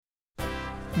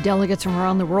Delegates from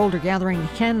around the world are gathering in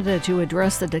Canada to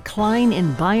address the decline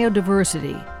in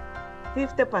biodiversity.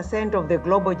 50% of the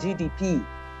global GDP,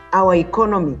 our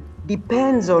economy,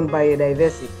 depends on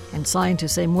biodiversity. And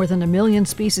scientists say more than 1 million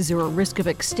species are at risk of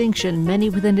extinction, many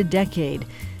within a decade.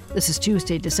 This is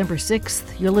Tuesday, December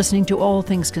 6th. You're listening to All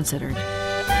Things Considered.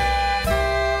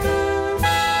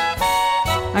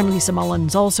 I'm Lisa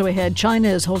Mullins. Also ahead, China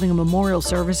is holding a memorial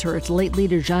service for its late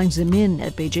leader Jiang Zemin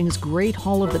at Beijing's Great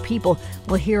Hall of the People.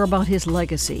 We'll hear about his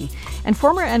legacy. And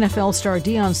former NFL star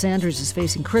Deion Sanders is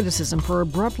facing criticism for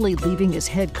abruptly leaving his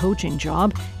head coaching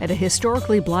job at a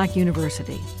historically black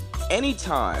university.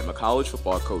 Anytime a college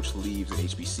football coach leaves an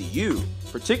HBCU,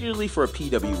 particularly for a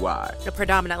PWI, a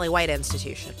predominantly white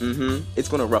institution, it's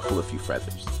going to ruffle a few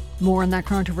feathers. More on that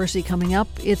controversy coming up.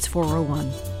 It's 4:01.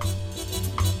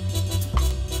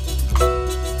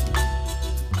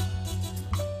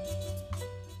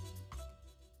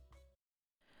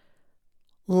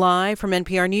 Live from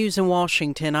NPR News in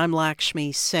Washington, I'm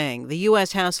Lakshmi Singh. The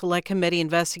U.S. House Select Committee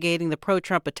investigating the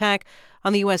pro-Trump attack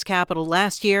on the U.S. Capitol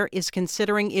last year is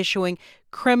considering issuing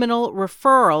criminal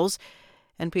referrals.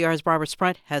 NPR's Barbara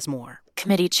Sprunt has more.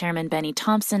 Committee Chairman Benny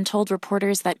Thompson told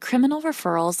reporters that criminal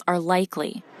referrals are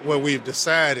likely. What we've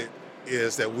decided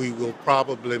is that we will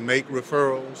probably make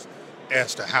referrals.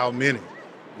 As to how many,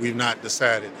 we've not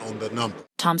decided on the number.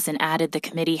 Thompson added the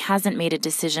committee hasn't made a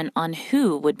decision on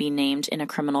who would be named in a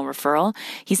criminal referral.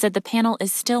 He said the panel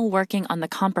is still working on the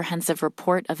comprehensive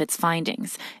report of its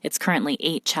findings. It's currently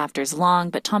 8 chapters long,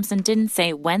 but Thompson didn't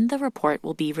say when the report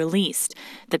will be released.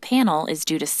 The panel is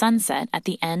due to sunset at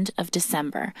the end of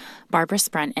December. Barbara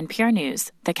Sprunt, NPR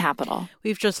News, the Capitol.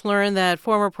 We've just learned that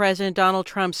former President Donald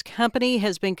Trump's company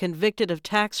has been convicted of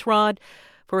tax fraud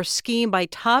for a scheme by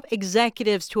top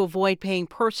executives to avoid paying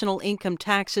personal income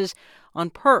taxes on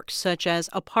perks such as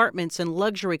apartments and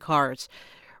luxury cars.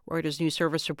 Reuters News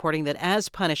Service reporting that as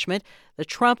punishment, the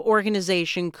Trump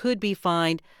organization could be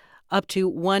fined up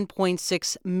to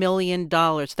 $1.6 million.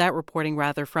 That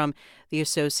reporting, from the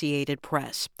Associated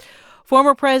Press.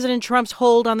 Former President Trump's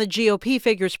hold on the GOP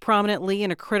figures prominently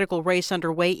in a critical race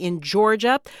underway in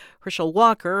Georgia. Herschel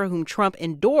Walker, whom Trump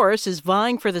endorsed, is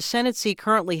vying for the Senate seat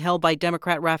currently held by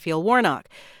Democrat Raphael Warnock.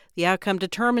 The outcome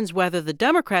determines whether the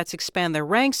Democrats expand their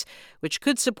ranks, which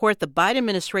could support the Biden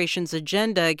administration's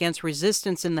agenda against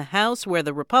resistance in the House, where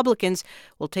the Republicans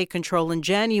will take control in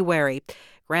January.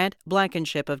 Grant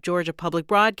Blankenship of Georgia Public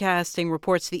Broadcasting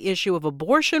reports the issue of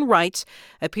abortion rights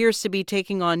appears to be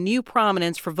taking on new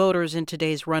prominence for voters in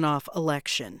today's runoff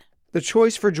election. The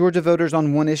choice for Georgia voters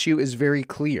on one issue is very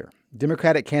clear.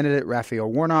 Democratic candidate Raphael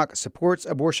Warnock supports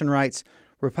abortion rights.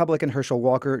 Republican Herschel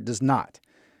Walker does not.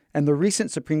 And the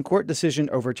recent Supreme Court decision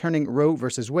overturning Roe v.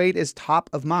 Wade is top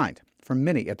of mind for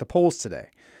many at the polls today.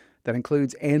 That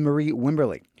includes Anne Marie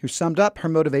Wimberly, who summed up her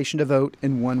motivation to vote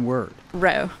in one word.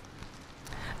 Roe.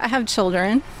 I have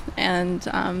children, and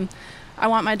I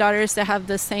want my daughters to have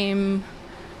the same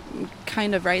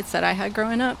kind of rights that I had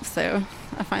growing up, so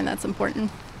I find that's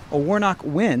important. A Warnock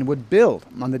win would build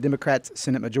on the Democrats'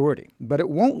 Senate majority, but it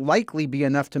won't likely be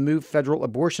enough to move federal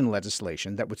abortion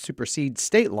legislation that would supersede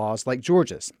state laws like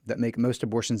Georgia's that make most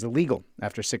abortions illegal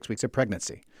after 6 weeks of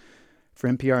pregnancy. For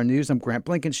NPR News, I'm Grant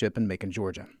Blankenship in Macon,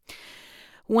 Georgia.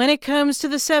 When it comes to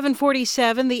the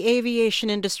 747, the aviation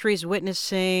industry is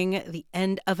witnessing the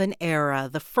end of an era.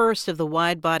 The first of the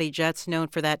wide-body jets, known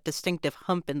for that distinctive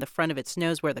hump in the front of its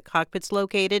nose where the cockpit's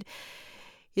located,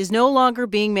 is no longer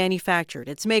being manufactured.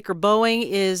 Its maker, Boeing,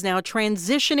 is now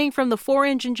transitioning from the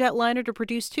 4-engine jetliner to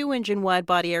produce 2-engine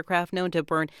wide-body aircraft known to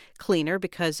burn cleaner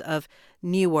because of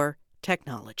newer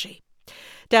technology.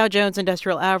 Dow Jones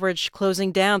Industrial Average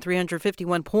closing down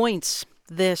 351 points.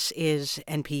 This is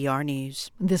NPR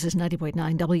News. This is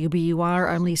 90.9 WBUR.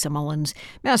 I'm Lisa Mullins.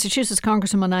 Massachusetts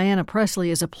Congresswoman Ayanna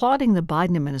Pressley is applauding the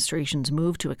Biden administration's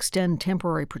move to extend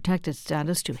temporary protected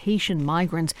status to Haitian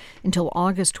migrants until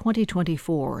August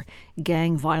 2024.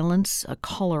 Gang violence, a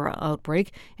cholera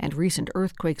outbreak, and recent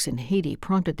earthquakes in Haiti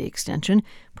prompted the extension.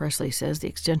 Pressley says the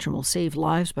extension will save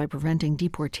lives by preventing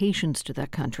deportations to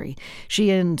that country. She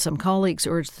and some colleagues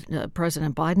urged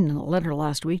President Biden in a letter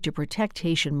last week to protect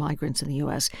Haitian migrants in the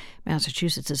U.S.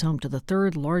 Massachusetts is home to the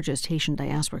third largest Haitian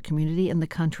diaspora community in the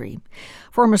country.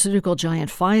 Pharmaceutical giant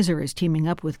Pfizer is teaming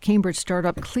up with Cambridge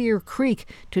startup Clear Creek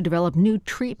to develop new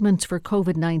treatments for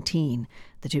COVID-19.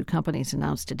 The two companies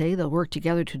announced today they'll work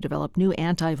together to develop new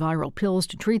antiviral pills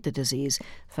to treat the disease.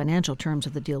 Financial terms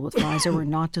of the deal with Pfizer were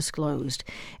not disclosed.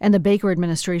 And the Baker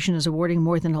administration is awarding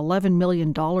more than $11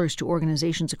 million to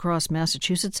organizations across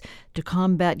Massachusetts to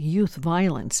combat youth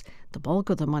violence. The bulk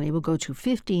of the money will go to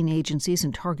 15 agencies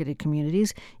in targeted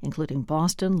communities, including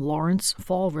Boston, Lawrence,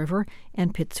 Fall River,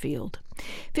 and Pittsfield.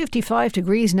 55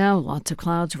 degrees now, lots of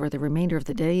clouds for the remainder of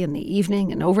the day and the evening,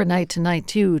 and overnight tonight,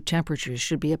 too. Temperatures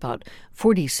should be about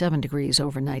 47 degrees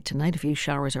overnight tonight, a few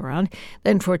showers around.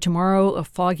 Then for tomorrow, a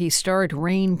foggy start,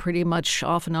 rain pretty much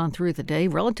off and on through the day.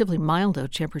 Relatively mild, though,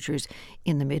 temperatures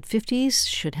in the mid-50s.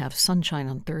 Should have sunshine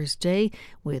on Thursday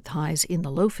with highs in the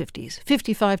low 50s.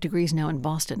 55 degrees now in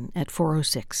Boston at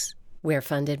 4:06. We're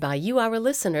funded by you, our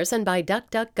listeners, and by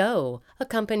DuckDuckGo, a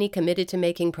company committed to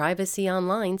making privacy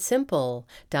online simple.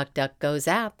 DuckDuckGo's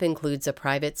app includes a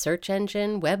private search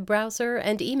engine, web browser,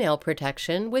 and email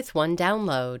protection with one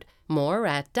download. More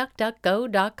at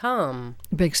DuckDuckGo.com.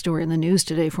 Big story in the news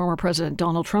today. Former President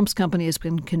Donald Trump's company has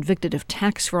been convicted of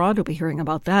tax fraud. We'll be hearing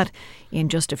about that in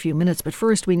just a few minutes. But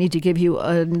first, we need to give you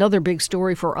another big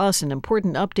story for us, an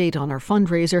important update on our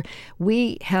fundraiser.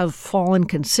 We have fallen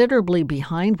considerably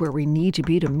behind where we need to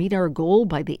be to meet our goal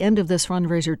by the end of this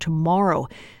fundraiser tomorrow.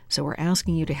 So we're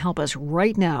asking you to help us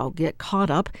right now get caught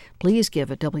up. Please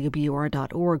give at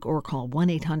WBUR.org or call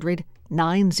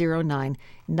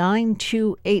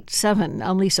 1-800-909-9287.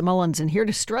 I'm Lisa Mullins, and here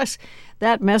to stress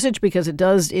that message, because it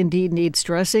does indeed need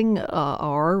stressing,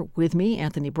 are with me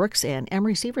Anthony Brooks and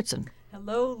Emery Sievertson.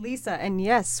 Hello, Lisa. And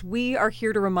yes, we are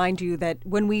here to remind you that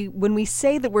when we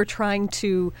say that we're trying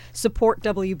to support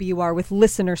WBUR with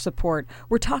listener support,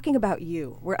 we're talking about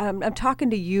you. I'm talking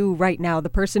to you right now, the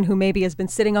person who maybe has been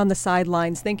sitting on the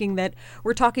sidelines thinking that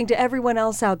we're talking to everyone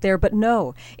else out there. But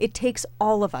no, it takes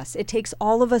all of us. It takes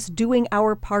all of us doing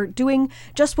our part, doing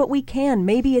just what we can.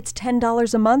 Maybe it's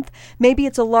 $10 a month. Maybe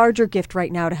it's a larger gift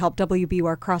right now to help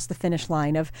WBUR cross the finish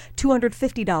line of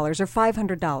 $250 or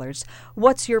 $500.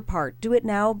 What's your part? Do it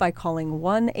now by calling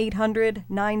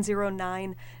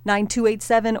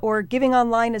 1-800-909-9287 or giving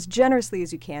online as generously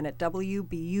as you can at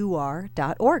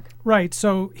WBUR.org. Right.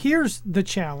 So here's the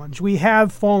challenge. We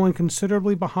have fallen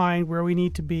considerably behind where we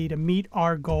need to be to meet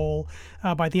our goal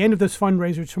by the end of this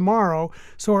fundraiser tomorrow.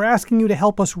 So we're asking you to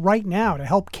help us right now, to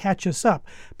help catch us up.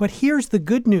 But here's the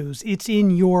good news. It's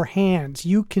in your hands.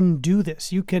 You can do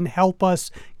this. You can help us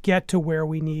get to where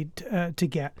we need to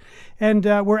get. And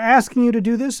we're asking you to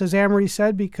do this, as Amory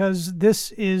said, because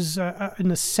this is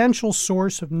an essential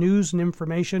source of news and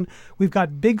information. We've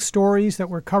got big stories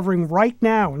that we're covering right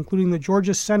now, including the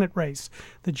Georgia Senate race,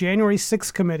 the January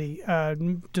 6th committee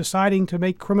deciding to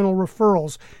make criminal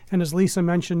referrals, and as Lisa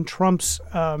mentioned, Trump's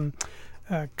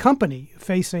company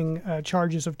facing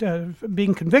charges of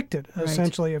being convicted,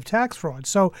 essentially, of tax fraud.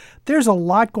 So there's a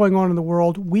lot going on in the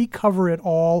world. We cover it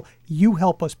all. You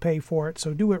help us pay for it.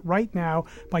 So do it right now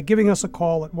by giving us a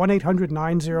call at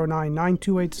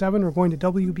 1-800-909-9287 or going to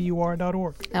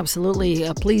WBUR.org. Absolutely.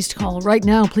 Please call right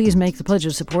now. Please make the pledge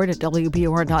of support at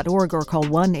WBUR.org or call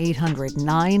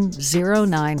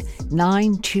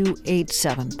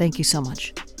 1-800-909-9287. Thank you so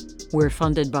much. We're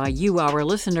funded by you, our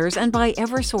listeners, and by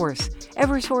Eversource.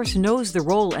 Eversource knows the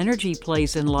role energy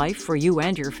plays in life for you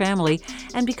and your family,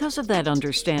 and because of that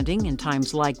understanding, in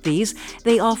times like these,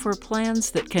 they offer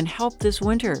plans that can help this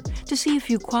winter. To see if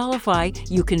you qualify,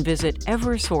 you can visit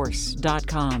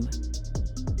eversource.com.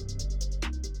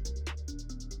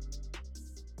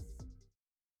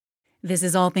 This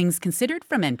is All Things Considered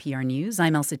from NPR News.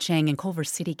 I'm Elsa Chang in Culver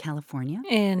City, California.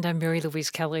 And I'm Mary Louise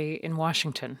Kelly in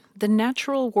Washington. The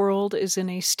natural world is in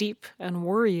a steep and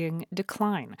worrying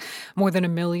decline. More than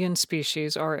 1 million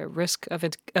species are at risk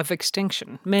of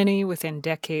extinction, many within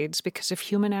decades because of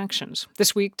human actions.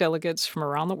 This week, delegates from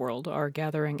around the world are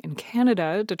gathering in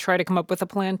Canada to try to come up with a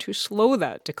plan to slow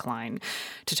that decline.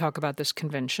 To talk about this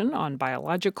convention on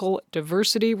biological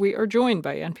diversity, we are joined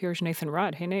by NPR's Nathan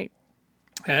Rudd. Hey, Nate.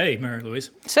 Hey, Mary Louise.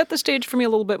 Set the stage for me a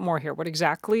little bit more here. What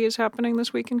exactly is happening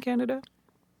this week in Canada?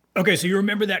 Okay, so you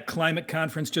remember that climate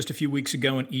conference just a few weeks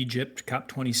ago in Egypt,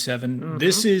 COP27? Mm-hmm.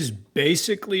 This is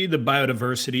basically the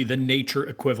biodiversity, the nature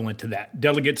equivalent to that.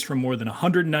 Delegates from more than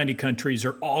 190 countries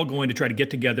are all going to try to get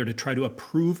together to try to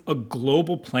approve a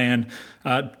global plan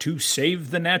to save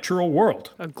the natural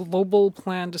world. A global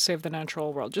plan to save the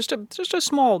natural world. Just a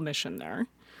small mission there.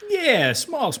 Yeah,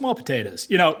 small potatoes.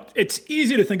 You know, it's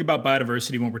easy to think about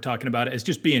biodiversity when we're talking about it as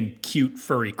just being cute,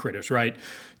 furry critters, right?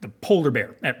 The polar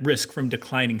bear at risk from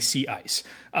declining sea ice.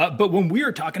 But when we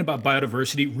are talking about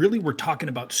biodiversity, really we're talking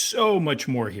about so much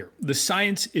more here. The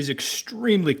science is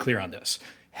extremely clear on this.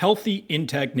 Healthy,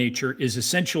 intact nature is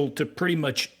essential to pretty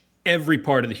much every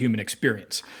part of the human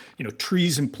experience.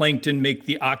 Trees and plankton make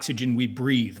the oxygen we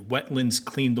breathe. Wetlands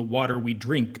clean the water we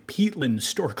drink. Peatlands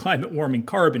store climate warming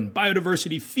carbon.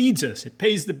 Biodiversity feeds us. It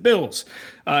pays the bills.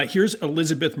 Here's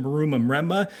Elizabeth Maruma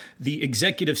Mrema, the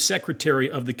executive secretary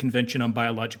of the Convention on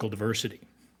Biological Diversity.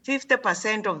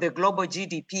 50% of the global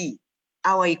GDP,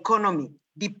 our economy,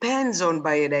 depends on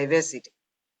biodiversity.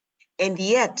 And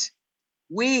yet,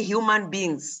 we human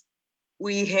beings,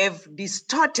 we have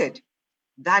distorted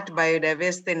that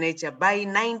biodiversity nature by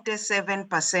 97%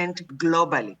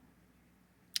 globally.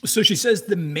 So she says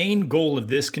the main goal of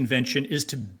this convention is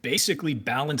to basically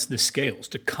balance the scales,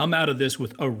 to come out of this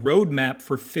with a roadmap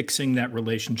for fixing that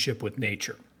relationship with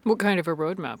nature. What kind of a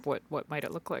roadmap? What might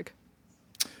it look like?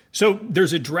 So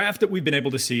there's a draft that we've been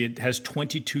able to see. It has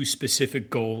 22 specific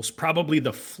goals. Probably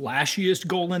the flashiest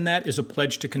goal in that is a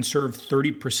pledge to conserve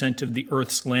 30% of the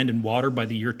Earth's land and water by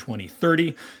the year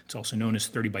 2030. It's also known as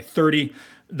 30 by 30.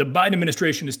 The Biden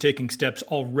administration is taking steps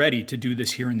already to do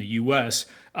this here in the U.S.,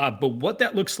 but what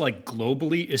that looks like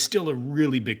globally is still a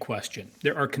really big question.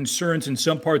 There are concerns in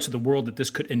some parts of the world that this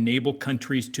could enable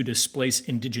countries to displace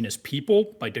indigenous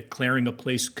people by declaring a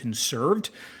place conserved,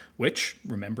 which,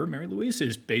 remember, Mary Louise,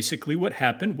 is basically what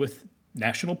happened with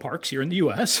national parks here in the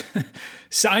U.S.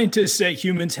 Scientists say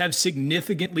humans have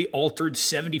significantly altered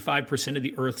 75% of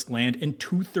the Earth's land and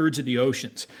 2/3 of the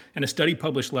oceans. And a study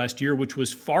published last year, which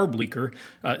was far bleaker,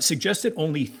 suggested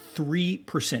only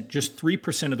 3%, just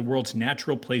 3% of the world's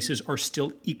natural places are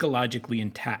still ecologically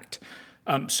intact.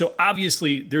 So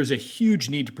obviously, there's a huge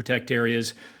need to protect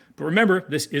areas. But remember,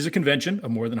 this is a convention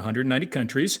of more than 190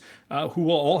 countries who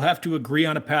will all have to agree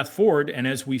on a path forward. And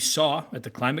as we saw at the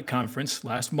climate conference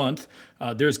last month,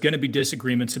 there's going to be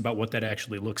disagreements about what that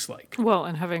actually looks like. Well,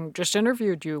 and having just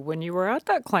interviewed you when you were at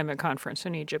that climate conference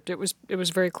in Egypt, it was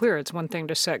very clear. It's one thing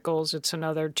to set goals. It's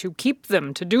another to keep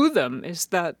them, to do them. Is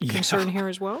that concern here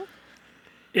as well?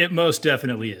 It most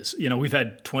definitely is. We've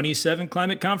had 27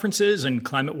 climate conferences and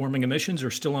climate warming emissions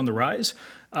are still on the rise.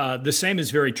 The same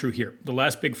is very true here. The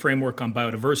last big framework on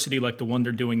biodiversity, like the one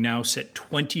they're doing now, set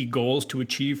 20 goals to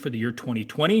achieve for the year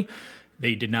 2020.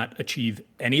 They did not achieve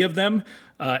any of them.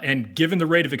 And given the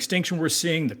rate of extinction we're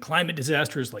seeing, the climate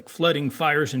disasters like flooding,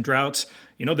 fires, and droughts,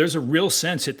 there's a real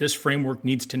sense that this framework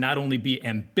needs to not only be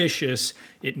ambitious,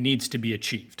 it needs to be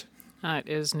achieved. That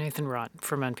is Nathan Rott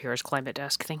from NPR's Climate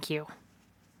Desk. Thank you.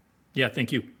 Yeah,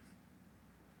 thank you.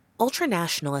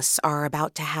 Ultranationalists are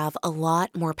about to have a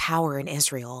lot more power in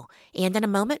Israel, and in a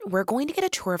moment, we're going to get a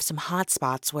tour of some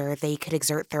hotspots where they could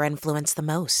exert their influence the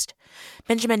most.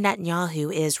 Benjamin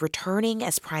Netanyahu is returning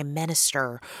as prime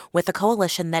minister with a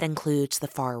coalition that includes the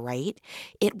far right.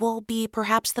 It will be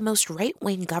perhaps the most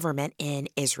right-wing government in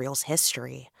Israel's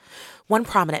history. One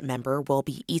prominent member will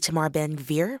be Itamar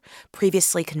Ben-Gvir,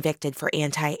 previously convicted for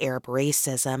anti-Arab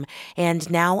racism and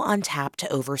now on tap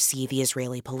to oversee the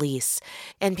Israeli police.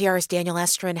 NPR's Daniel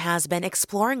Estrin has been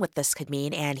exploring what this could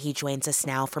mean, and he joins us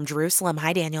now from Jerusalem.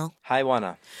 Hi, Daniel. Hi,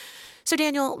 Juana. So,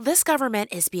 Daniel, this government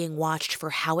is being watched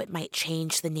for how it might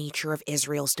change the nature of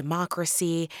Israel's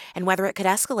democracy and whether it could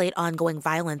escalate ongoing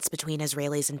violence between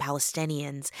Israelis and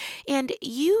Palestinians. And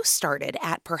you started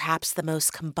at perhaps the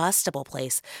most combustible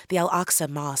place, the Al-Aqsa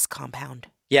Mosque compound.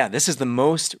 Yeah, this is the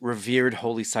most revered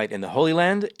holy site in the Holy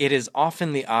Land. It is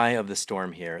often the eye of the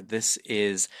storm here. This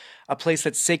is a place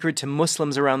that's sacred to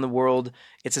Muslims around the world.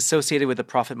 It's associated with the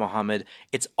Prophet Muhammad.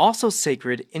 It's also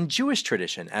sacred in Jewish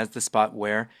tradition as the spot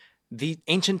where the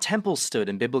ancient temple stood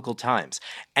in biblical times.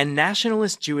 And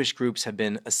nationalist Jewish groups have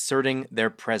been asserting their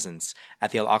presence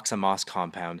at the Al-Aqsa Mosque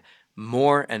compound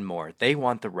more and more. They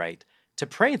want the right to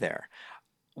pray there.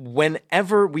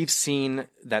 Whenever we've seen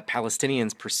that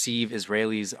Palestinians perceive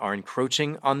Israelis are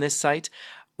encroaching on this site,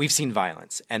 we've seen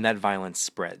violence, and that violence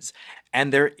spreads.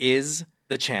 And there is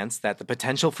the chance that the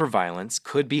potential for violence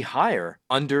could be higher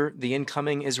under the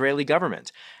incoming Israeli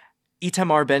government.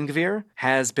 Itamar Ben-Gvir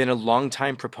has been a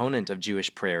longtime proponent of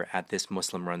Jewish prayer at this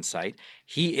Muslim-run site.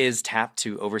 He is tapped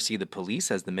to oversee the police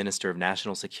as the Minister of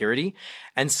National Security.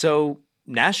 And so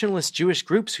nationalist Jewish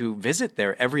groups who visit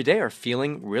there every day are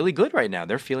feeling really good right now.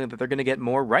 They're feeling that they're going to get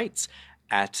more rights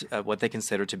at what they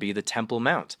consider to be the Temple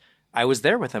Mount. I was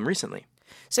there with them recently.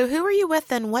 So who were you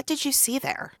with and what did you see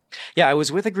there? Yeah, I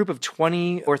was with a group of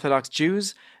 20 Orthodox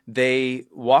Jews. They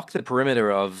walked the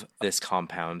perimeter of this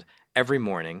compound every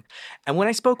morning. And when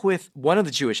I spoke with one of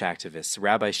the Jewish activists,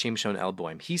 Rabbi Shimshon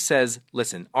Elboim, he says,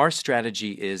 listen, our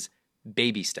strategy is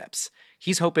baby steps.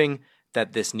 He's hoping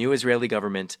that this new Israeli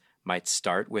government might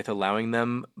start with allowing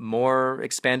them more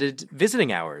expanded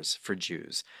visiting hours for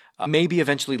Jews, maybe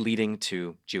eventually leading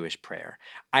to Jewish prayer.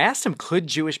 I asked him, could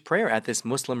Jewish prayer at this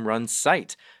Muslim-run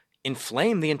site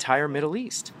inflame the entire Middle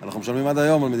East.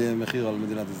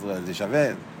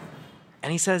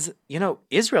 And he says,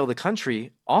 Israel, the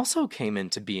country, also came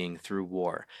into being through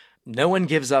war. No one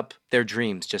gives up their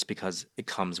dreams just because it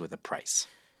comes with a price.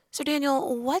 So,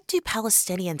 Daniel, what do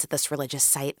Palestinians at this religious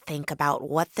site think about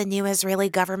what the new Israeli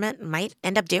government might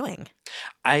end up doing?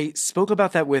 I spoke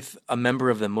about that with a member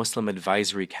of the Muslim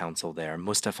Advisory Council there,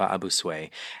 Mustafa Abu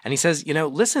Sway, and he says,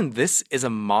 listen, this is a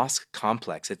mosque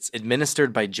complex. It's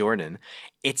administered by Jordan.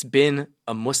 It's been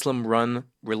a Muslim-run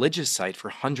religious site for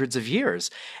hundreds of years,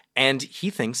 and he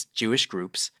thinks Jewish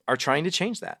groups are trying to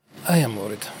change that. I am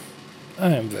worried. I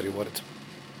am very worried.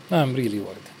 I'm really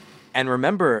worried. And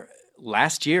remember,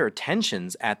 last year,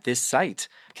 tensions at this site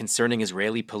concerning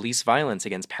Israeli police violence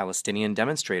against Palestinian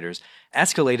demonstrators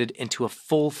escalated into a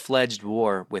full-fledged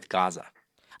war with Gaza.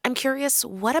 I'm curious,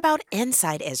 what about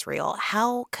inside Israel?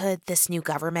 How could this new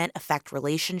government affect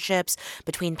relationships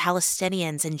between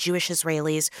Palestinians and Jewish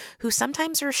Israelis who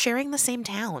sometimes are sharing the same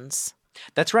towns?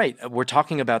 That's right. We're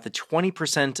talking about the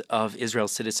 20% of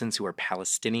Israel's citizens who are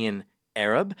Palestinian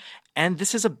Arab, and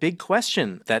this is a big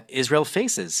question that Israel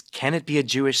faces. Can it be a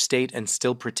Jewish state and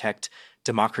still protect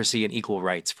democracy and equal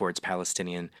rights for its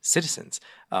Palestinian citizens?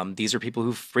 These are people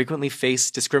who frequently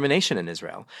face discrimination in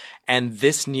Israel. And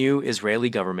this new Israeli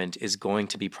government is going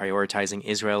to be prioritizing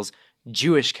Israel's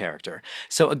Jewish character.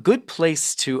 So a good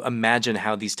place to imagine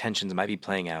how these tensions might be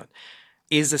playing out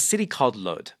is a city called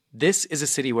Lod. This is a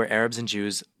city where Arabs and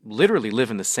Jews literally live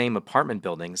in the same apartment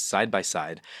buildings side by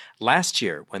side. Last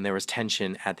year, when there was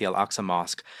tension at the Al-Aqsa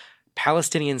Mosque,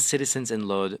 Palestinian citizens in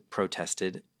Lod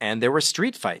protested, and there were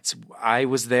street fights. I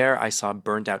was there. I saw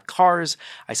burned out cars.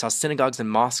 I saw synagogues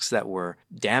and mosques that were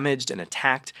damaged and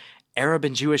attacked. Arab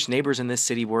and Jewish neighbors in this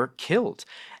city were killed.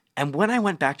 And when I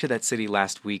went back to that city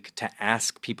last week to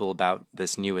ask people about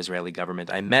this new Israeli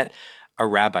government, I met a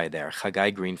rabbi there,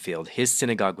 Chagai Greenfield. His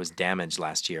synagogue was damaged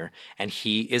last year, and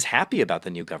he is happy about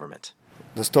the new government.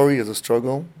 The story is a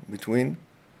struggle between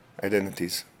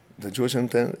identities, the Jewish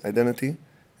identity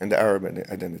and the Arab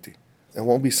identity. It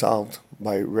won't be solved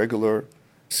by regular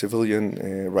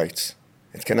civilian rights.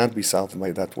 It cannot be solved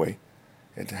by that way.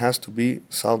 It has to be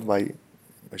solved by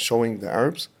showing the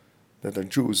Arabs that the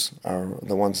Jews are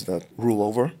the ones that rule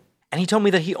over. And he told me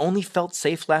that he only felt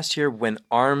safe last year when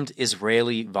armed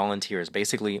Israeli volunteers,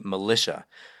 basically militia,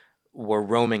 were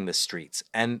roaming the streets.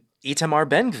 And Itamar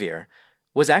Ben-Gvir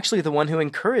was actually the one who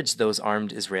encouraged those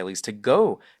armed Israelis to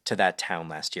go to that town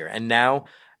last year. And now,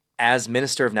 as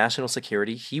Minister of National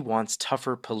Security, he wants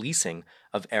tougher policing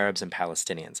of Arabs and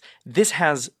Palestinians. This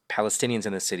has Palestinians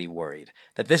in the city worried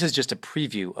that this is just a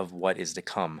preview of what is to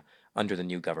come under the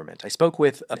new government. I spoke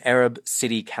with an Arab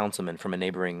city councilman from a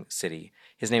neighboring city.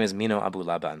 His name is Mino Abu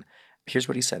Laban. Here's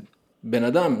what he said.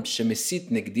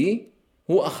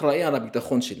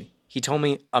 He told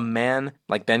me a man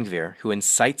like Ben-Gvir who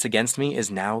incites against me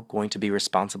is now going to be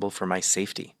responsible for my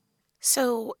safety.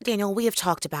 So, Daniel, we have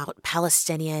talked about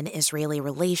Palestinian-Israeli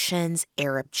relations,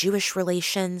 Arab-Jewish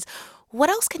relations. What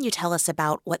else can you tell us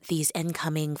about what these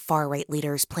incoming far-right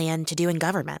leaders plan to do in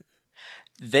government?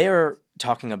 They're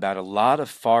talking about a lot of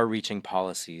far-reaching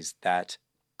policies that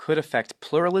could affect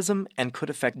pluralism and could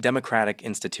affect democratic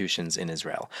institutions in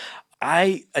Israel.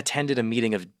 I attended a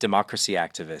meeting of democracy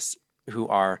activists who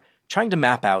are trying to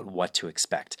map out what to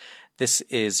expect. This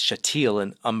is Shatil,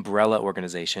 an umbrella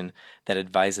organization that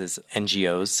advises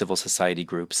NGOs, civil society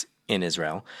groups in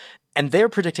Israel. And they're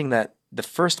predicting that the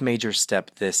first major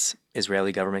step this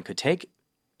Israeli government could take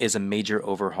is a major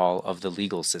overhaul of the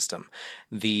legal system,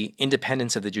 the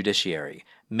independence of the judiciary,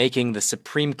 making the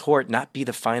Supreme Court not be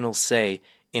the final say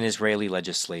in Israeli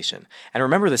legislation. And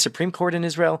remember, the Supreme Court in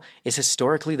Israel is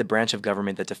historically the branch of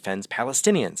government that defends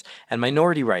Palestinians and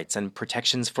minority rights and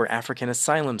protections for African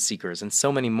asylum seekers and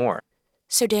so many more.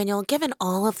 So, Daniel, given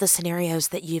all of the scenarios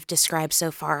that you've described so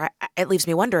far, it leaves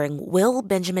me wondering, will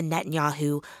Benjamin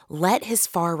Netanyahu let his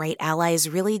far-right allies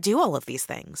really do all of these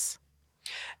things?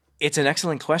 It's an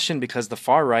excellent question because the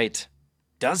far right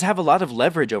does have a lot of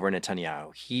leverage over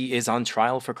Netanyahu. He is on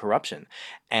trial for corruption,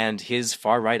 and his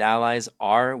far right allies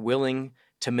are willing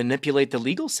to manipulate the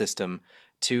legal system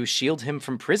to shield him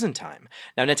from prison time.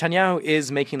 Now, Netanyahu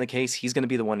is making the case he's going to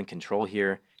be the one in control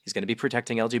here. He's going to be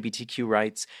protecting LGBTQ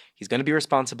rights. He's going to be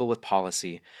responsible with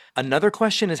policy. Another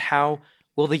question is, how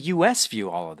will the U.S.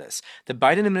 view all of this? The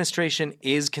Biden administration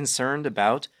is concerned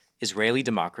about Israeli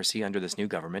democracy under this new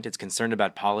government. It's concerned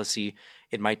about policy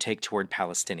it might take toward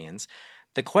Palestinians.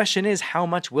 The question is, how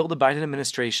much will the Biden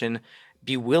administration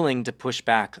be willing to push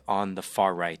back on the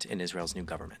far right in Israel's new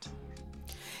government?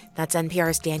 That's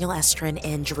NPR's Daniel Estrin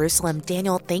in Jerusalem.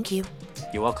 Daniel, thank you.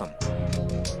 You're welcome.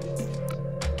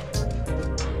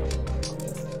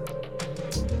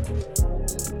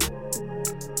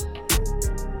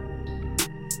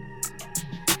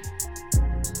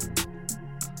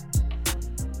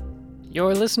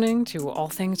 You're listening to All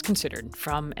Things Considered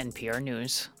from NPR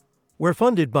News. We're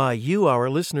funded by you, our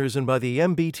listeners, and by the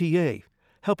MBTA,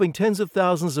 helping tens of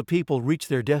thousands of people reach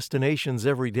their destinations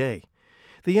every day.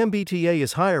 The MBTA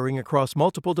is hiring across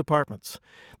multiple departments.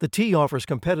 The T offers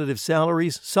competitive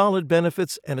salaries, solid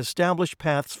benefits, and established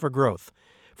paths for growth.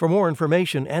 For more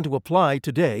information and to apply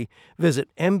today, visit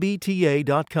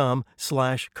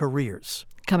mbta.com/careers.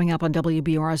 Coming up on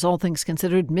WBUR's All Things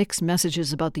Considered, mixed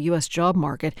messages about the U.S. job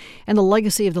market and the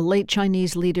legacy of the late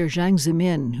Chinese leader Jiang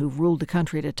Zemin, who ruled the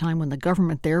country at a time when the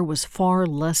government there was far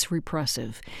less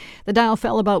repressive. The Dow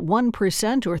fell about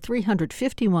 1% or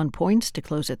 351 points to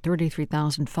close at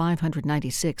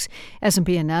 33,596.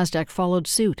 S&P and NASDAQ followed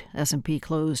suit. S&P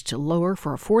closed lower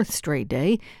for a fourth straight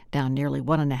day, down nearly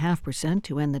 1.5%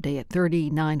 to end the day at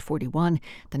 3941.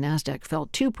 The NASDAQ fell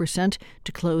 2%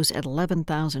 to close at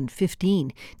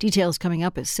 11,015. Details coming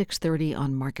up at 6:30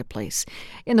 on Marketplace.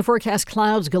 In the forecast,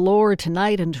 clouds galore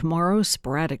tonight and tomorrow.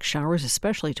 Sporadic showers,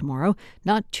 especially tomorrow.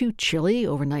 Not too chilly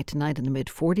overnight tonight in the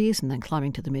mid-40s and then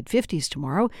climbing to the mid-50s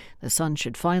tomorrow. The sun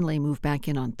should finally move back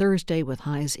in on Thursday with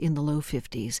highs in the low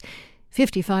 50s.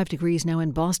 55 degrees now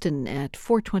in Boston at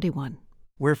 4:21.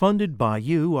 We're funded by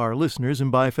you, our listeners,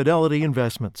 and by Fidelity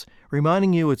Investments,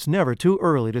 reminding you it's never too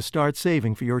early to start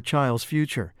saving for your child's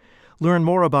future. Learn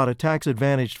more about a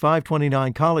tax-advantaged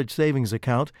 529 college savings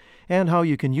account and how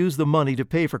you can use the money to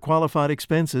pay for qualified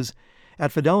expenses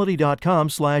at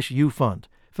fidelity.com/ufund.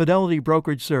 Fidelity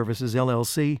Brokerage Services,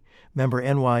 LLC, member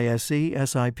NYSE,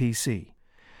 SIPC.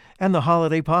 And the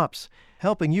Holiday Pops,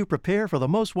 helping you prepare for the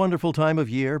most wonderful time of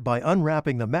year by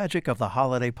unwrapping the magic of the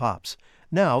Holiday Pops.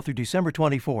 Now through December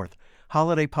 24th,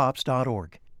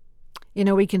 holidaypops.org. You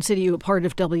know, we consider you a part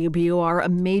of WBUR, a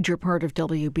major part of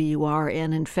WBUR,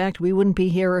 and in fact, we wouldn't be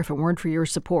here if it weren't for your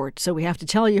support. So we have to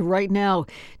tell you right now,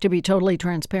 to be totally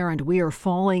transparent, we are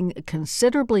falling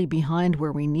considerably behind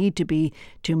where we need to be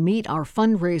to meet our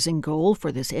fundraising goal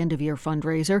for this end-of-year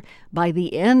fundraiser by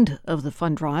the end of the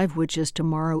fund drive, which is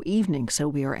tomorrow evening. So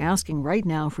we are asking right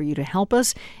now for you to help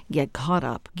us get caught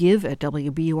up. Give at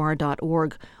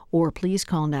WBUR.org. Or please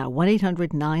call now,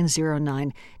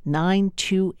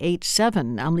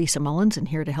 1-800-909-9287. I'm Lisa Mullins, and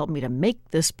here to help me to make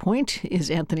this point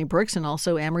is Anthony Brooks and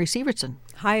also Amory Sievertson.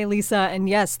 Hi, Lisa. And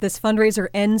yes, this fundraiser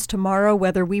ends tomorrow,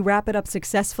 whether we wrap it up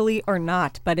successfully or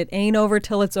not. But it ain't over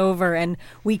till it's over, and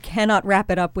we cannot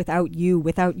wrap it up without you,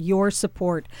 without your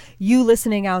support. You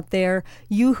listening out there,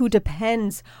 you who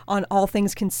depends on All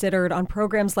Things Considered, on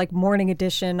programs like Morning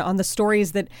Edition, on the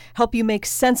stories that help you make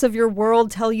sense of your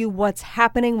world, tell you what's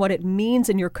happening, what it means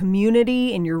in your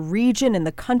community, in your region, in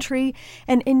the country,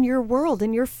 and in your world,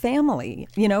 in your family,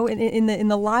 you know, in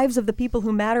the lives of the people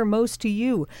who matter most to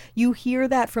you. You hear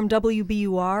that from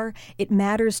WBUR. It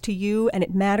matters to you, and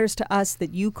it matters to us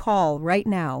that you call right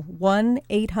now,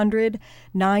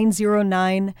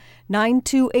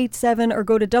 1-800-909-9287, or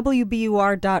go to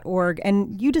WBUR.org,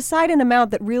 and you decide an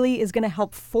amount that really is going to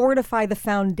help fortify the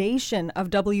foundation of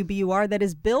WBUR that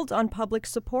is built on public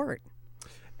support.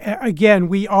 Again,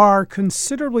 we are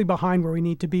considerably behind where we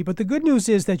need to be, but the good news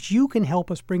is that you can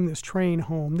help us bring this train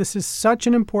home. This is such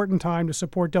an important time to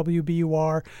support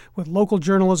WBUR, with local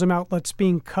journalism outlets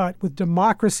being cut, with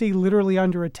democracy literally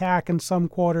under attack in some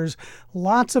quarters.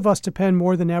 Lots of us depend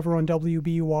more than ever on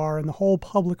WBUR and the whole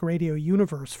public radio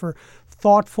universe for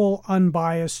thoughtful,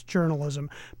 unbiased journalism.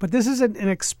 But this is an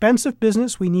expensive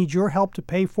business. We need your help to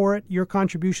pay for it. Your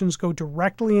contributions go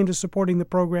directly into supporting the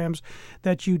programs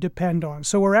that you depend on.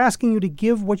 So we're asking you to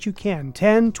give what you can,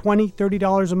 $10, $20,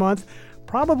 $30 a month,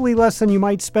 probably less than you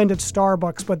might spend at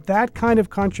Starbucks, but that kind of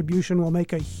contribution will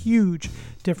make a huge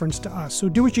difference to us. So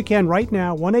do what you can right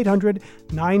now,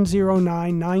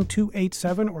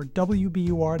 1-800-909-9287 or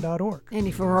WBUR.org. And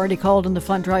if you've already called in the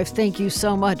fund drive, thank you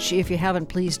so much. If you haven't,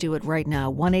 please do it right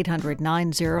now,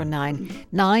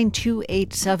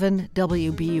 1-800-909-9287,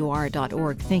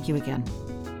 WBUR.org. Thank you again.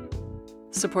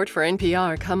 Support for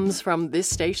NPR comes from this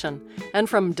station and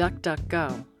from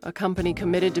DuckDuckGo, a company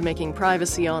committed to making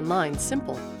privacy online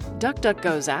simple.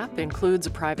 DuckDuckGo's app includes a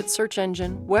private search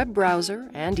engine, web browser,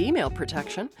 and email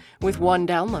protection with one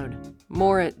download.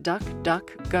 More at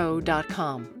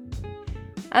duckduckgo.com.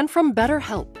 And from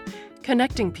BetterHelp,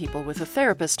 connecting people with a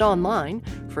therapist online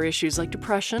for issues like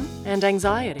depression and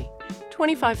anxiety.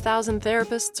 25,000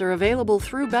 therapists are available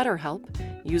through BetterHelp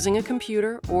using a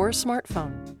computer or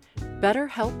smartphone.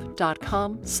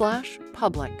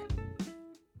 BetterHelp.com/public.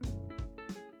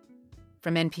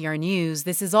 From NPR News,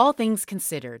 this is All Things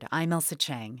Considered. I'm Elsa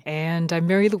Chang. And I'm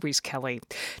Mary Louise Kelly.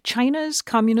 China's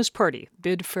Communist Party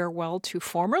bid farewell to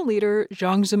former leader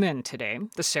Jiang Zemin today.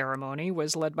 The ceremony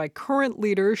was led by current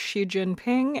leader Xi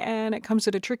Jinping, and it comes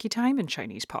at a tricky time in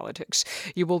Chinese politics.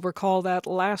 You will recall that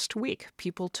last week,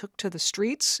 people took to the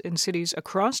streets in cities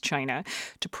across China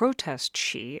to protest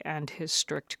Xi and his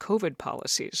strict COVID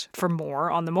policies. For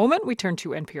more on the moment, we turn to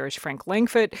NPR's Frank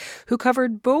Langfitt, who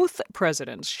covered both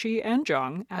presidents, Xi and Jiang,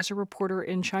 as a reporter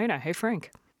in China. Hey,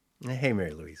 Frank. Hey,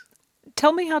 Mary Louise.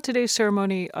 Tell me how today's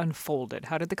ceremony unfolded.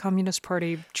 How did the Communist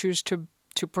Party choose to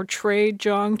portray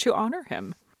Jiang to honor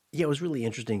him? Yeah, it was really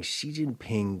interesting. Xi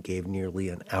Jinping gave nearly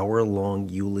an hour-long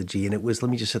eulogy, and it was,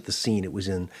 let me just set the scene, it was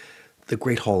in the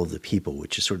Great Hall of the People,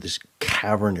 which is sort of this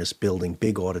cavernous building,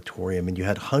 big auditorium, and you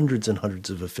had hundreds and hundreds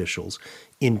of officials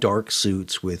in dark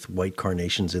suits with white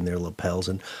carnations in their lapels.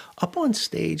 And up on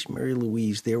stage, Mary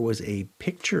Louise, there was a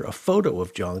picture, a photo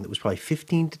of Jiang that was probably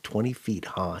 15 to 20 feet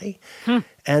high.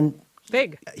 And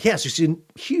big. Yes, it's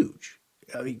huge.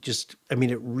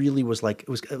 It really was like, it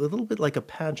was a little bit like a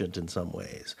pageant in some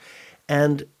ways.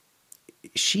 And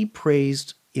she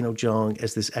praised Jiang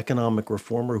as this economic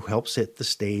reformer who helped set the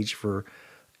stage for,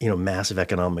 massive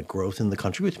economic growth in the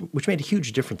country, which made a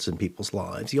huge difference in people's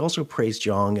lives. He also praised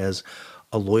Jiang as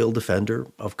a loyal defender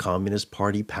of Communist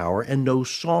Party power and no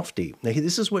softy. Now,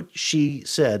 this is what she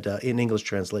said in English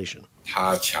translation.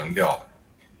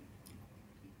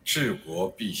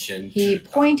 He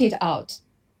pointed out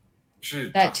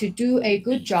that to do a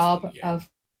good job of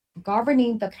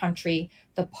governing the country,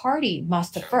 the party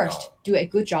must first do a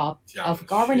good job of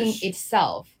governing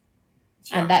itself,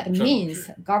 and that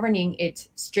means governing it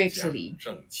strictly.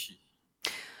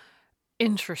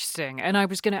 Interesting. And I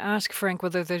was going to ask Frank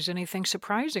whether there's anything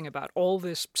surprising about all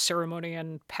this ceremony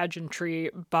and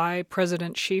pageantry by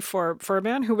President Xi for a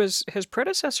man who was his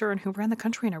predecessor and who ran the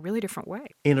country in a really different way.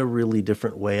 In a really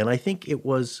different way. And I think it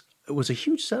was a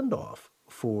huge send-off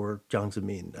for Jiang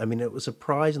Zemin. I mean, it was a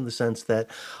surprise in the sense that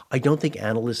I don't think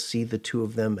analysts see the two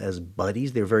of them as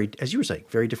buddies. They're very, as you were saying,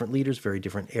 very different leaders, very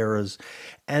different eras.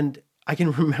 And I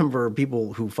can remember,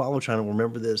 people who follow China will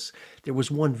remember this. There was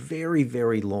one very,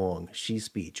 very long Xi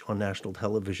speech on national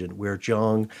television where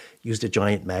Jiang used a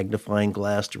giant magnifying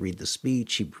glass to read the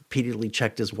speech. He repeatedly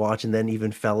checked his watch and then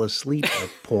even fell asleep at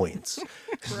points.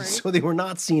 Right. So they were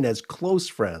not seen as close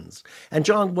friends. And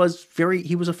Jiang was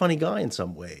he was a funny guy in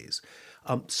some ways.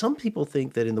 Some people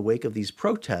think that in the wake of these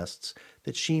protests,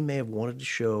 that Xi may have wanted to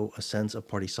show a sense of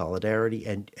party solidarity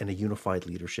and a unified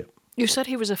leadership. You said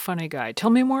he was a funny guy.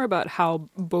 Tell me more about how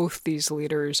both these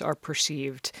leaders are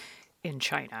perceived in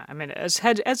China. I mean, as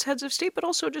heads of state, but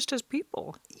also just as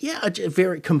people. Yeah,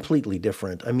 very completely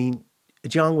different. I mean,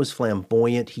 Jiang was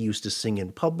flamboyant. He used to sing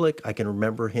in public. I can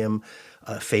remember him,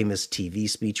 a famous TV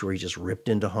speech where he just ripped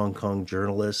into Hong Kong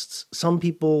journalists. Some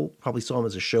people probably saw him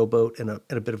as a showboat and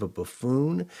a bit of a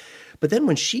buffoon. But then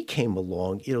when Xi came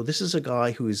along, this is a guy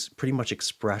who is pretty much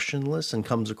expressionless and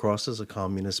comes across as a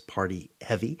Communist Party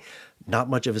heavy, not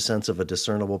much of a sense of a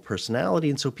discernible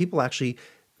personality. And so people actually,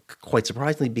 quite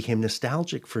surprisingly, became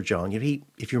nostalgic for Jiang.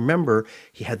 If you remember,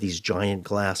 he had these giant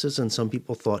glasses, and some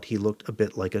people thought he looked a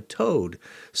bit like a toad.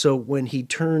 So when he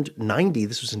turned 90,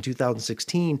 this was in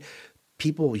 2016,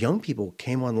 young people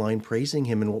came online praising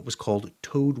him in what was called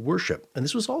toad worship. And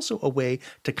this was also a way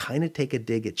to kind of take a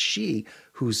dig at Xi,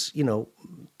 who's,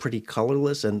 pretty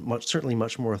colorless and certainly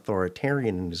much more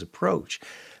authoritarian in his approach.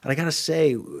 And I got to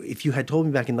say, if you had told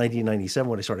me back in 1997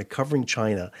 when I started covering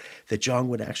China that Jiang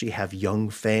would actually have young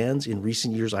fans in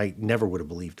recent years, I never would have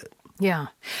believed it. Yeah.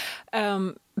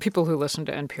 People who listen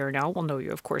to NPR now will know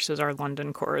you, of course, as our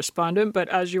London correspondent. But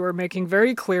as you are making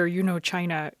very clear, you know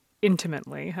China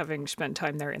intimately, having spent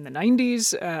time there in the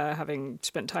 90s, having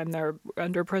spent time there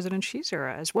under President Xi's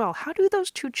era as well. How do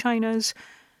those two Chinas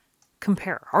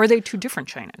compare? Are they two different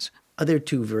Chinas? They're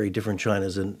two very different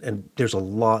Chinas, and there's a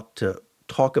lot to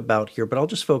talk about here, but I'll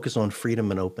just focus on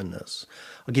freedom and openness.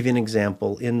 I'll give you an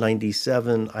example. In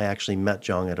 97, I actually met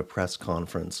Jiang at a press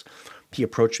conference. He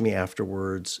approached me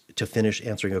afterwards to finish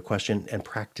answering a question and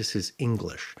practice his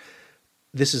English.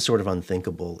 This is sort of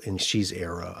unthinkable in Xi's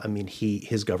era. I mean,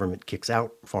 his government kicks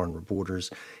out foreign reporters.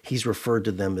 He's referred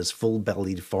to them as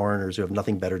full-bellied foreigners who have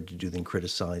nothing better to do than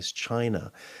criticize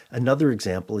China. Another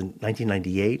example, in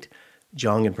 1998,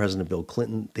 Jiang and President Bill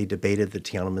Clinton, they debated the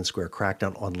Tiananmen Square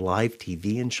crackdown on live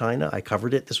TV in China. I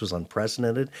covered it. This was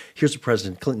unprecedented. Here's what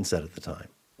President Clinton said at the time.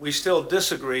 We still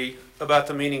disagree about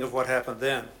the meaning of what happened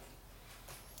then.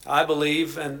 I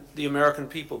believe, and the American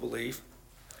people believe,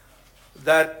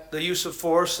 that the use of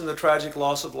force and the tragic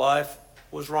loss of life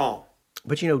was wrong.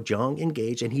 But Jiang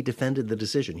engaged and he defended the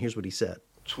decision. Here's what he said.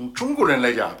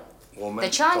 The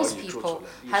Chinese people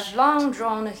have long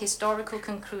drawn a historical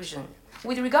conclusion.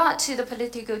 With regard to the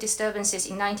political disturbances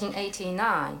in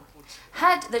 1989,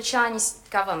 had the Chinese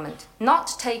government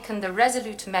not taken the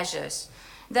resolute measures,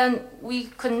 then we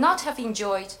could not have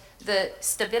enjoyed the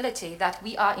stability that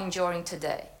we are enjoying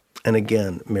today. And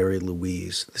again, Mary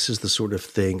Louise, this is the sort of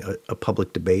thing, a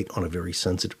public debate on a very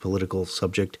sensitive political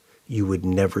subject, you would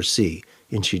never see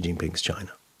in Xi Jinping's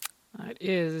China. That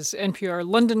is NPR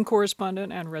London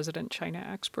correspondent and resident China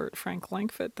expert Frank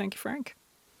Langford. Thank you, Frank.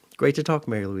 Great to talk,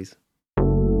 Mary Louise.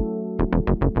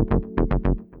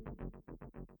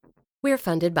 We're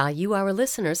funded by you, our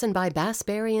listeners, and by Bass,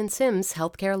 Berry & Sims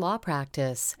Healthcare Law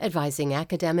Practice, advising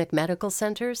academic medical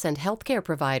centers and healthcare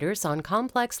providers on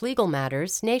complex legal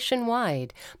matters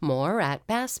nationwide. More at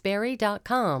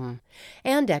bassberry.com.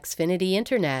 And Xfinity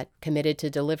Internet, committed to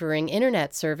delivering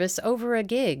internet service over a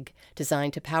gig,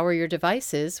 designed to power your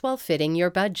devices while fitting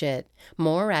your budget.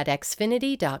 More at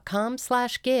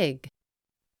xfinity.com/gig.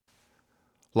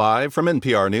 Live from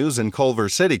NPR News in Culver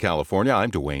City, California,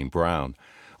 I'm Dwayne Brown.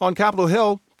 On Capitol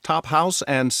Hill, top House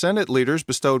and Senate leaders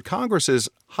bestowed Congress's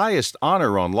highest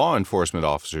honor on law enforcement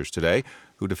officers today,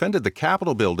 who defended the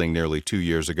Capitol building nearly 2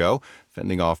 years ago,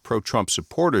 fending off pro-Trump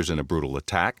supporters in a brutal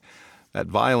attack. That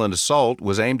violent assault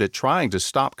was aimed at trying to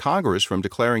stop Congress from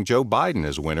declaring Joe Biden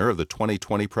as winner of the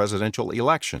 2020 presidential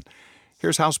election.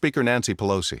 Here's House Speaker Nancy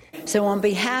Pelosi. So on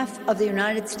behalf of the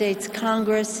United States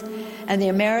Congress and the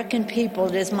American people,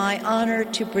 it is my honor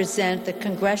to present the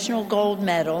Congressional Gold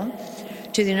Medal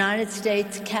to the United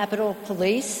States Capitol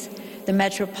Police, the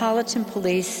Metropolitan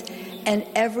Police, and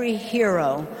every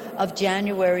hero of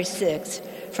January 6th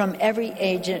from every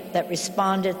agent that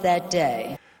responded that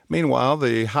day. Meanwhile,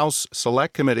 the House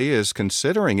Select Committee is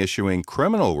considering issuing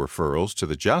criminal referrals to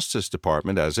the Justice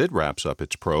Department as it wraps up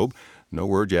its probe. No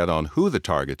word yet on who the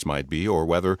targets might be or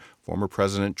whether former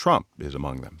President Trump is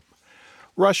among them.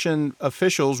 Russian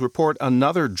officials report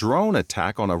another drone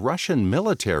attack on a Russian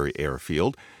military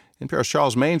airfield. NPR's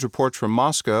Charles Maines reports from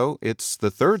Moscow. It's the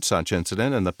third such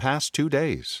incident in the past 2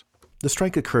 days. The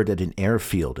strike occurred at an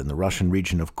airfield in the Russian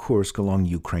region of Kursk along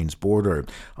Ukraine's border.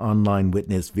 Online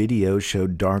witness video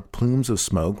showed dark plumes of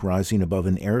smoke rising above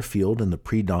an airfield in the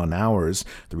pre-dawn hours.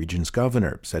 The region's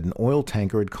governor said an oil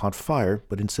tanker had caught fire,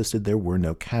 but insisted there were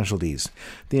no casualties.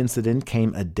 The incident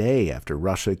came a day after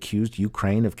Russia accused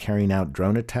Ukraine of carrying out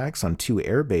drone attacks on 2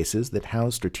 air bases that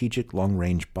house strategic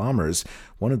long-range bombers.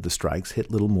 One of the strikes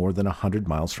hit little more than 100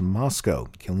 miles from Moscow,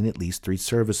 killing at least 3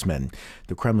 servicemen.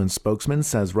 The Kremlin spokesman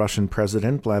says Russian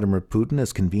President Vladimir Putin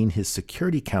has convened his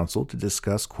Security Council to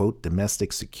discuss, quote,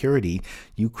 domestic security.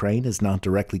 Ukraine has not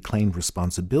directly claimed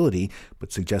responsibility,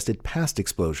 but suggested past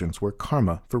explosions were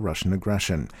karma for Russian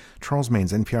aggression. Charles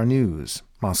Maines, NPR News,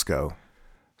 Moscow.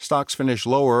 Stocks finished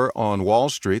lower on Wall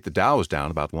Street. The Dow is down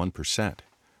about 1%.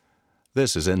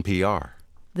 This is NPR.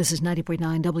 This is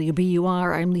 90.9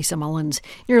 WBUR. I'm Lisa Mullins.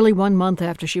 Nearly 1 month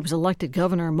after she was elected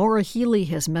governor, Maura Healey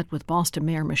has met with Boston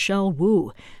Mayor Michelle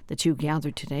Wu. The two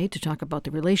gathered today to talk about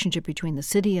the relationship between the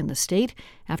city and the state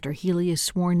after Healey is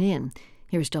sworn in.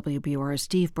 Here's WBUR's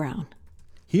Steve Brown.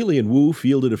 Healey and Wu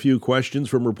fielded a few questions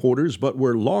from reporters, but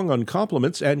were long on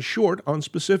compliments and short on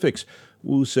specifics.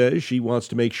 Wu says she wants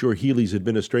to make sure Healey's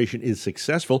administration is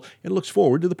successful and looks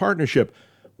forward to the partnership.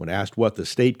 When asked what the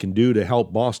state can do to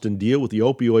help Boston deal with the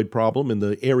opioid problem in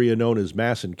the area known as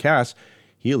Mass and Cass,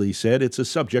 Healey said it's a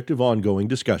subject of ongoing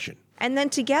discussion. And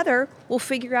then together, we'll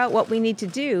figure out what we need to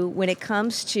do when it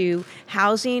comes to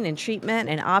housing and treatment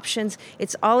and options.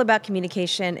 It's all about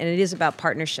communication, and it is about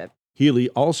partnership. Healey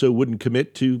also wouldn't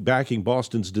commit to backing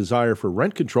Boston's desire for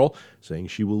rent control, saying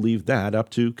she will leave that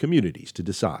up to communities to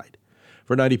decide.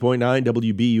 For 90.9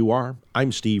 WBUR,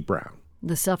 I'm Steve Brown.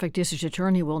 The Suffolk District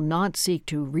Attorney will not seek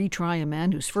to retry a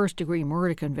man whose first-degree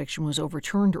murder conviction was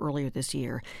overturned earlier this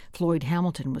year. Floyd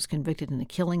Hamilton was convicted in a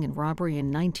killing and robbery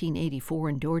in 1984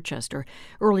 in Dorchester.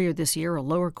 Earlier this year, a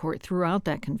lower court threw out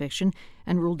that conviction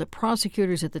and ruled that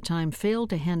prosecutors at the time failed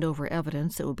to hand over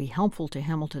evidence that would be helpful to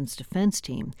Hamilton's defense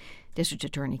team. District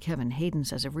Attorney Kevin Hayden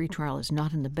says a retrial is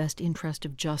not in the best interest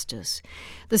of justice.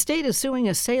 The state is suing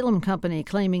a Salem company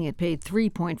claiming it paid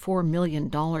 $3.4 million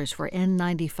for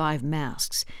N95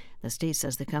 masks. The state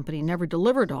says the company never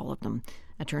delivered all of them.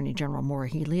 Attorney General Maura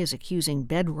Healey is accusing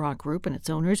Bedrock Group and its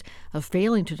owners of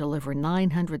failing to deliver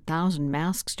 900,000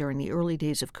 masks during the early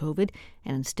days of COVID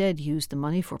and instead used the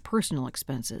money for personal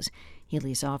expenses.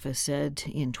 Healy's office said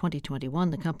in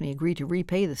 2021 the company agreed to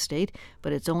repay the state,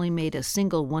 but it's only made a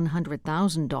single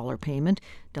 $100,000 payment.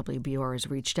 WBUR has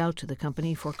reached out to the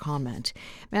company for comment.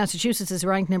 Massachusetts is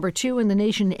ranked number 2 in the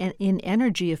nation in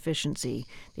energy efficiency.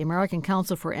 The American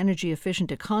Council for Energy Efficient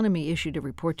Economy issued a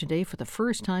report today for the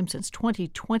first time since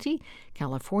 2020.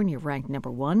 California ranked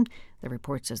number 1. The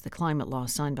report says the climate law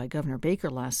signed by Governor Baker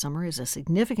last summer is a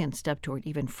significant step toward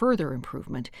even further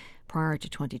improvement. Prior to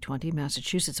 2020,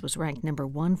 Massachusetts was ranked number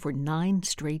 1 for 9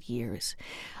 straight years.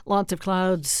 Lots of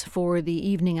clouds for the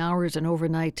evening hours and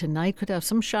overnight tonight. Could have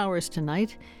some showers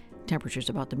tonight. Temperatures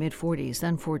about the mid-40s.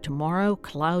 Then for tomorrow,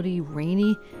 cloudy,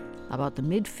 rainy, about the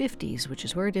mid-50s, which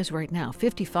is where it is right now.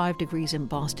 55 degrees in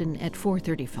Boston at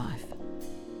 4:35.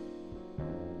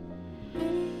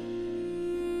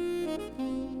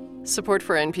 Support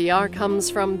for NPR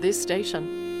comes from this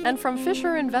station and from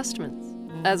Fisher Investments.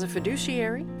 As a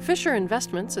fiduciary, Fisher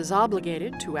Investments is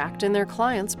obligated to act in their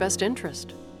client's best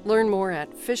interest. Learn more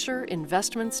at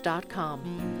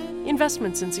fisherinvestments.com.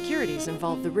 Investments in securities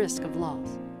involve the risk of loss.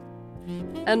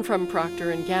 And from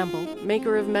Procter & Gamble,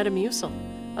 maker of Metamucil,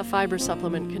 a fiber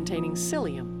supplement containing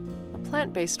psyllium, a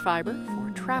plant-based fiber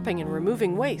for trapping and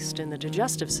removing waste in the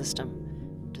digestive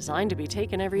system, designed to be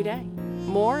taken every day.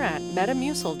 More at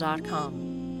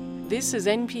metamucil.com. This is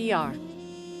NPR.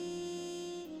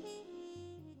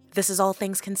 This is All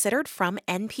Things Considered from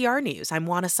NPR News. I'm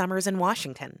Juana Summers in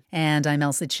Washington. And I'm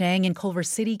Elsa Chang in Culver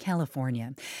City,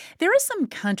 California. There are some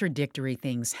contradictory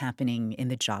things happening in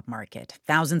the job market.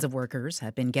 Thousands of workers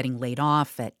have been getting laid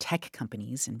off at tech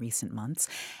companies in recent months.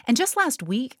 And just last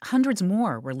week, hundreds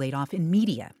more were laid off in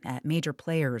media at major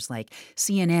players like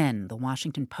CNN, The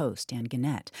Washington Post, and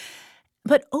Gannett.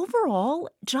 But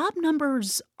overall, job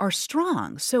numbers are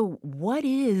strong. So what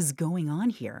is going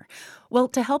on here? Well,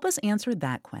 to help us answer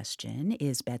that question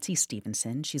is Betsy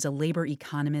Stevenson. She's a labor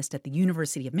economist at the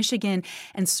University of Michigan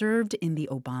and served in the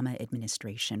Obama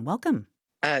administration. Welcome.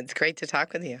 It's great to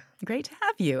talk with you. Great to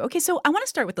have you. Okay, so I want to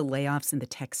start with the layoffs in the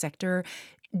tech sector.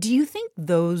 Do you think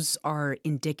those are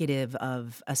indicative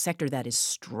of a sector that is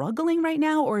struggling right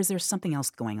now, or is there something else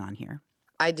going on here?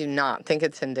 I do not think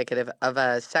it's indicative of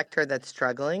a sector that's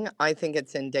struggling. I think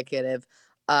it's indicative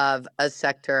of a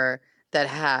sector that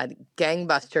had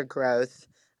gangbuster growth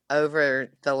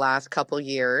over the last couple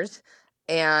years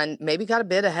and maybe got a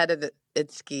bit ahead of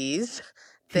its skis,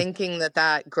 thinking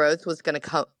that growth was going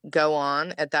to go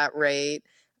on at that rate,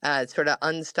 sort of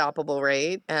unstoppable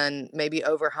rate, and maybe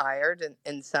overhired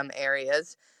in some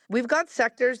areas. We've got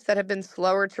sectors that have been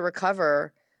slower to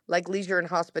recover, like leisure and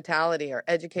hospitality or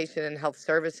education and health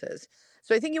services.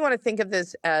 So I think you want to think of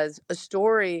this as a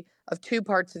story of two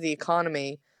parts of the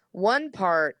economy. One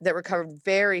part that recovered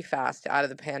very fast out of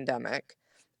the pandemic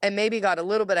and maybe got a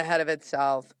little bit ahead of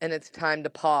itself, and it's time to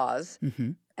pause.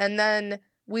 Mm-hmm. And then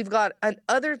we've got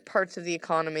other parts of the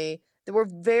economy that were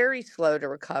very slow to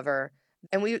recover.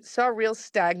 And we saw real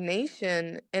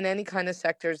stagnation in any kind of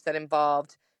sectors that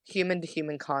involved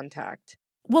human-to-human contact.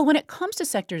 Well, when it comes to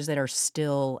sectors that are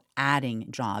still adding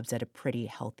jobs at a pretty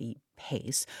healthy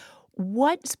pace,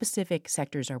 what specific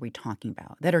sectors are we talking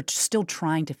about that are still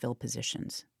trying to fill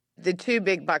positions? The two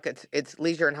big buckets, it's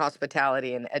leisure and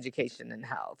hospitality and education and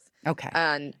health. Okay.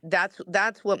 And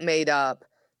that's what made up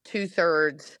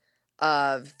 2/3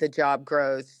 of the job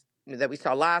growth that we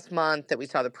saw last month, that we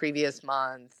saw the previous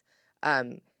month.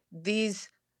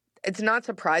 It's not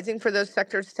surprising for those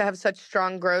sectors to have such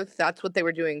strong growth. That's what they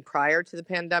were doing prior to the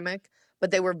pandemic,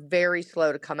 but they were very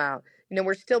slow to come out.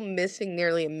 We're still missing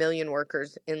nearly 1 million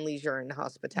workers in leisure and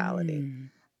hospitality.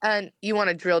 And you want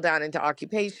to drill down into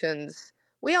occupations.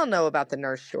 We all know about the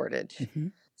nurse shortage. Mm-hmm.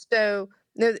 So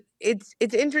it's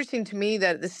interesting to me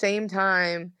that at the same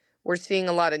time, we're seeing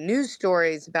a lot of news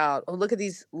stories about, look at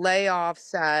these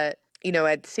layoffs at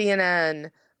CNN,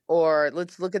 or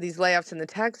let's look at these layoffs in the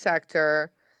tech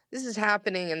sector. This is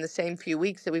happening in the same few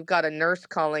weeks that we've got a nurse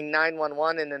calling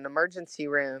 911 in an emergency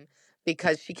room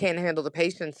because she can't handle the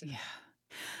patients. Yeah.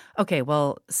 Okay,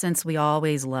 well, since we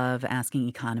always love asking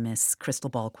economists crystal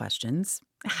ball questions,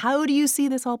 how do you see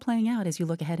this all playing out as you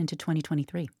look ahead into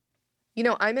 2023?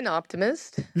 I'm an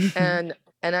optimist, and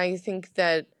I think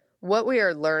that what we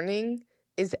are learning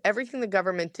is everything the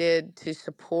government did to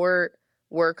support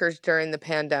workers during the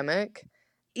pandemic,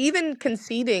 even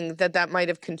conceding that might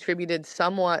have contributed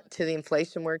somewhat to the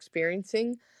inflation we're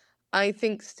experiencing, I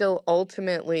think still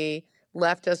ultimately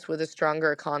left us with a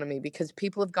stronger economy because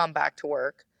people have gone back to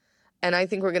work. And I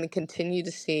think we're going to continue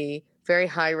to see very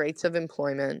high rates of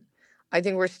employment. I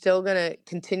think we're still going to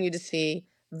continue to see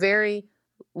very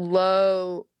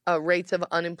low rates of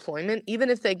unemployment, even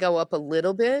if they go up a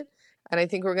little bit. And I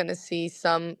think we're going to see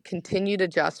some continued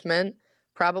adjustment,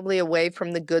 probably away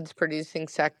from the goods producing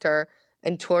sector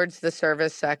and towards the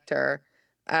service sector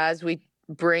as we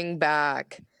bring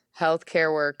back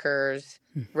healthcare workers,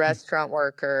 restaurant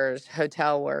workers,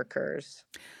 hotel workers.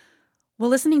 Well,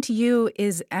 listening to you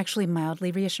is actually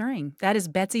mildly reassuring. That is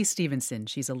Betsy Stevenson.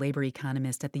 She's a labor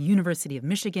economist at the University of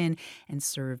Michigan and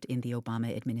served in the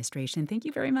Obama administration. Thank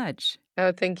you very much.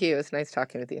 Oh, thank you. It's nice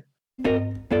talking with you.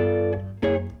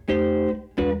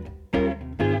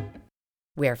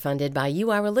 We're funded by you,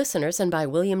 our listeners, and by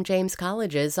William James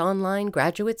College's online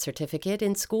graduate certificate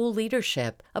in school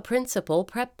leadership, a principal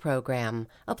prep program.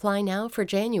 Apply now for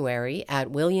January at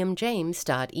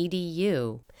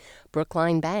williamjames.edu.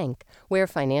 Brookline Bank, where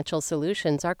financial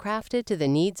solutions are crafted to the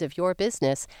needs of your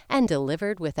business and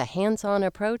delivered with a hands-on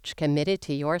approach committed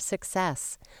to your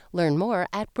success. Learn more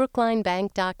at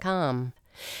brooklinebank.com.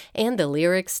 And the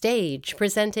Lyric Stage,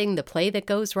 presenting The Play That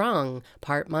Goes Wrong,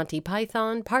 part Monty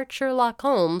Python, part Sherlock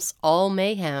Holmes, all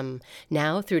mayhem.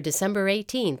 Now through December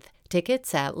 18th.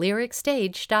 Tickets at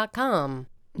lyricstage.com.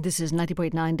 This is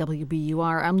 90.9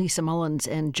 WBUR. I'm Lisa Mullins,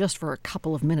 and just for a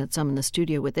couple of minutes, I'm in the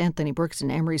studio with Anthony Brooks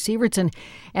and Amory Sievertson,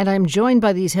 and I'm joined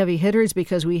by these heavy hitters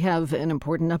because we have an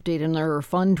important update in our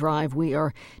fund drive. We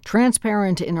are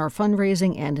transparent in our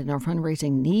fundraising and in our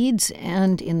fundraising needs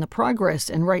and in the progress,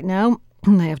 and right now,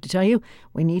 I have to tell you,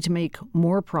 we need to make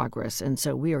more progress. And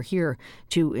so we are here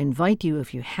to invite you,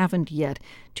 if you haven't yet,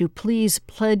 to please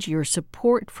pledge your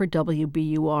support for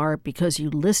WBUR because you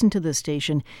listen to this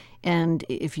station. And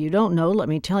if you don't know, let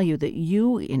me tell you that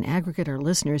you, in aggregate, our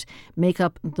listeners, make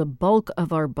up the bulk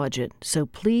of our budget. So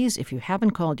please, if you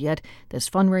haven't called yet, this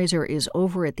fundraiser is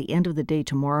over at the end of the day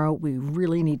tomorrow. We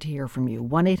really need to hear from you.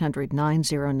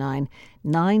 1-800-909-9287,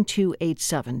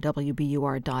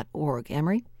 WBUR.org.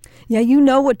 Emery? Yeah, you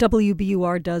know what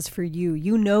WBUR does for you.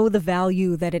 You know the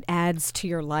value that it adds to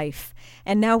your life.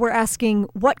 And now we're asking,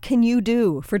 what can you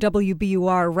do for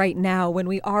WBUR right now when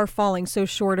we are falling so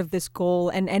short of this goal?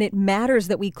 And it matters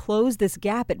that we close this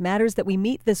gap. It matters that we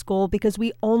meet this goal because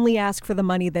we only ask for the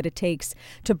money that it takes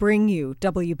to bring you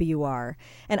WBUR.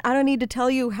 And I don't need to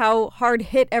tell you how hard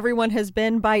hit everyone has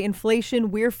been by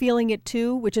inflation. We're feeling it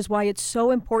too, which is why it's so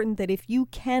important that if you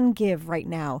can give right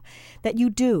now, that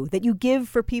you do, that you give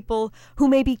for people who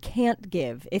maybe can't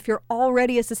give. If you're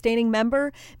already a sustaining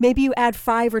member, maybe you add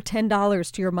 $5 or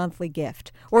 $10 to your monthly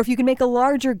gift. Or if you can make a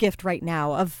larger gift right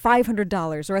now of $500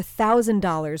 or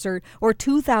 $1,000 or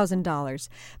 $2,000,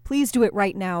 please do it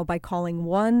right now by calling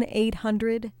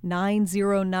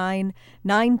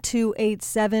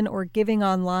 1-800-909-9287 or giving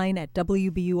online at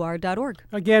WBUR.org.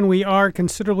 Again, we are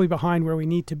considerably behind where we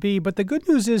need to be, but the good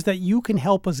news is that you can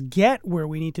help us get where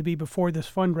we need to be before this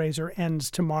fundraiser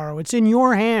ends tomorrow. It's in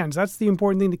your hands. That's the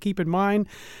important thing to keep in mind.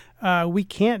 We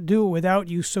can't do it without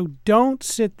you, so don't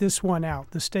sit this one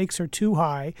out. The stakes are too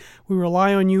high. We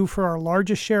rely on you for our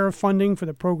largest share of funding for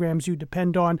the programs you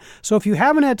depend on. So if you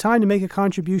haven't had time to make a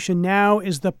contribution, now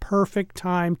is the perfect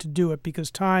time to do it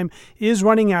because time is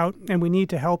running out, and we need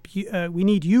to help you. We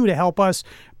need you to help us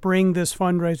bring this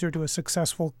fundraiser to a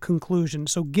successful conclusion.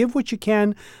 So give what you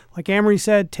can. Like Amory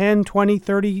said, $10, $20,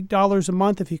 $30 a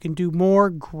month. If you can do more,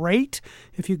 great.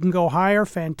 If you can go higher,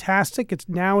 fantastic.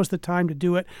 Now is the time to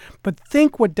do it. But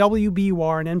think what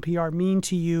WBUR and NPR mean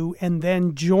to you, and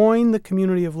then join the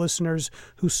community of listeners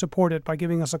who support it by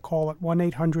giving us a call at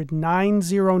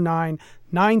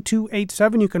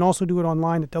 1-800-909-9287. You can also do it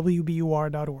online at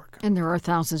WBUR.org. And there are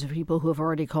thousands of people who have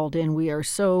already called in. We are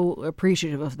so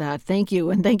appreciative of that. Thank you.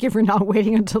 And thank you for not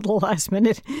waiting until the last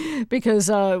minute because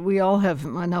we all have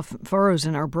enough furrows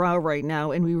in our brow right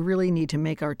now, and we really need to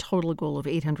make our total goal of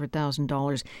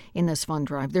 $800,000 in this fund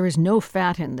drive. There is no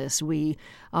fat in this. We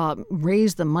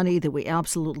raise the money that we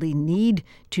absolutely need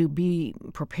to be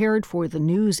prepared for the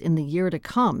news in the year to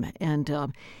come. And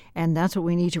that's what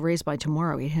we need to raise by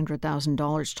tomorrow,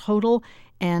 $800,000 total.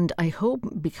 And I hope,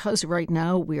 because right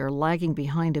now we are lagging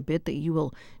behind a bit, that you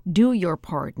will do your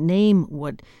part. Name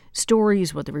what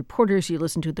stories, what the reporters you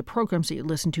listen to, the programs that you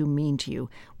listen to mean to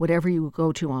you. Whatever you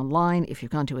go to online, if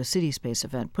you've gone to a City Space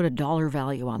event, put a dollar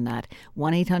value on that.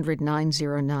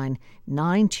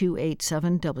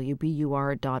 1-800-909-9287,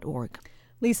 WBUR.org.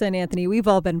 Lisa and Anthony, we've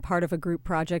all been part of a group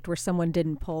project where someone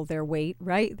didn't pull their weight,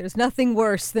 right? There's nothing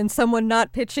worse than someone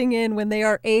not pitching in when they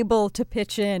are able to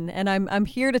pitch in. And I'm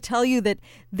here to tell you that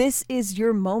this is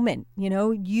your moment. You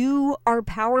know, you are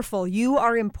powerful. You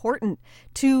are important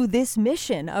to this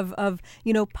mission of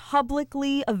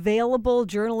publicly available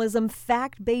journalism,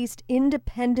 fact-based,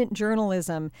 independent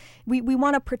journalism. We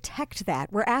want to protect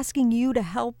that. We're asking you to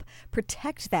help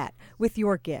protect that with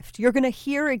your gift. You're going to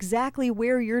hear exactly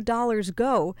where your dollars go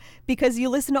go because you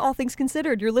listen to All Things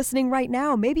Considered. You're listening right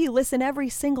now. Maybe you listen every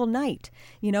single night.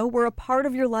 You know, we're a part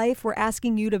of your life. We're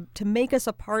asking you to make us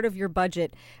a part of your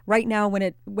budget right now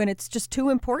when it's just too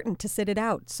important to sit it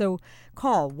out. So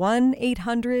call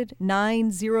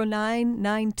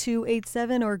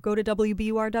 1-800-909-9287 or go to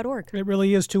WBUR.org. It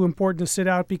really is too important to sit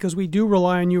out because we do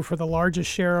rely on you for the largest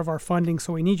share of our funding,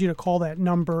 so we need you to call that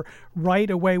number right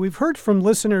away. We've heard from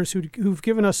listeners who've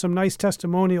given us some nice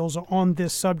testimonials on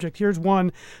this subject. Here's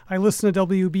one. I listen to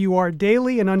WBUR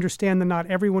daily and understand that not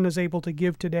everyone is able to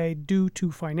give today due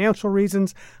to financial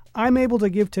reasons. I'm able to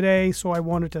give today, so I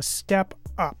wanted to step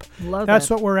up. That's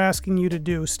what we're asking you to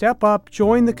do. Step up,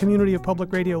 join the community of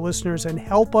public radio listeners, and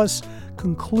help us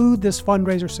conclude this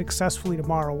fundraiser successfully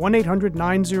tomorrow.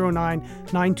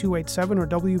 1-800-909-9287 or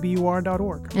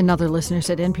WBUR.org. Another listener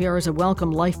said NPR is a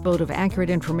welcome lifeboat of accurate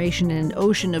information in an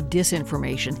ocean of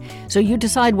disinformation. So you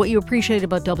decide what you appreciate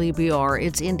about WBUR.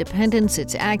 Its independence,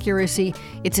 its accuracy,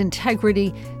 its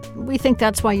integrity. We think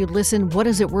that's why you listen. What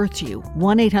is it worth to you?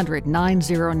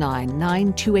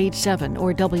 1-800-909-9287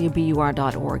 or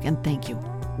WBUR.org. And thank you.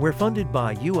 We're funded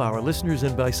by you, our listeners,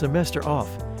 and by Semester Off,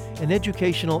 an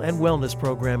educational and wellness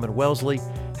program in Wellesley,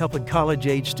 helping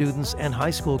college-age students and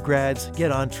high school grads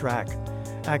get on track.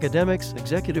 Academics,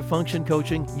 executive function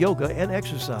coaching, yoga, and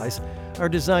exercise are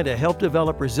designed to help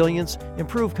develop resilience,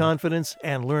 improve confidence,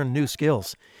 and learn new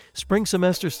skills. Spring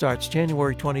semester starts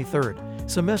January 23rd.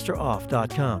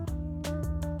 SemesterOff.com.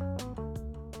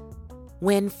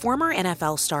 When former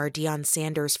NFL star Deion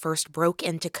Sanders first broke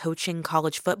into coaching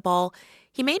college football,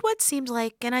 he made what seemed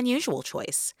like an unusual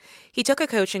choice. He took a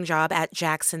coaching job at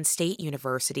Jackson State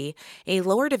University, a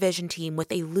lower division team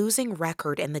with a losing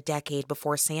record in the decade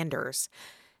before Sanders.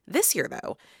 This year,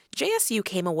 though, JSU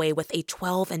came away with a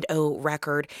 12-0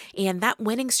 record, and that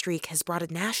winning streak has brought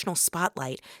a national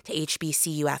spotlight to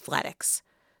HBCU athletics.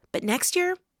 But next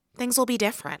year, things will be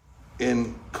different.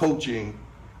 In coaching,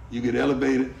 you get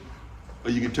elevated or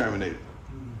you get terminated.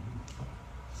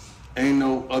 Ain't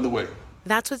no other way.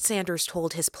 That's what Sanders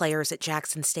told his players at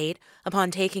Jackson State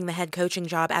upon taking the head coaching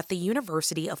job at the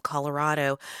University of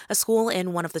Colorado, a school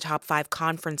in one of the top 5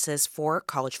 conferences for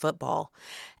college football.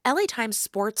 LA Times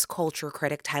sports culture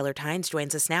critic Tyler Tynes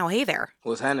joins us now. Hey there.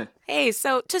 What's happening? Hey,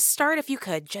 so to start, if you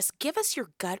could, just give us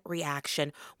your gut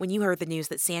reaction when you heard the news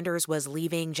that Sanders was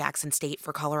leaving Jackson State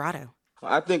for Colorado.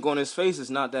 I think on his face,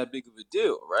 it's not that big of a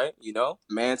deal, right? You know,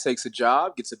 man takes a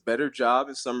job, gets a better job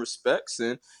in some respects,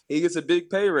 and he gets a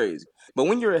big pay raise. But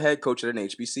when you're a head coach at an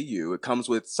HBCU, it comes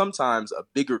with sometimes a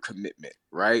bigger commitment,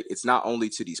 right? It's not only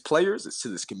to these players, it's to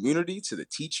this community, to the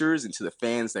teachers, and to the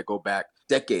fans that go back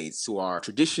decades, to our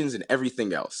traditions and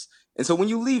everything else. And so when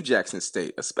you leave Jackson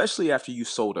State, especially after you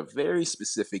sold a very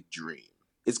specific dream,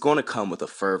 it's going to come with a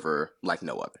fervor like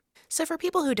no other. So for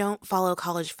people who don't follow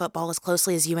college football as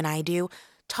closely as you and I do,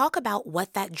 talk about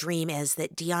what that dream is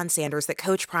that Deion Sanders, that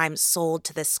Coach Prime sold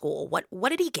to this school. What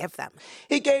did he give them?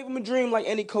 He gave him a dream like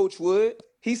any coach would.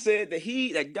 He said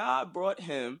that God brought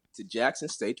him to Jackson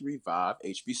State to revive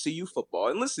HBCU football.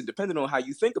 And listen, depending on how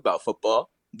you think about football,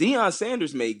 Deion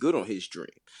Sanders made good on his dream.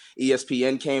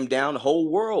 ESPN came down, the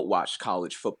whole world watched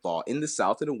college football in the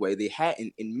South in a way they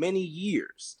hadn't in many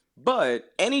years. But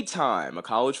anytime a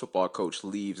college football coach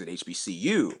leaves an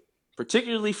HBCU,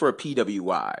 particularly for a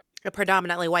PWI, a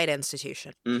predominantly white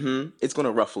institution, it's going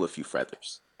to ruffle a few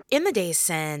feathers. In the days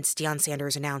since Deion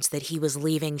Sanders announced that he was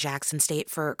leaving Jackson State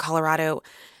for Colorado,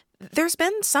 there's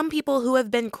been some people who have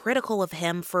been critical of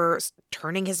him for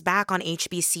turning his back on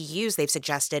HBCUs. They've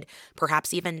suggested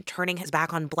perhaps even turning his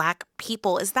back on Black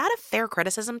people. Is that a fair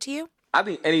criticism to you? I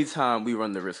think anytime we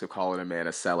run the risk of calling a man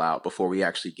a sellout before we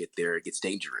actually get there, it gets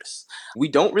dangerous. We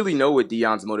don't really know what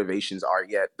Deion's motivations are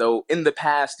yet, though in the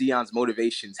past, Deion's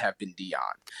motivations have been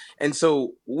Deion. And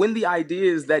so when the idea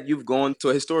is that you've gone to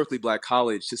a historically Black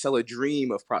college to sell a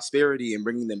dream of prosperity and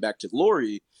bringing them back to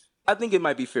glory, I think it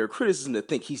might be fair criticism to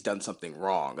think he's done something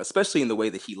wrong, especially in the way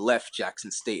that he left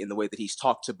Jackson State, in the way that he's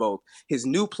talked to both his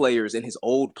new players and his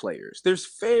old players. There's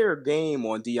fair game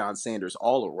on Deion Sanders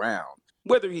all around.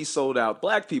 Whether he sold out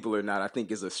Black people or not, I think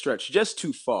is a stretch just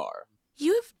too far.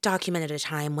 You've documented a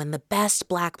time when the best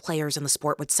Black players in the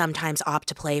sport would sometimes opt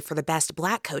to play for the best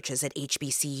Black coaches at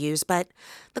HBCUs, but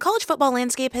the college football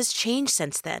landscape has changed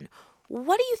since then.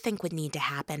 What do you think would need to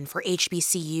happen for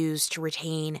HBCUs to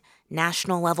retain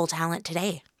national-level talent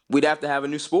today? We'd have to have a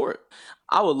new sport.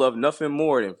 I would love nothing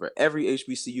more than for every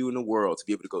HBCU in the world to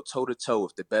be able to go toe-to-toe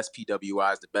with the best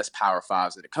PWIs, the best Power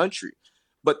Fives in the country.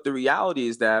 But the reality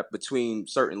is that between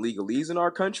certain legalese in our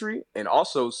country and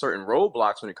also certain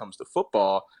roadblocks when it comes to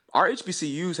football, Our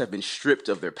HBCUs have been stripped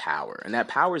of their power, and that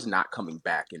power is not coming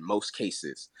back in most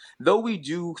cases. Though we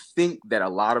do think that a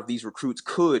lot of these recruits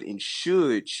could and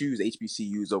should choose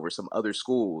HBCUs over some other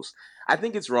schools, I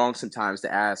think it's wrong sometimes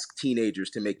to ask teenagers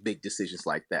to make big decisions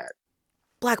like that.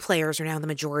 Black players are now the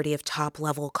majority of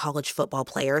top-level college football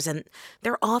players, and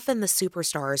they're often the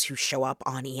superstars who show up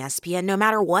on ESPN no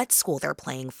matter what school they're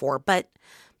playing for. But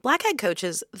Black head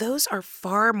coaches, those are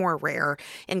far more rare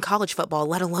in college football,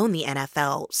 let alone the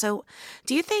NFL. So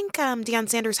do you think Deion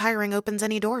Sanders' hiring opens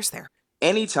any doors there?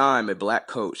 Anytime a Black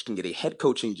coach can get a head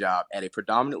coaching job at a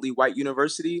predominantly white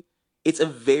university, it's a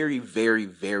very, very,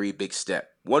 very big step,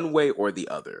 one way or the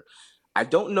other. I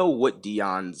don't know what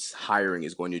Deion's hiring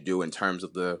is going to do in terms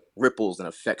of the ripples and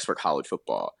effects for college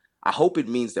football. I hope it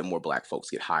means that more Black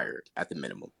folks get hired at the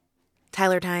minimum.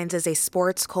 Tyler Tynes is a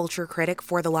sports culture critic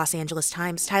for the Los Angeles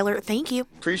Times. Tyler, thank you.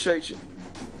 Appreciate you.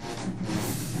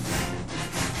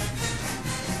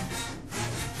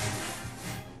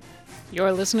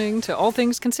 You're listening to All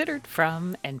Things Considered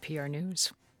from NPR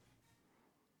News.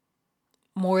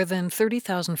 More than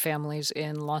 30,000 families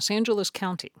in Los Angeles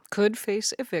County could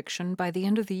face eviction by the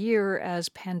end of the year as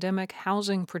pandemic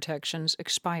housing protections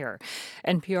expire.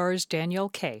 NPR's Danielle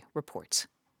Kay reports.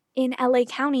 In LA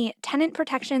County, tenant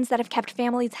protections that have kept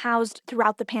families housed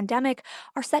throughout the pandemic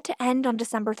are set to end on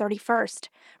December 31st.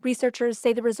 Researchers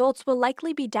say the results will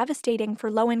likely be devastating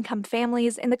for low-income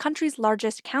families in the country's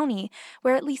largest county,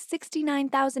 where at least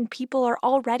 69,000 people are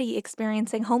already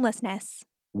experiencing homelessness.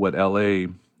 What LA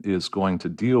is going to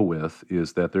deal with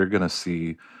is that they're going to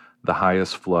see the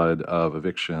highest flood of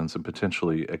evictions and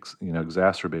potentially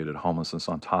exacerbated homelessness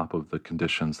on top of the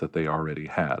conditions that they already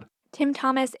had. Tim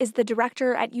Thomas is the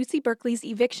director at UC Berkeley's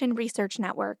Eviction Research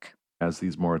Network. As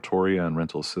these moratoria and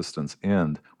rental assistance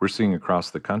end, we're seeing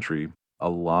across the country a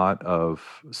lot of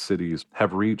cities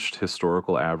have reached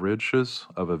historical averages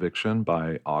of eviction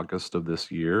by August of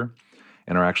this year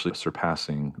and are actually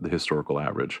surpassing the historical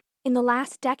average. In the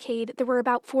last decade, there were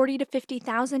about 40 to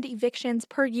 50,000 evictions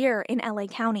per year in LA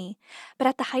County. But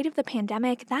at the height of the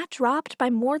pandemic, that dropped by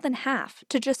more than half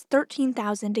to just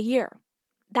 13,000 a year.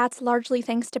 That's largely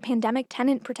thanks to pandemic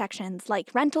tenant protections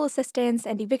like rental assistance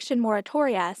and eviction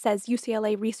moratoria, says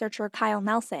UCLA researcher Kyle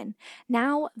Nelson.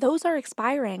 Now, those are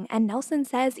expiring, and Nelson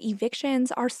says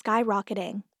evictions are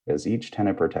skyrocketing. As each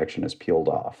tenant protection is peeled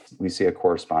off, we see a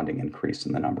corresponding increase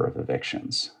in the number of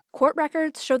evictions. Court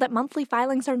records show that monthly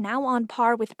filings are now on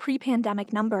par with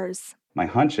pre-pandemic numbers. My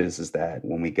hunch is that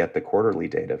when we get the quarterly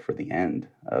data for the end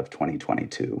of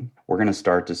 2022, we're going to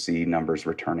start to see numbers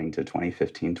returning to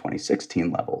 2015, 2016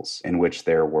 levels, in which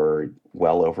there were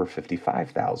well over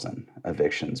 55,000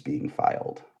 evictions being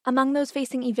filed. Among those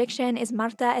facing eviction is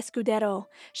Marta Escudero.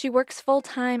 She works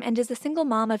full-time and is a single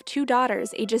mom of 2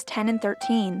 daughters, ages 10 and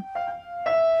 13.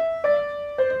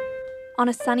 On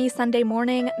a sunny Sunday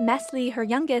morning, Mesli, her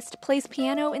youngest, plays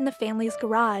piano in the family's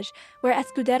garage, where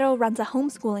Escudero runs a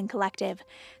homeschooling collective.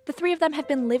 The 3 of them have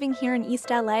been living here in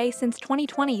East LA since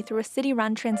 2020 through a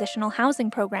city-run transitional housing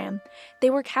program.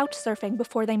 They were couch surfing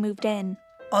before they moved in.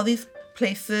 All these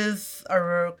places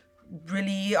are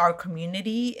really our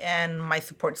community and my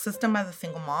support system as a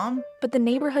single mom. But the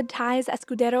neighborhood ties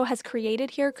Escudero has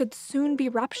created here could soon be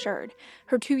ruptured.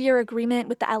 Her 2-year agreement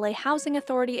with the LA Housing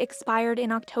Authority expired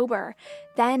in October.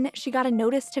 Then she got a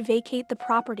notice to vacate the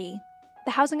property.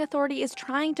 The Housing Authority is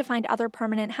trying to find other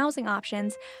permanent housing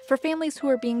options for families who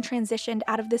are being transitioned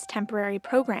out of this temporary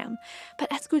program.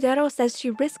 But Escudero says she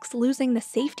risks losing the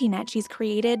safety net she's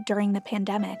created during the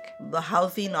pandemic. The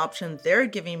housing options they're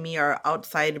giving me are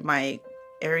outside my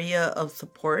area of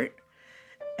support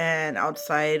and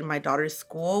outside my daughter's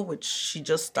school, which she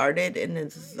just started and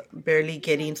is barely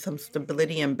getting some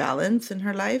stability and balance in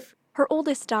her life. Her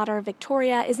oldest daughter,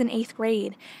 Victoria, is in 8th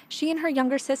grade. She and her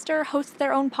younger sister host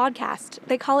their own podcast.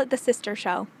 They call it The Sister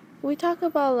Show. We talk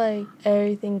about,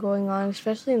 everything going on,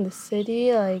 especially in the city,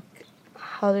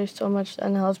 how there's so much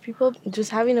unhoused people.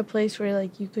 Just having a place where,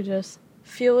 you could just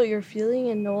feel what you're feeling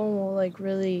and no one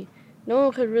will, no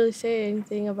one could really say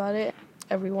anything about it.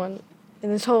 Everyone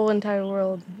in this whole entire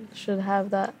world should have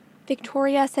that.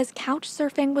 Victoria says couch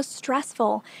surfing was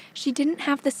stressful. She didn't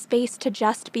have the space to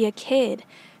just be a kid.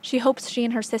 She hopes she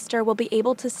and her sister will be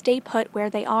able to stay put where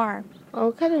they are.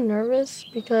 I'm kind of nervous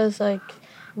because,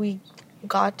 we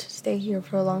got to stay here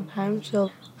for a long time,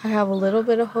 so I have a little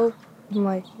bit of hope.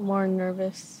 I'm, more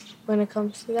nervous when it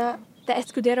comes to that. The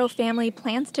Escudero family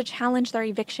plans to challenge their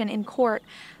eviction in court,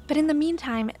 but in the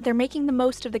meantime, they're making the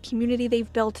most of the community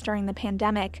they've built during the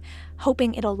pandemic,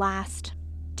 hoping it'll last.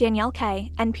 Danielle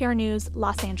Kay, NPR News,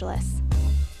 Los Angeles.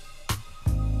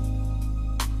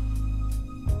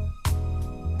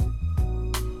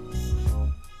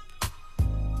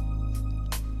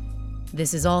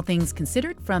 This is All Things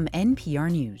Considered from NPR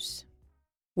News.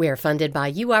 We're funded by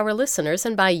you, our listeners,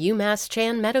 and by UMass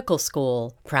Chan Medical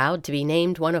School, proud to be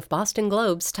named one of Boston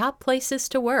Globe's top places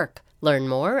to work. Learn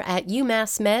more at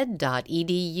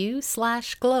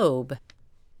umassmed.edu/globe.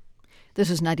 This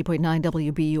is 90.9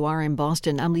 WBUR in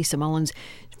Boston. I'm Lisa Mullins.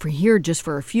 For here just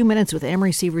for a few minutes with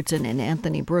Emery Sievertson and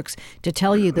Anthony Brooks to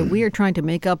tell you that we are trying to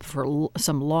make up for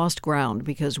some lost ground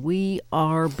because we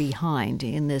are behind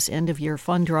in this end-of-year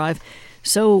fund drive.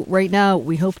 So right now,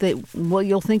 we hope that what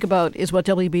you'll think about is what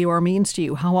WBUR means to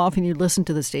you, how often you listen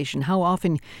to the station, how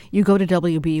often you go to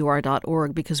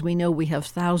WBUR.org, because we know we have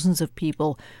thousands of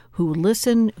people who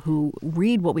listen, who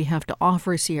read what we have to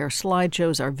offer, see our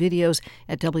slideshows, our videos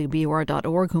at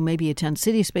WBUR.org, who maybe attend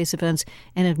City Space events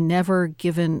and have never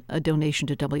given a donation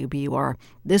to WBUR.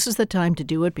 This is the time to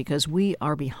do it because we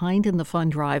are behind in the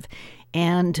fund drive.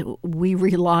 And we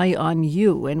rely on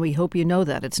you, and we hope you know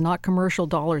that. It's not commercial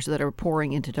dollars that are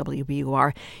pouring into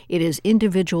WBUR. It is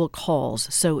individual calls.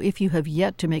 So if you have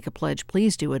yet to make a pledge,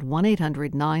 please do it,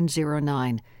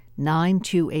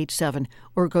 1-800-909-9287,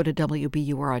 or go to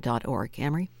WBUR.org.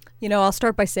 Amory? You know, I'll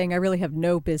start by saying I really have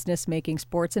no business making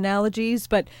sports analogies,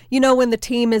 but you know when the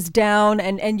team is down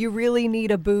and you really need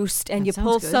a boost and you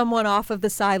pull someone off of the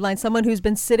sideline, someone who's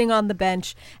been sitting on the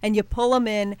bench, and you pull them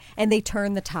in and they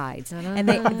turn the tides. And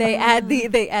they add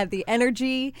the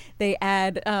energy, they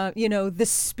add the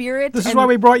spirit. This is why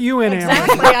we brought you in,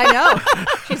 Exactly, I know.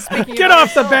 She's speaking Get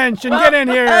off the bench and get in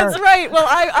here. That's right. Well,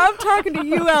 I'm talking to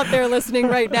you out there listening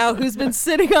right now who's been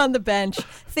sitting on the bench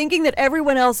thinking that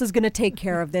everyone else is going to take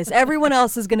care of this. Everyone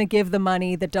else is going to give the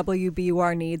money that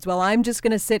WBUR needs. Well, I'm just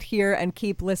going to sit here and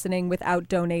keep listening without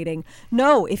donating.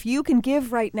 No, if you can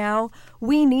give right now,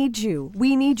 we need you.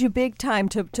 We need you big time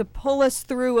to pull us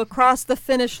through across the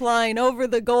finish line, over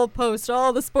the goalpost,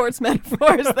 all the sports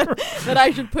metaphors that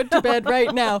I should put to bed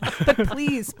right now. But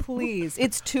please,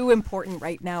 it's too important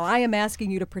right now. I am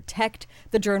asking you to protect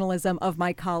the journalism of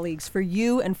my colleagues for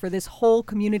you and for this whole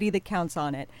community that counts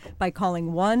on it by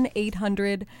calling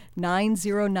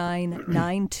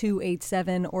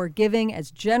 1-800-909-9287 or giving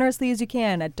as generously as you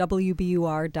can at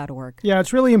WBUR.org. Yeah,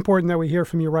 it's really important that we hear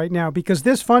from you right now because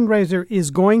this fundraiser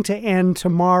is going to end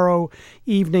tomorrow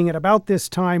evening at about this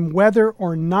time, whether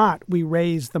or not we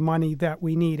raise the money that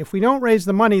we need. If we don't raise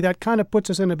the money, that kind of puts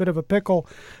us in a bit of a pickle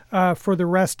for the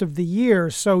rest of the year.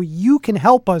 So you can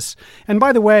help us. And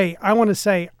by the way, I want to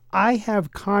say, I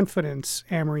have confidence,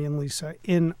 Amory and Lisa,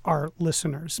 in our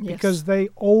listeners because they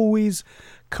always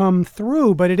come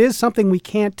through. But it is something we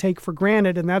can't take for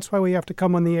granted, and that's why we have to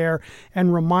come on the air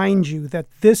and remind you that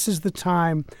this is the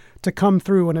time to come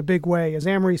through in a big way. As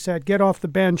Amory said, get off the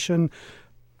bench and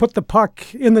put the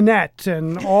puck in the net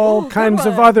and all kinds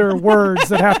of other words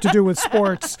that have to do with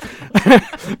sports.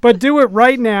 But do it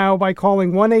right now by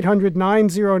calling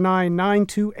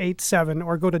 1-800-909-9287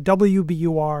 or go to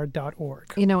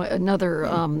WBUR.org. You know, another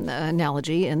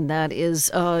analogy, and that is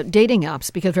dating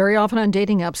apps, because very often on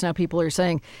dating apps now people are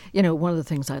saying, you know, one of the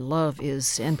things I love is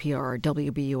NPR,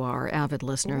 WBUR, avid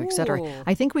listener, etc.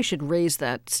 I think we should raise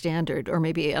that standard, or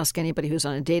maybe ask anybody who's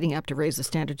on a dating app to raise the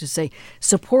standard to say,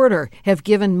 supporter, have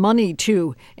given money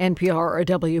to NPR or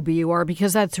WBUR,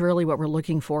 because that's really what we're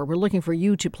looking for. We're looking for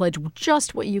you to pledge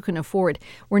just what you can afford.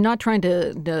 We're not trying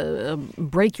to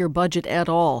break your budget at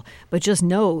all, but just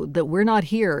know that we're not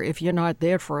here if you're not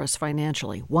there for us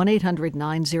financially.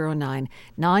 1-800-909-9287,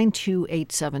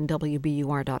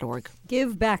 WBUR.org.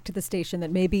 Give back to the station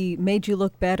that maybe made you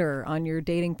look better on your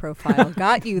dating profile,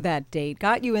 got you that date,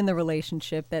 got you in the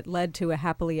relationship that led to a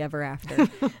happily ever after.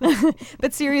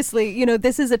 But seriously, you know,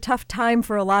 this is a tough time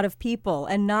for a lot of people,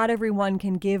 and not everyone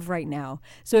can give right now.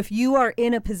 So if you are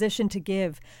in a position to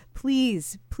give,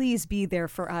 please be there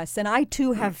for us. And I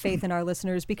too have faith in our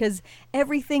listeners, because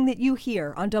everything that you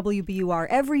hear on WBUR,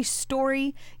 every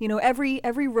story, you know, every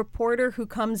reporter who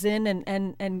comes in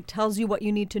and tells you what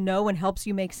you need to know and helps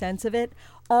you make sense of it,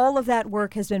 all of that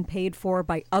work has been paid for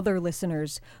by other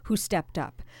listeners who stepped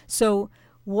up. So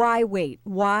why wait?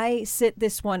 Why sit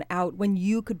this one out when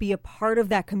you could be a part of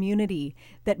that community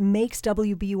that makes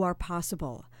WBUR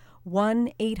possible?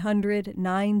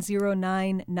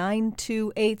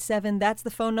 1-800-909-9287. That's the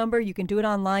phone number. You can do it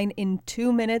online in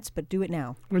 2 minutes, but do it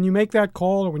now. When you make that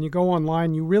call or when you go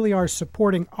online, you really are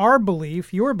supporting our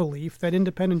belief, your belief, that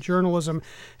independent journalism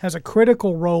has a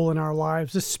critical role in our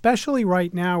lives, especially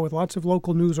right now with lots of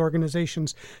local news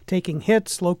organizations taking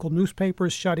hits, local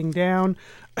newspapers shutting down.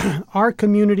 Our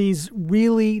communities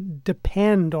really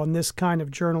depend on this kind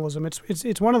of journalism.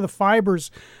 It's one of the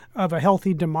fibers of a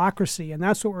healthy democracy, and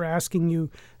that's what we're asking you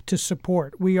to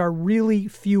support. We are really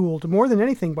fueled more than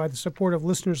anything by the support of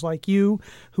listeners like you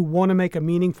who want to make a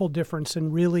meaningful difference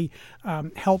and really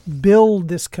help build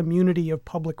this community of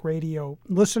public radio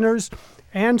listeners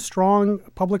and strong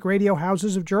public radio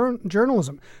houses of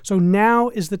journalism. So now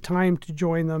is the time to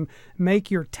join them.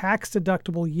 Make your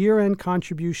tax-deductible year-end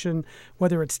contribution,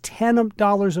 whether it's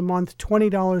 $10 a month,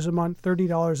 $20 a month,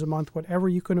 $30 a month, whatever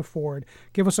you can afford.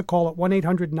 Give us a call at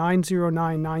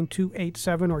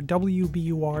 1-800-909-9287 or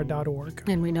WBUR.org.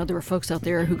 And we know there are folks out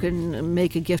there who can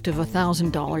make a gift of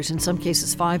 $1,000, in some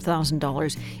cases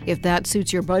 $5,000. If that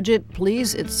suits your budget,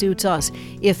 please, it suits us.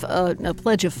 If a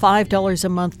pledge of $5 a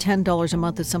month, $10 a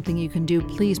month is something you can do,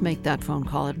 please make that phone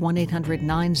call at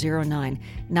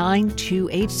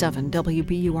 1-800-909-9287,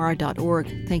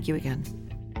 WBUR.org. Thank you again.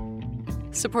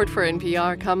 Support for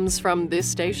NPR comes from this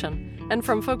station and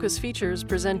from Focus Features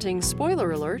presenting Spoiler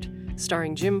Alert,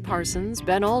 starring Jim Parsons,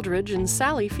 Ben Aldridge, and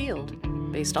Sally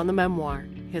Field, based on the memoir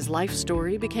His Life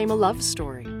Story Became a Love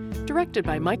Story, directed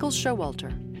by Michael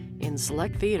Showalter, in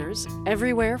select theaters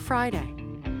everywhere Friday.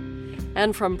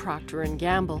 And from Procter &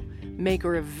 Gamble,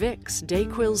 maker of Vicks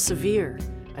DayQuil Severe,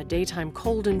 a daytime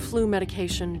cold and flu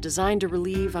medication designed to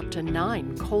relieve up to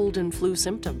 9 cold and flu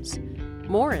symptoms.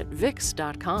 More at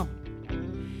Vicks.com.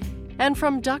 And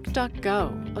from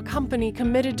DuckDuckGo, a company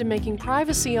committed to making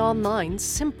privacy online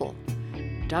simple.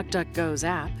 DuckDuckGo's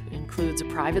app includes a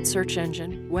private search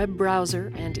engine, web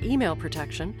browser, and email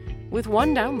protection with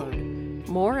one download.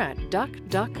 More at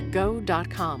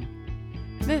DuckDuckGo.com.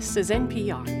 This is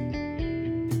NPR.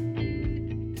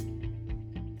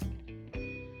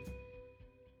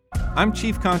 I'm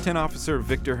Chief Content Officer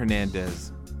Victor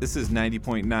Hernandez. This is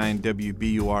 90.9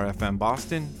 WBUR FM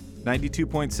Boston,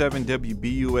 92.7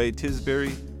 WBUA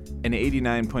Tisbury, and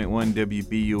 89.1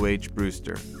 WBUH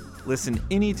Brewster. Listen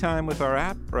anytime with our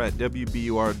app or at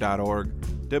WBUR.org.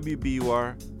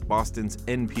 WBUR, Boston's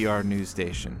NPR news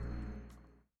station.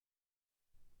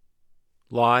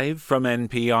 Live from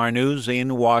NPR News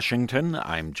in Washington,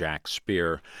 I'm Jack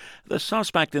Speer. The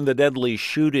suspect in the deadly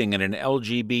shooting in an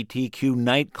LGBTQ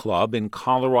nightclub in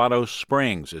Colorado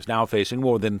Springs is now facing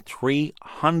more than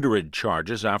 300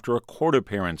 charges after a court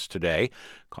appearance today.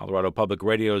 Colorado Public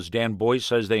Radio's Dan Boyce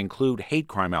says they include hate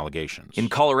crime allegations. In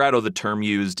Colorado, the term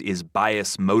used is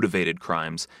bias-motivated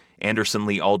crimes. Anderson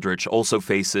Lee Aldrich also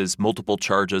faces multiple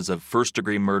charges of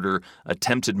first-degree murder,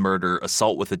 attempted murder,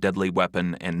 assault with a deadly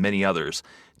weapon, and many others.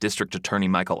 District Attorney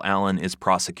Michael Allen is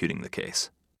prosecuting the case.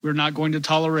 We're not going to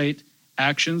tolerate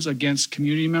actions against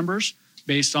community members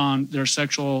based on their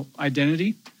sexual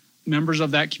identity. Members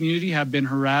of that community have been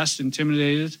harassed,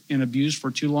 intimidated, and abused for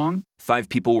too long. 5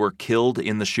 people were killed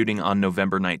in the shooting on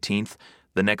November 19th.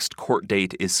 The next court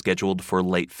date is scheduled for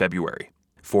late February.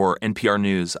 For NPR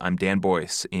News, I'm Dan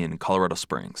Boyce in Colorado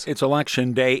Springs. It's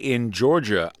Election Day in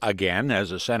Georgia again,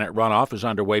 as a Senate runoff is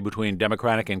underway between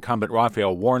Democratic incumbent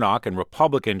Raphael Warnock and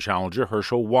Republican challenger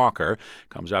Herschel Walker.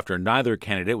 Comes after neither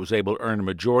candidate was able to earn a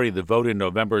majority of the vote in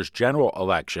November's general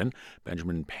election.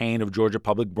 Benjamin Payne of Georgia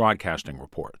Public Broadcasting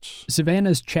reports.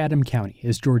 Savannah's Chatham County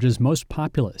is Georgia's most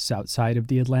populous outside of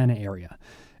the Atlanta area.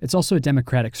 It's also a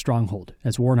Democratic stronghold,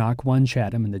 as Warnock won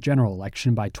Chatham in the general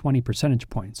election by 20 percentage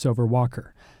points over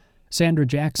Walker. Sandra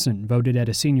Jackson voted at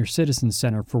a senior citizens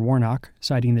center for Warnock,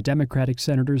 citing the Democratic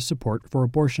senator's support for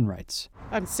abortion rights.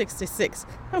 I'm 66.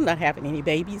 I'm not having any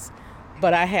babies,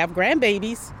 but I have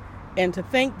grandbabies, and to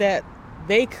think that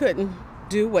they couldn't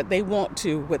do what they want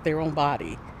to with their own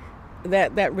body,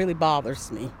 that really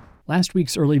bothers me. Last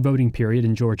week's early voting period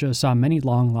in Georgia saw many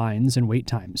long lines and wait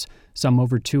times, some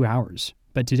over 2 hours.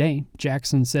 But today,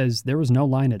 Jackson says there was no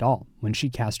line at all when she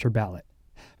cast her ballot.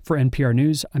 For NPR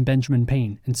News, I'm Benjamin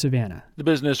Payne in Savannah. The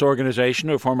business organization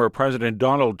of former President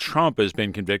Donald Trump has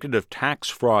been convicted of tax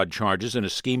fraud charges in a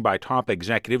scheme by top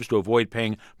executives to avoid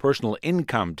paying personal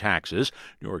income taxes.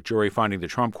 New York jury finding the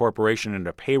Trump Corporation and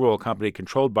a payroll company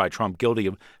controlled by Trump guilty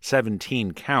of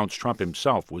 17 counts. Trump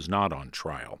himself was not on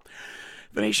trial.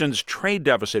 The nation's trade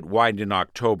deficit widened in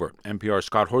October. NPR's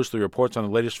Scott Horsley reports on the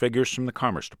latest figures from the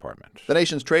Commerce Department. The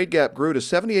nation's trade gap grew to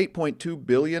 $78.2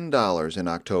 billion in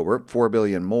October, $4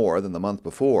 billion more than the month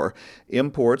before.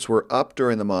 Imports were up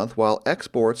during the month, while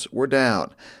exports were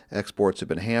down. Exports have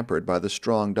been hampered by the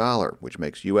strong dollar, which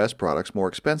makes U.S. products more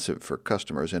expensive for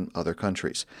customers in other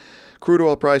countries. Crude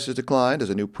oil prices declined as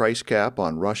a new price cap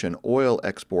on Russian oil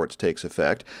exports takes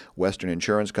effect. Western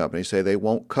insurance companies say they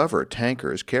won't cover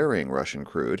tankers carrying Russian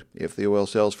crude if the oil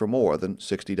sells for more than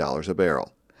 $60 a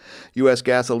barrel. U.S.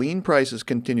 gasoline prices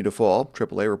continue to fall.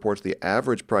 AAA reports the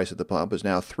average price at the pump is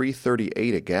now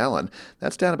 $3.38 a gallon.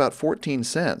 That's down about 14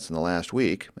 cents in the last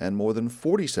week and more than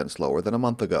 40 cents lower than a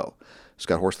month ago.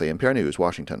 Scott Horsley, NPR News,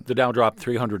 Washington. The Dow dropped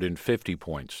 350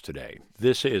 points today.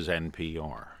 This is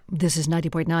NPR. This is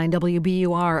 90.9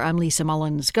 WBUR. I'm Lisa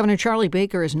Mullins. Governor Charlie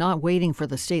Baker is not waiting for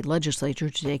the state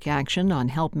legislature to take action on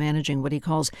help managing what he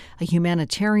calls a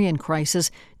humanitarian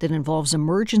crisis that involves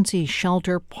emergency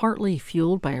shelter, partly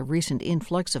fueled by a recent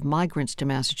influx of migrants to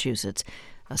Massachusetts.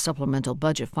 A supplemental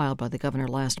budget filed by the governor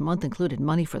last month included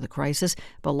money for the crisis,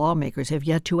 but lawmakers have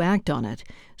yet to act on it.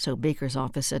 So Baker's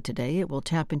office said today it will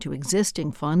tap into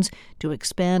existing funds to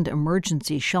expand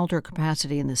emergency shelter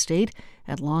capacity in the state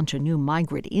and launch a new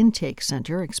migrant intake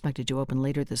center expected to open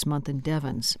later this month in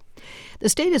Devens. The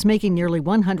state is making nearly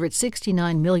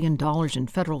 $169 million in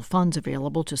federal funds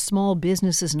available to small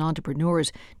businesses and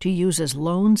entrepreneurs to use as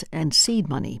loans and seed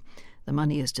money. The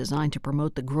money is designed to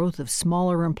promote the growth of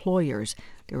smaller employers.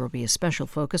 There will be a special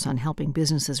focus on helping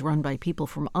businesses run by people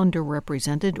from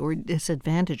underrepresented or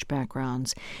disadvantaged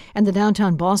backgrounds. And the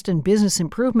downtown Boston Business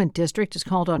Improvement District has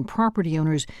called on property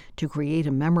owners to create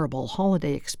a memorable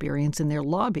holiday experience in their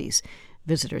lobbies.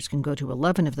 Visitors can go to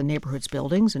 11 of the neighborhood's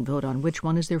buildings and vote on which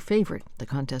one is their favorite. The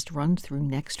contest runs through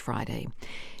next Friday.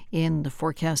 In the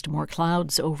forecast, more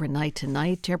clouds overnight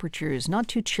tonight. Temperatures not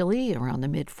too chilly, around the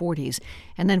mid-40s.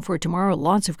 And then for tomorrow,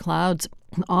 lots of clouds,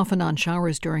 off and on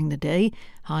showers during the day.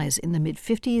 Highs in the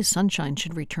mid-50s. Sunshine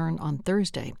should return on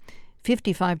Thursday.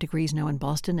 55 degrees now in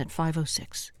Boston at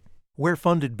 5:06. We're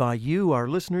funded by you, our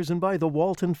listeners, and by the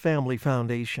Walton Family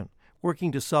Foundation,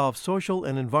 working to solve social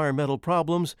and environmental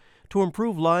problems to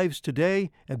improve lives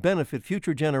today and benefit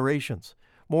future generations.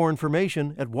 More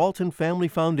information at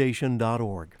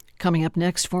waltonfamilyfoundation.org. Coming up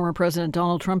next, former President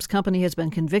Donald Trump's company has been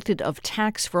convicted of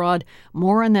tax fraud.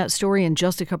 More on that story in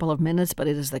just a couple of minutes, but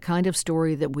it is the kind of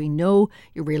story that we know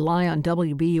you rely on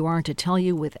WBUR to tell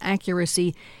you with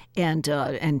accuracy and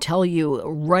tell you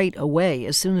right away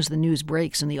as soon as the news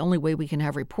breaks. And the only way we can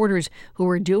have reporters who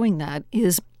are doing that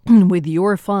is with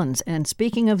your funds. And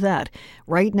speaking of that,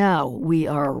 right now we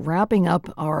are wrapping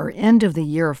up our end of the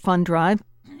year fund drive,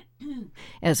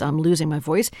 as I'm losing my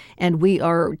voice, and we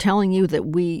are telling you that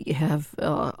we have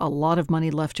a lot of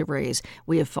money left to raise.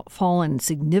 We have fallen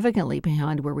significantly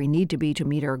behind where we need to be to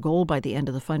meet our goal by the end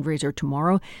of the fundraiser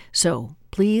tomorrow. So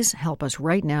please help us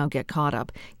right now get caught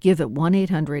up. Give at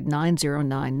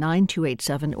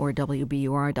 1-800-909-9287 or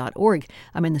WBUR.org.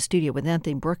 I'm in the studio with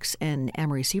Anthony Brooks and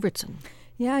Amory Sievertson.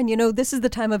 Yeah, and this is the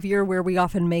time of year where we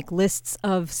often make lists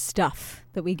of stuff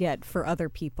that we get for other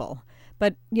people.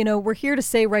 But, we're here to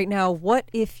say right now, what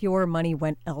if your money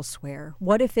went elsewhere?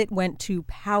 What if it went to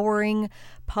powering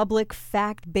public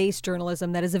fact-based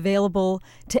journalism that is available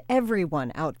to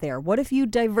everyone out there? What if you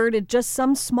diverted just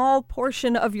some small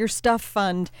portion of your stuff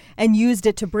fund and used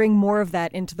it to bring more of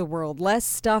that into the world? Less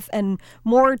stuff and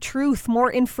more truth,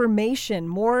 more information,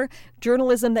 more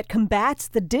journalism that combats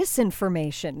the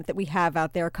disinformation that we have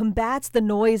out there, combats the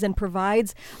noise and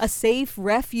provides a safe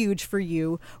refuge for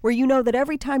you where you know that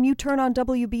every time you turn on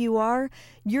WBUR,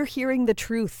 you're hearing the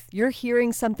truth. You're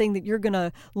hearing something that you're going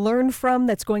to learn from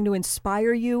that's going to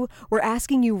inspire you. We're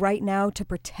asking you right now to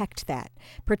protect that.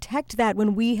 Protect that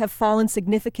when we have fallen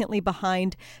significantly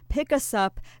behind. Pick us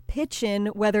up, pitch in,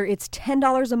 whether it's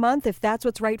 $10 a month, if that's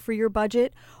what's right for your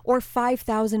budget, or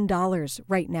 $5,000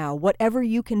 right now. Whatever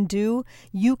you can do,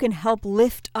 you can help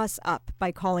lift us up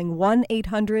by calling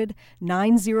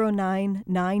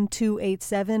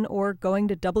 1-800-909-9287 or going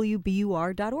to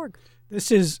WBUR.org. This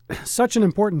is such an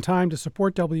important time to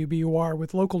support WBUR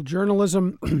with local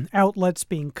journalism outlets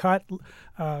being cut,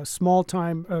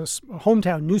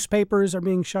 hometown newspapers are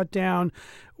being shut down,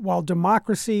 while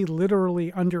democracy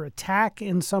literally under attack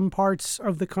in some parts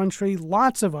of the country.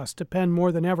 Lots of us depend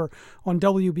more than ever on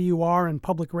WBUR and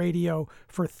public radio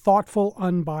for thoughtful,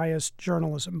 unbiased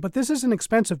journalism. But this is an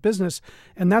expensive business,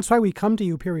 and that's why we come to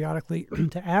you periodically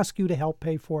to ask you to help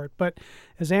pay for it. But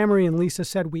as Amory and Lisa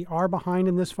said, we are behind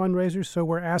in this fundraiser, so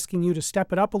we're asking you to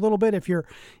step it up a little bit. If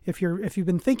you've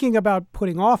been thinking about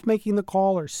putting off making the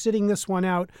call or sitting this one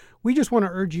out, we just want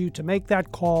to urge you to make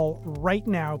that call right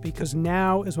now, because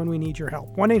now is when we need your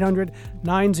help.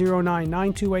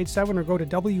 1-800-909-9287 or go to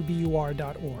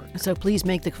WBUR.org. So please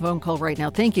make the phone call right now.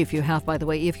 Thank you if you have, by the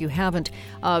way. If you haven't,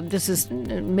 this is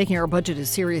making our budget a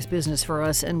serious business for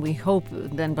us, and we hope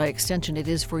then by extension it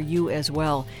is for you as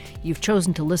well. You've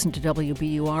chosen to listen to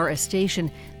WBUR, a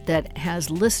station that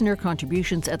has listener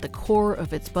contributions at the core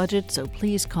of its budget, so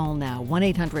please call now,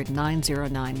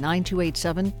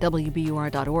 1-800-909-9287,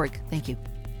 WBUR.org. Thank you.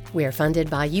 We're funded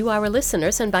by you, our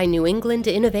listeners, and by New England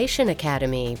Innovation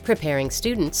Academy, preparing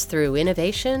students through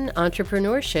innovation,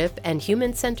 entrepreneurship, and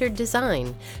human-centered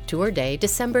design. Tour day,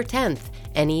 December 10th,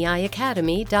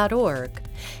 NEIacademy.org.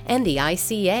 And the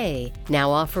ICA,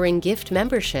 now offering gift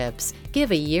memberships.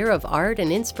 Give a year of art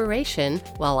and inspiration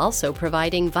while also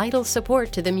providing vital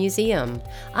support to the museum.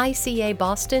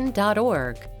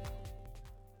 ICABoston.org.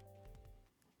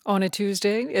 On a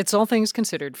Tuesday, it's All Things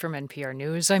Considered from NPR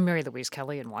News. I'm Mary Louise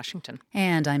Kelly in Washington.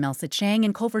 And I'm Elsa Chang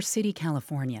in Culver City,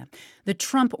 California. The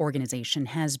Trump Organization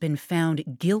has been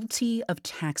found guilty of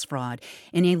tax fraud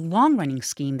in a long-running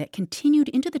scheme that continued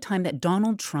into the time that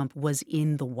Donald Trump was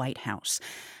in the White House.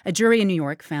 A jury in New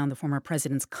York found the former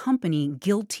president's company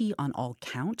guilty on all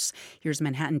counts. Here's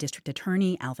Manhattan District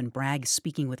Attorney Alvin Bragg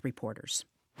speaking with reporters.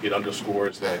 It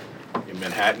underscores that in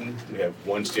Manhattan, we have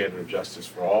one standard of justice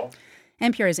for all.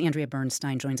 NPR's Andrea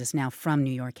Bernstein joins us now from New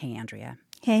York. Hey, Andrea.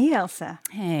 Hey, Elsa.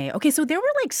 Hey. Okay, so there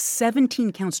were like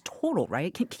 17 counts total,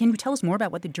 right? Can you tell us more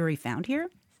about what the jury found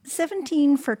here?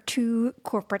 17 for two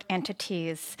corporate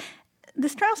entities.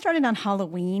 This trial started on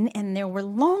Halloween, and there were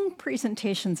long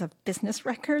presentations of business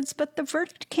records, but the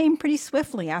verdict came pretty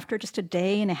swiftly after just a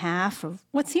day and a half of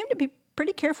what seemed to be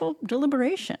pretty careful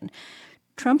deliberation.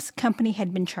 Trump's company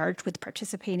had been charged with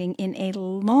participating in a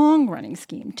long-running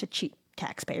scheme to cheat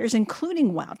taxpayers,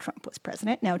 including while Trump was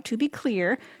president. Now, to be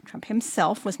clear, Trump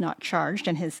himself was not charged,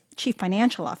 and his chief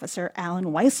financial officer, Alan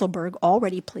Weisselberg,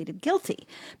 already pleaded guilty.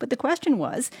 But the question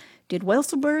was, did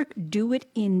Weisselberg do it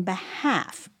in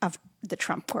behalf of the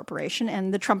Trump Corporation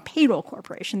and the Trump Payroll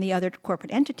Corporation, the other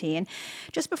corporate entity? And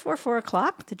just before 4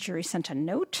 o'clock, the jury sent a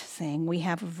note saying, "We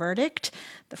have a verdict."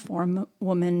 The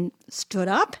forewoman stood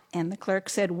up, and the clerk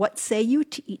said, "What say you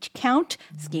to each count?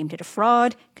 Scheme to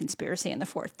defraud, conspiracy in the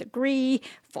fourth degree,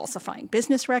 falsifying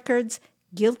business records,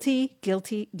 guilty,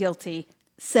 guilty, guilty."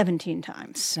 17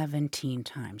 times. 17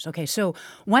 times. Okay, so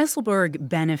Weisselberg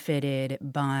benefited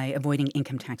by avoiding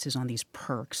income taxes on these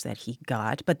perks that he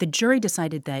got, but the jury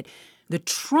decided that the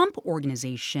Trump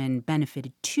Organization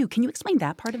benefited too. Can you explain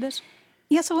that part of this?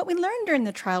 Yeah, so what we learned during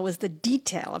the trial was the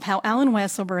detail of how Alan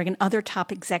Weisselberg and other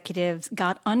top executives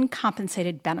got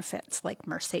uncompensated benefits like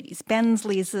Mercedes-Benz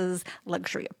leases,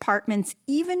 luxury apartments,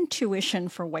 even tuition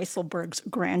for Weisselberg's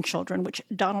grandchildren, which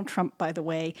Donald Trump, by the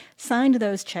way, signed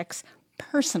those checks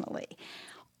personally.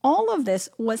 All of this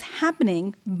was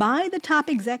happening by the top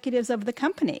executives of the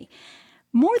company.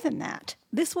 More than that,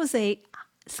 this was a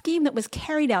scheme that was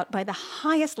carried out by the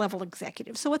highest level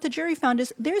executives. So what the jury found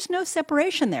is there's no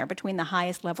separation there between the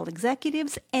highest level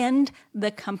executives and the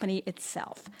company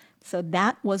itself. So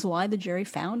that was why the jury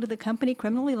found the company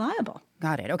criminally liable.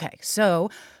 Got it. Okay. So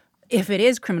if it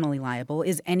is criminally liable,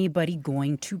 is anybody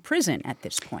going to prison at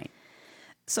this point?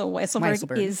 So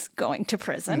Weisselberg is going to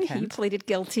prison. Okay. He pleaded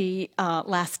guilty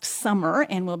last summer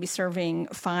and will be serving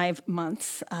 5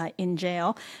 months in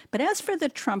jail. But as for the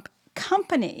Trump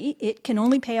company, it can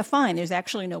only pay a fine. There's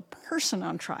actually no person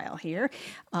on trial here,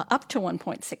 up to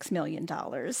 $1.6 million.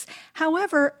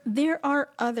 However, there are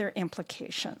other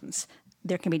implications.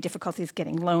 There can be difficulties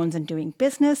getting loans and doing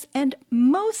business, and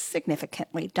most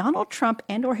significantly, Donald Trump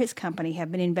and or his company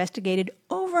have been investigated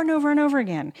over and over and over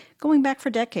again, going back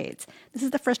for decades. This is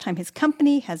the first time his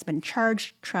company has been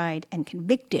charged, tried, and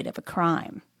convicted of a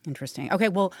crime. Interesting. Okay,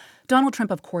 well, Donald Trump,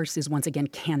 of course, is once again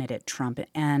candidate Trump,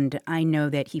 and I know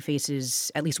that he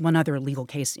faces at least one other legal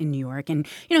case in New York, and,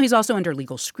 he's also under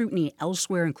legal scrutiny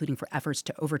elsewhere, including for efforts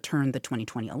to overturn the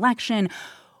 2020 election.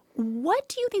 What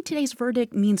do you think today's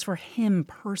verdict means for him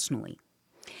personally?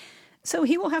 So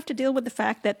he will have to deal with the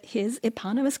fact that his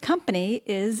eponymous company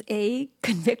is a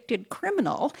convicted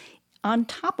criminal. On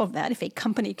top of that, if a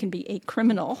company can be a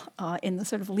criminal in the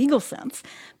sort of legal sense,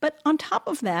 but on top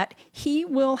of that, he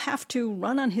will have to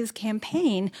run on his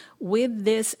campaign with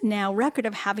this now record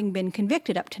of having been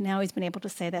convicted. Up to now, he's been able to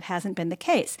say that hasn't been the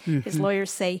case. Mm-hmm. His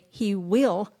lawyers say he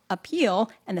will appeal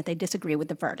and that they disagree with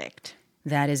the verdict.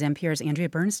 That is NPR's Andrea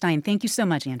Bernstein. Thank you so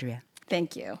much, Andrea.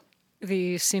 Thank you.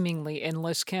 The seemingly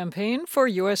endless campaign for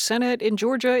U.S. Senate in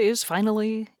Georgia is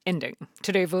finally ending.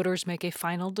 Today, voters make a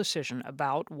final decision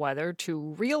about whether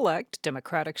to re-elect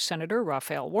Democratic Senator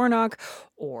Raphael Warnock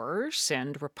or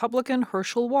send Republican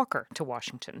Herschel Walker to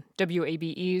Washington.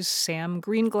 WABE's Sam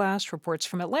Greenglass reports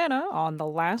from Atlanta on the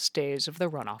last days of the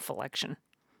runoff election.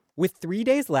 With 3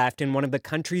 days left in one of the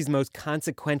country's most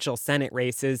consequential Senate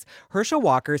races, Herschel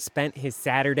Walker spent his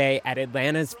Saturday at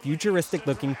Atlanta's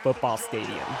futuristic-looking football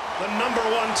stadium. The number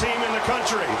one team in the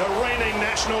country, the reigning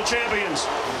national champions,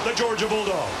 the Georgia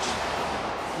Bulldogs.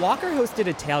 Walker hosted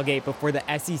a tailgate before the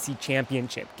SEC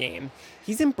championship game.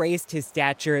 He's embraced his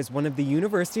stature as one of the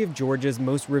University of Georgia's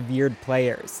most revered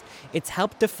players. It's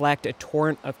helped deflect a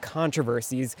torrent of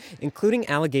controversies, including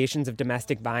allegations of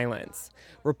domestic violence.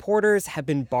 Reporters have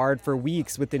been barred for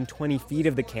weeks within 20 feet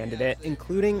of the candidate,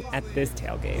 including at this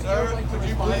tailgate. Sir, could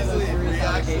you please leave these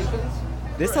allegations?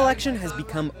 This election has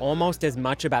become almost as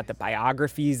much about the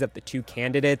biographies of the two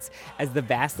candidates as the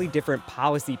vastly different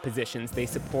policy positions they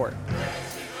support.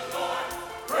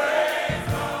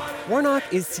 Warnock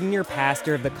is senior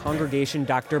pastor of the congregation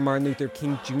Dr. Martin Luther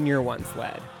King Jr. once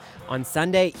led. On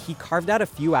Sunday, he carved out a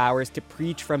few hours to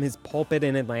preach from his pulpit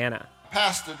in Atlanta.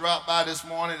 Pastor dropped by this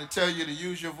morning to tell you to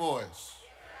use your voice.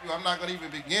 I'm not going to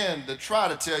even begin to try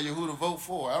to tell you who to vote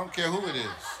for. I don't care who it is.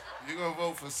 You're going to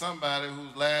vote for somebody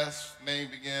whose last name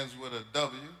begins with a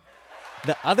W.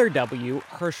 The other W,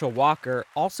 Herschel Walker,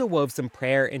 also wove some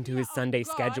prayer into his Sunday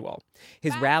schedule.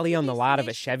 His rally on the lot of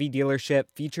a Chevy dealership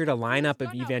featured a lineup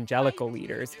of evangelical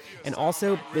leaders and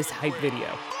also this hype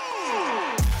video.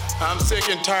 I'm sick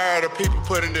and tired of people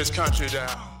putting this country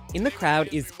down. In the crowd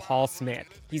is Paul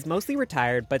Smith. He's mostly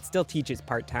retired, but still teaches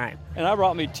part-time. And I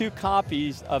brought me 2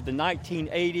 copies of the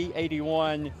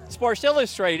 1980-81 Sports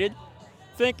Illustrated,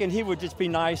 thinking he would just be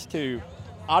nice to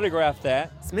autograph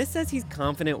that. Smith says he's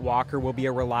confident Walker will be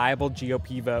a reliable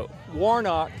GOP vote.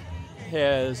 Warnock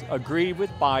has agreed with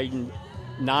Biden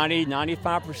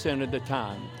 90-95% of the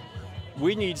time.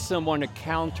 We need someone to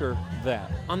counter that.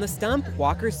 On the stump,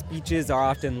 Walker's speeches are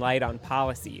often light on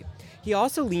policy. He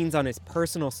also leans on his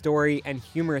personal story and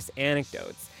humorous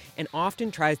anecdotes, and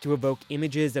often tries to evoke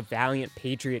images of valiant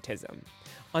patriotism.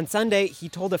 On Sunday, he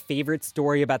told a favorite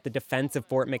story about the defense of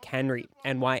Fort McHenry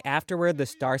and why afterward the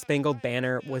Star-Spangled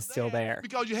Banner was still there.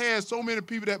 Because you had so many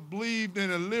people that believed in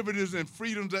the liberties and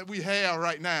freedoms that we have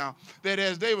right now, that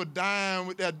as they were dying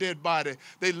with their dead body,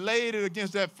 they laid it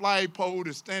against that flagpole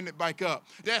to stand it back up.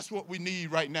 That's what we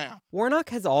need right now. Warnock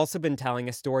has also been telling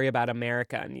a story about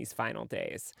America in these final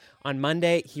days. On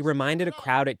Monday, he reminded a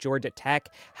crowd at Georgia Tech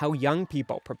how young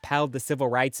people propelled the civil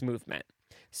rights movement.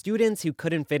 Students who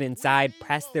couldn't fit inside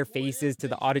pressed their faces to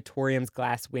the auditorium's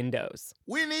glass windows.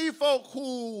 We need folk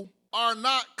who are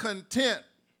not content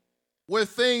with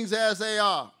things as they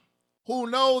are,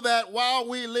 who know that while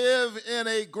we live in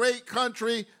a great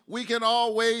country, we can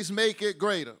always make it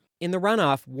greater. In the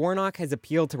runoff, Warnock has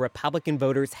appealed to Republican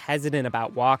voters hesitant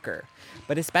about Walker.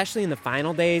 But especially in the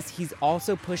final days, he's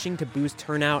also pushing to boost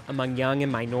turnout among young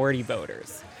and minority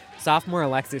voters. Sophomore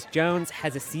Alexis Jones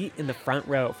has a seat in the front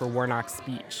row for Warnock's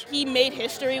speech. He made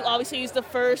history. Obviously, he's the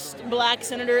first black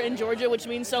senator in Georgia, which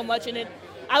means so much. And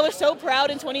I was so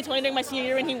proud in 2020 during my senior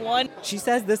year when he won. She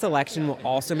says this election will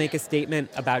also make a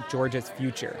statement about Georgia's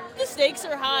future. The stakes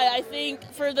are high. I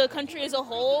think for the country as a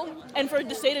whole and for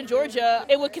the state of Georgia,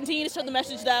 it would continue to send the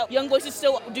message that young voices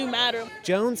still do matter.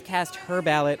 Jones cast her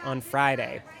ballot on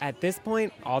Friday. At this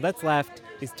point, all that's left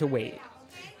is to wait.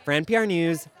 For NPR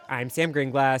News, I'm Sam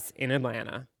Gringlass in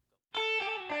Atlanta.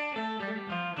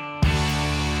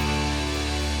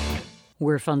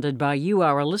 We're funded by you,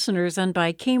 our listeners, and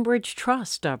by Cambridge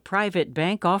Trust, a private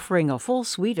bank offering a full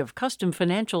suite of custom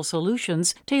financial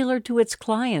solutions tailored to its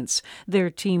clients.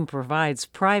 Their team provides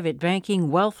private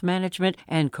banking, wealth management,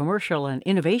 and commercial and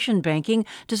innovation banking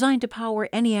designed to power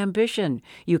any ambition.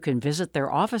 You can visit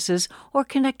their offices or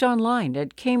connect online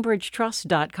at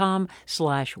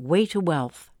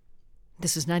cambridgetrust.com/waytowealth.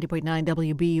 This is 90.9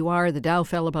 WBUR. The Dow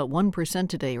fell about 1%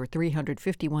 today, or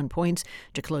 351 points,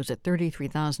 to close at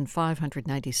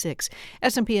 33,596.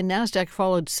 S&P and NASDAQ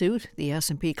followed suit. The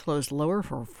S&P closed lower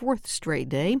for a fourth straight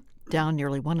day, down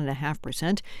nearly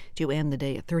 1.5% to end the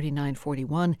day at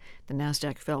 3941. The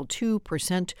NASDAQ fell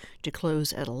 2% to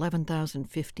close at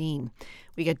 11,015.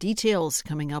 We got details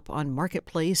coming up on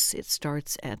Marketplace. It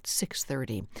starts at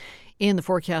 6:30. In the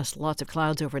forecast, lots of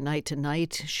clouds overnight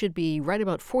tonight. Should be right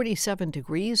about 47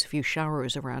 degrees. A few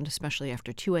showers around, especially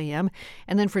after 2 a.m.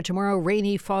 And then for tomorrow,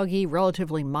 rainy, foggy,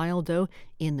 relatively mild, though,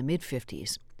 in the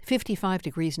mid-50s. 55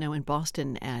 degrees now in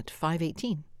Boston at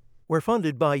 5:18. We're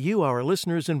funded by you, our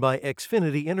listeners, and by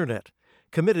Xfinity Internet,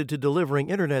 committed to delivering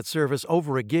Internet service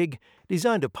over a gig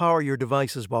designed to power your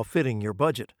devices while fitting your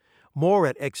budget. More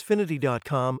at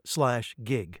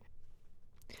xfinity.com/gig.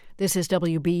 This is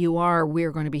WBUR.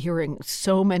 We're going to be hearing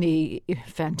so many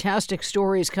fantastic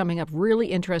stories coming up,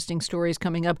 really interesting stories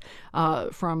coming up,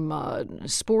 from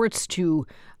sports to,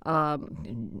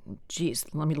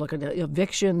 let me look at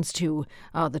evictions to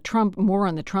more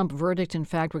on the Trump verdict. In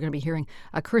fact, we're going to be hearing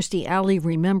a Kirstie Alley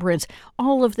remembrance.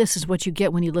 All of this is what you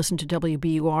get when you listen to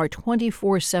WBUR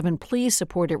 24/7. Please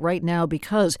support it right now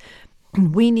because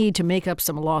We need to make up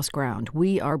some lost ground.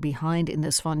 We are behind in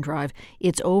this fund drive.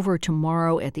 It's over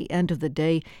tomorrow at the end of the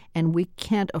day, and we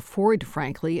can't afford,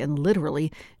 frankly and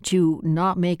literally, to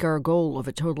not make our goal of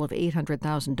a total of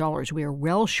 $800,000. We are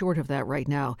well short of that right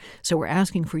now. So we're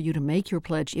asking for you to make your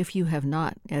pledge if you have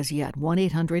not as yet.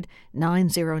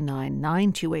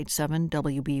 1-800-909-9287,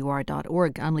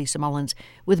 WBUR.org. I'm Lisa Mullins.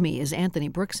 With me is Anthony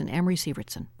Brooks and Amory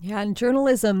Sievertson. Yeah, and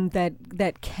journalism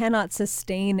that cannot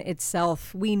sustain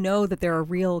itself, we know that there are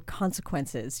real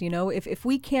consequences. You know, if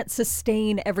we can't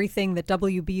sustain everything that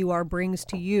WBUR brings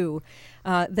to you,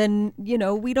 then, you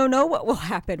know, we don't know what will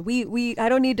happen. I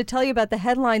don't need to tell you about the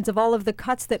headlines of all of the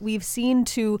cuts that we've seen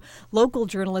to local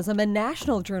journalism and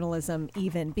national journalism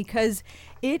even, because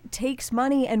it takes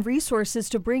money and resources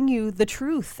to bring you the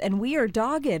truth, and we are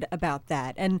dogged about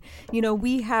that. And, you know,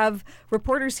 we have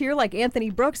reporters here like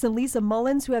Anthony Brooks and Lisa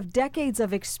Mullins who have decades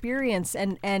of experience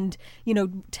and you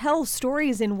know, tell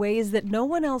stories in ways that no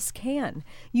one else can.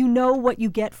 You know what you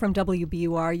get from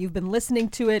WBUR. You've been listening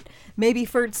to it maybe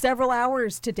for several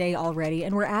hours today already,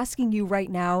 and we're asking you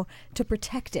right now to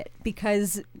protect it,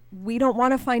 because we don't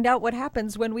want to find out what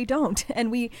happens when we don't. And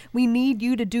we need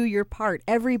you to do your part.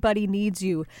 Everybody needs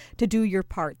you to do your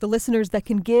part. The listeners that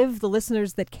can give, the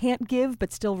listeners that can't give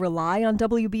but still rely on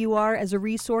WBUR as a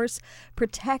resource,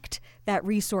 protect that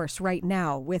resource right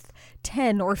now with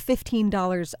 $10 or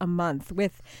 $15 a month,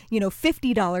 with, you know,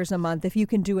 $50 a month if you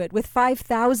can do it, with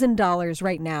 $5,000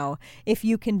 right now if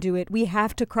you can do it. We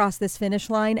have to cross this finish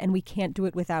line, and we can't do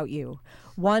it without you.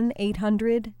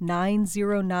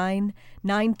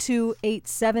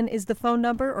 1-800-909-9287 is the phone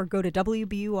number, or go to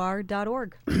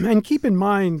WBUR.org. And keep in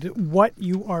mind what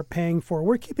you are paying for.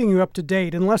 We're keeping you up to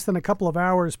date. In less than a couple of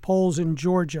hours, polls in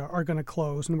Georgia are going to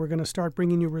close, and we're going to start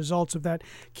bringing you results of that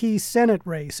key Senate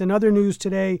race. In other news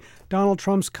today, Donald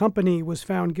Trump's company was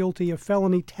found guilty of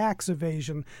felony tax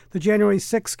evasion. The January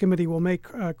 6th committee will make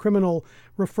criminal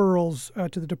referrals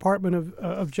to the Department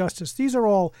of Justice. These are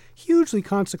all hugely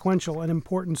consequential and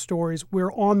important stories.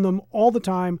 We're on them all the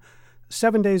time,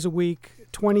 7 days a week,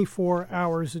 24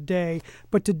 hours a day.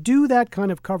 But to do that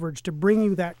kind of coverage, to bring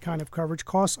you that kind of coverage,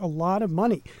 costs a lot of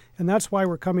money. And that's why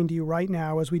we're coming to you right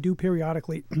now, as we do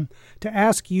periodically, to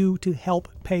ask you to help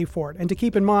pay for it. And to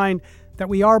keep in mind that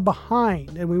we are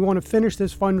behind, and we want to finish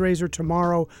this fundraiser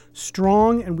tomorrow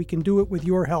strong, and we can do it with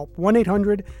your help.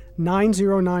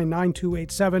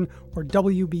 1-800-909-9287 or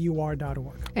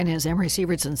WBUR.org. And as Amory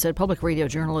Sievertson said, public radio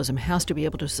journalism has to be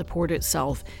able to support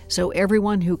itself. So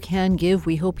everyone who can give,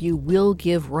 we hope you will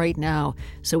give right now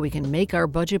so we can make our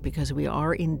budget, because we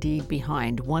are indeed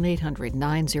behind.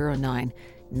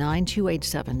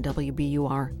 1-800-909-9287,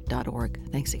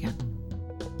 WBUR.org. Thanks again.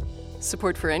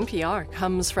 Support for NPR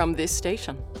comes from this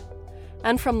station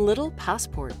and from Little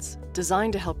Passports,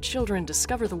 designed to help children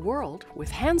discover the world with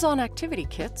hands-on activity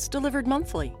kits delivered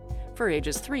monthly for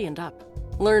ages 3 and up.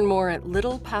 Learn more at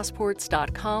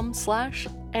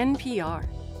littlepassports.com/NPR.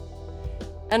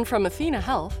 And from Athena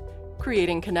Health,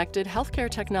 creating connected healthcare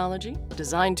technology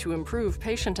designed to improve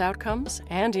patient outcomes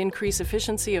and increase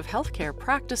efficiency of healthcare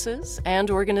practices and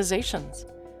organizations.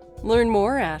 Learn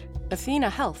more at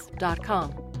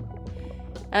athenahealth.com.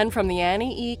 And from the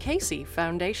Annie E. Casey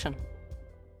Foundation.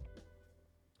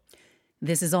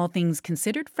 This is All Things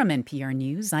Considered from NPR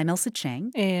News. I'm Elsa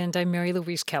Chang. And I'm Mary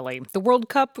Louise Kelly. The World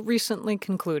Cup recently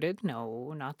concluded.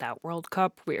 No, not that World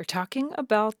Cup. We are talking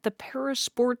about the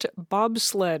Parasport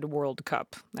Bobsled World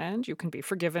Cup. And you can be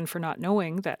forgiven for not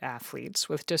knowing that athletes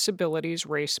with disabilities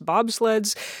race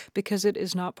bobsleds because it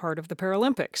is not part of the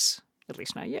Paralympics. At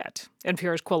least not yet.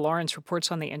 NPR's Quill Lawrence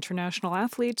reports on the international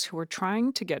athletes who are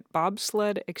trying to get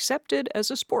bobsled accepted as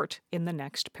a sport in the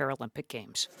next Paralympic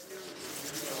Games.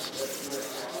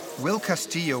 Will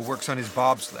Castillo works on his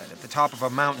bobsled at the top of a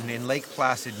mountain in Lake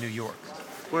Placid, New York.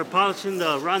 We're polishing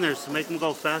the runners to make them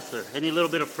go faster. Any little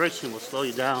bit of friction will slow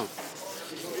you down.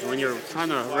 And when you're trying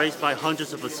to race by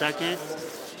hundredths of a second,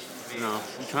 you're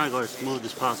trying to go as smooth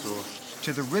as possible.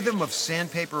 To the rhythm of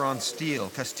sandpaper on steel,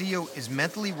 Castillo is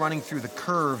mentally running through the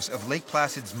curves of Lake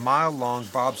Placid's mile-long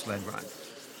bobsled run.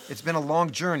 It's been a long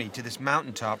journey to this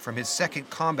mountaintop from his second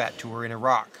combat tour in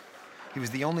Iraq. He was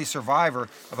the only survivor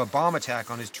of a bomb attack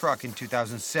on his truck in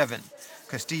 2007.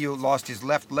 Castillo lost his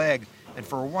left leg, and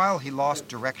for a while he lost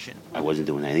direction. I wasn't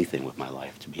doing anything with my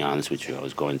life, to be honest with you. I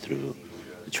was going through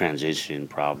the transition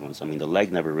problems. I mean, the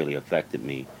leg never really affected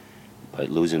me, but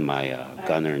losing my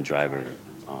gunner and driver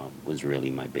was really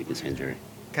my biggest injury.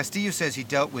 Castillo says he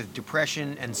dealt with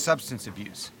depression and substance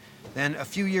abuse. Then, a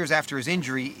few years after his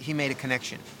injury, he made a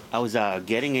connection. I was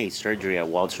getting a surgery at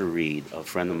Walter Reed. A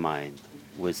friend of mine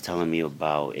was telling me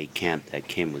about a camp that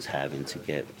Kim was having to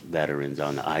get veterans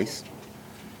on the ice.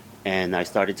 and I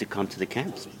started to come to the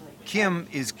camps. Kim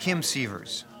is Kim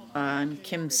Sievers. I'm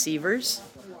Kim Sievers.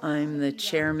 I'm the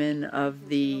chairman of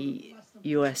the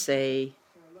USA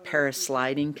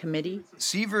Parasliding Committee.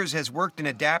 Sievers has worked in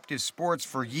adaptive sports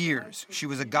for years. She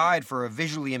was a guide for a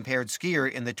visually impaired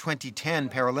skier in the 2010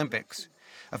 Paralympics.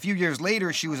 A few years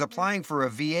later, she was applying for a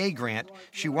VA grant.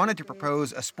 She wanted to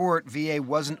propose a sport VA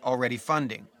wasn't already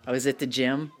funding. I was at the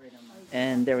gym,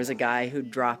 and there was a guy who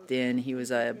dropped in. He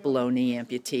was a below-knee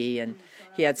amputee, and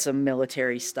he had some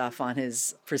military stuff on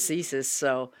his prosthesis,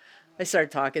 so I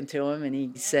started talking to him, and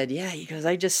he said, he goes,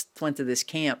 I just went to this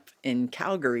camp in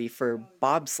Calgary for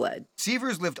bobsled.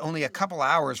 Sievers lived only a couple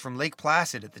hours from Lake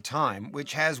Placid at the time,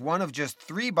 which has one of just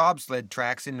 3 bobsled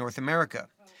tracks in North America.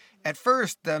 At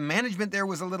first, the management there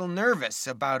was a little nervous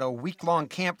about a week-long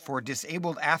camp for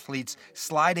disabled athletes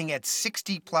sliding at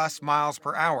 60-plus miles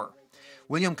per hour.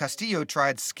 William Castillo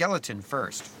tried skeleton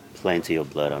first. Plenty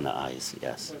of blood on the ice,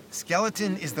 yes.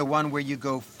 Skeleton is the one where you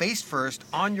go face first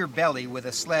on your belly with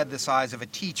a sled the size of a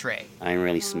tea tray. I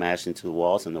really smashed into the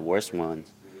walls, and the worst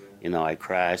ones, I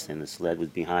crashed and the sled was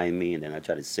behind me, and then I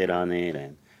tried to sit on it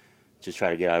and just try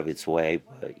to get out of its way.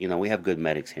 But, we have good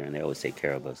medics here, and they always take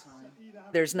care of us.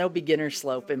 There's no beginner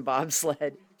slope in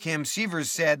bobsled. Kim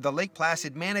Sievers said the Lake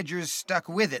Placid managers stuck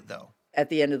with it, though. At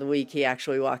the end of the week, he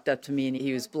actually walked up to me and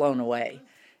he was blown away.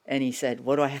 And he said,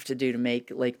 what do I have to do to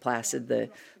make Lake Placid the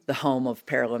home of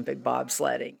Paralympic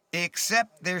bobsledding?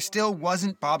 Except there still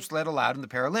wasn't bobsled allowed in the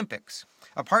Paralympics.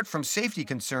 Apart from safety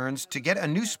concerns, to get a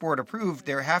new sport approved,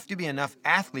 there have to be enough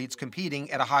athletes competing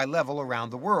at a high level around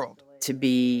the world. To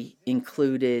be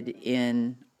included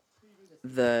in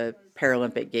the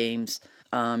Paralympic Games,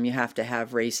 you have to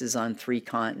have races on 3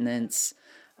 continents.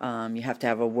 You have to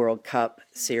have a World Cup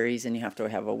series, and you have to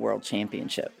have a World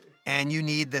Championship. And you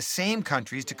need the same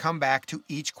countries to come back to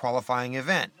each qualifying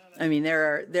event. I mean,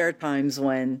 there are times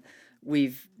when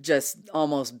we've just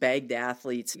almost begged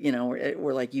athletes,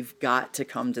 we're like, you've got to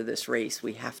come to this race.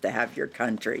 We have to have your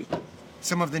country.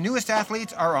 Some of the newest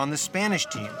athletes are on the Spanish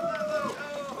team.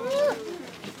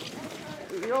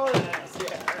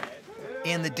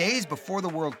 In the days before the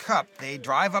World Cup, they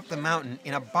drive up the mountain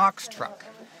in a box truck.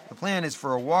 The plan is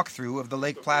for a walkthrough of the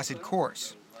Lake Placid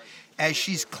course. As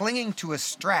she's clinging to a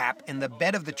strap in the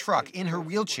bed of the truck in her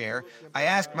wheelchair, I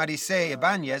asked Maricé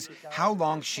Ibanez how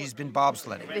long she's been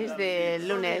bobsledding. Desde el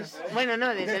lunes. Bueno,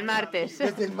 no, desde el martes.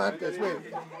 Desde el martes,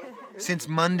 Since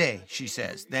Monday, she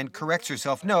says, then corrects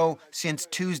herself, no, since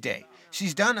Tuesday.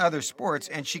 She's done other sports,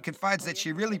 and she confides that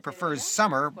she really prefers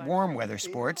summer, warm weather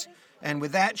sports. And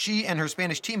with that, she and her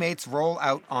Spanish teammates roll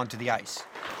out onto the ice.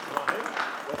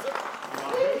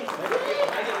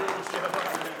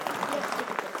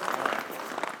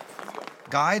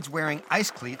 Guides wearing ice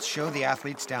cleats show the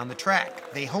athletes down the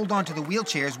track. They hold onto the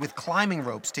wheelchairs with climbing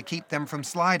ropes to keep them from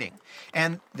sliding.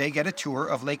 And they get a tour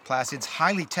of Lake Placid's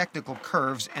highly technical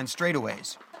curves and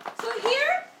straightaways. So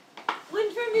here,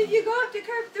 if you go up to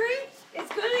curve 3,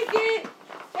 it's going to get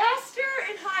faster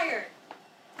and higher.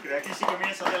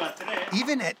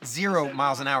 Even at 0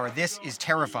 miles an hour, this is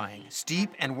terrifying.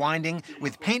 Steep and winding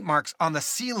with paint marks on the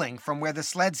ceiling from where the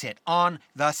sleds hit. On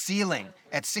the ceiling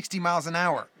at 60 miles an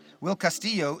hour. Will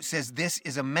Castillo says this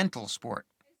is a mental sport.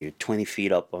 You're 20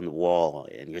 feet up on the wall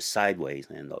and you're sideways.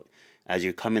 And as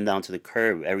you're coming down to the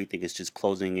curb, everything is just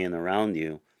closing in around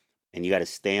you. And you got to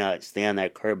stay on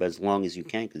that curb as long as you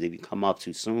can, because if you come up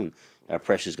too soon, that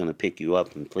pressure is going to pick you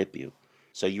up and flip you.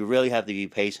 So you really have to be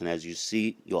patient. As you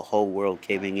see your whole world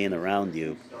caving in around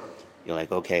you, you're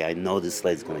like, okay, I know this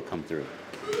sled's going to come through.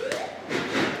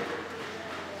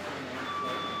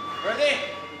 Ready?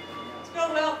 Let's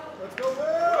go, Will. Let's go,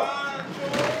 Will.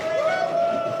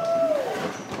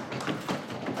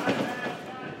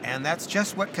 And that's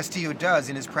just what Castillo does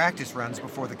in his practice runs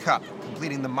before the Cup,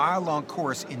 completing the mile-long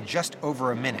course in just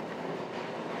over a minute.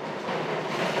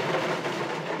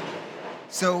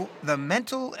 So the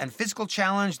mental and physical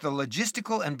challenge, the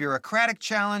logistical and bureaucratic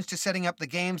challenge to setting up the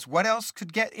games, what else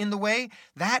could get in the way?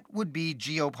 That would be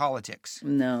geopolitics.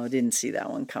 No, didn't see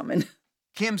that one coming.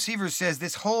 Kim Sievers says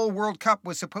this whole World Cup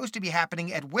was supposed to be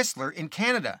happening at Whistler in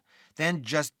Canada. Then,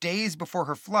 just days before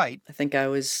her flight, I think I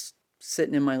was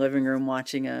sitting in my living room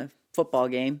watching a football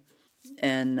game,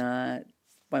 and my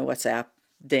WhatsApp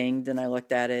dinged, and I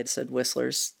looked at it. It said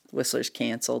Whistler's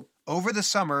canceled. Over the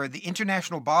summer, the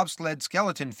International Bobsled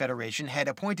Skeleton Federation had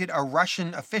appointed a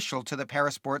Russian official to the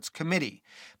Parasports Committee.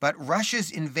 But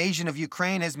Russia's invasion of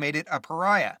Ukraine has made it a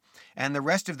pariah, and the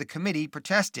rest of the committee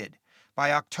protested.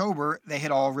 By October, they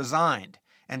had all resigned,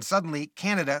 and suddenly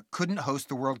Canada couldn't host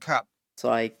the World Cup.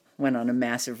 So I went on a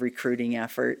massive recruiting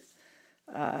effort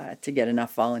to get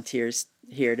enough volunteers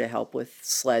here to help with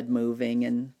sled moving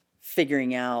and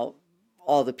figuring out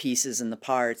all the pieces and the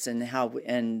parts and how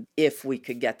and if we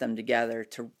could get them together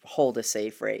to hold a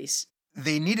safe race.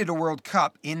 They needed a World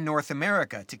Cup in North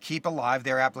America to keep alive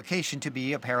their application to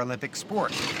be a Paralympic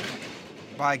sport.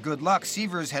 By good luck,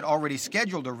 Sievers had already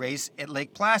scheduled a race at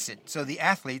Lake Placid, so the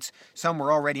athletes, some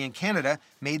were already in Canada,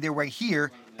 made their way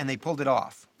here and they pulled it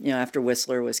off. After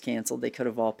Whistler was canceled, they could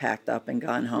have all packed up and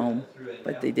gone home,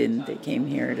 but they didn't. They came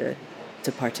here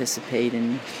to participate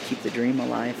and keep the dream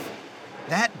alive.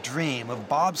 That dream of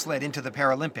bobsled into the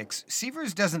Paralympics,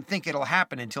 Sievers doesn't think it'll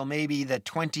happen until maybe the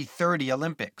 2030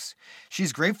 Olympics.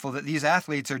 She's grateful that these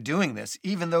athletes are doing this,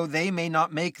 even though they may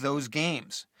not make those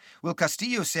games. Will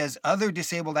Castillo says other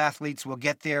disabled athletes will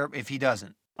get there if he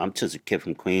doesn't. I'm just a kid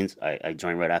from Queens. I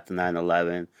joined right after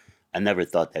 9/11. I never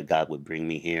thought that God would bring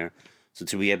me here. So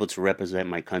to be able to represent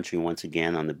my country once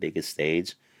again on the biggest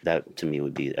stage, that to me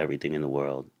would be everything in the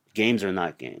world. Games are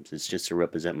not games. It's just to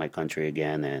represent my country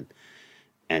again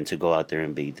and to go out there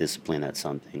and be disciplined at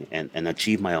something and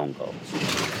achieve my own goals.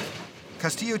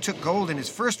 Castillo took gold in his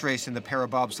first race in the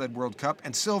Parabobsled World Cup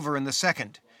and silver in the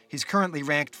second. He's currently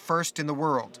ranked first in the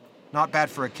world. Not bad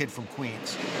for a kid from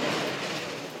Queens.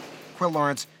 Quill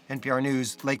Lawrence, NPR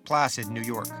News, Lake Placid, New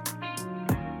York.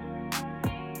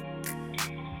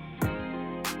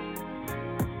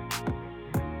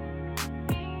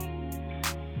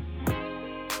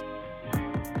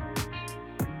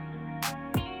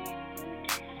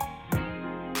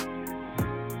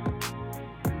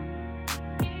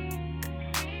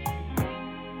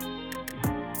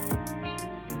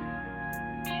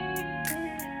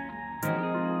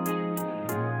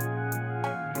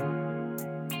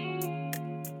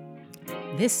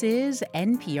 This is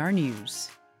NPR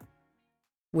News.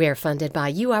 We're funded by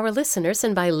you, our listeners,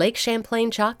 and by Lake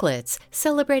Champlain Chocolates,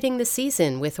 celebrating the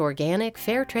season with organic,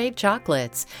 fair trade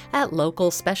chocolates at local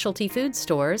specialty food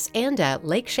stores and at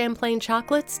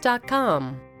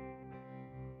lakechamplainchocolates.com.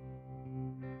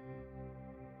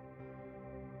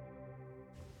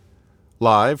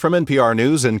 Live from NPR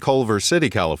News in Culver City,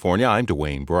 California, I'm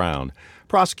Dwayne Brown.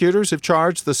 Prosecutors have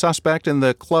charged the suspect in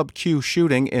the Club Q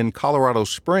shooting in Colorado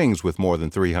Springs with more than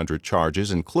 300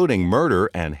 charges, including murder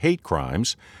and hate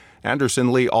crimes.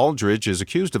 Anderson Lee Aldridge is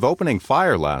accused of opening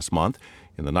fire last month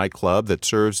in the nightclub that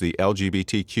serves the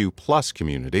LGBTQ plus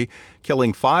community,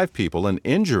 killing 5 people and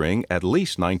injuring at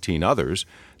least 19 others.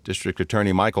 District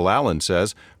Attorney Michael Allen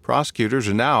says prosecutors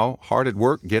are now hard at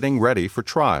work getting ready for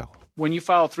trial. When you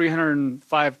file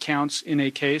 305 counts in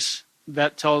a case,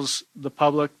 that tells the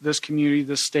public, this community,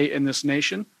 this state, and this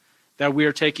nation that we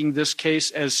are taking this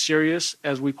case as serious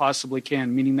as we possibly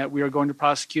can, meaning that we are going to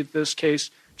prosecute this case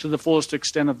to the fullest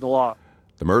extent of the law.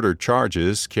 The murder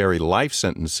charges carry life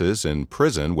sentences in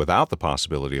prison without the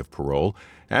possibility of parole.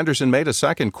 Anderson made a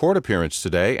second court appearance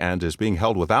today and is being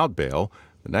held without bail.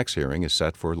 The next hearing is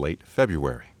set for late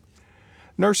February.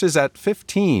 Nurses at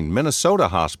 15 Minnesota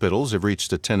hospitals have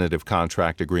reached a tentative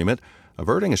contract agreement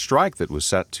averting a strike that was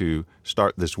set to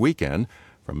start this weekend.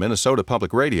 From Minnesota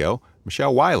Public Radio,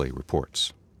 Michelle Wiley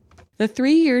reports. The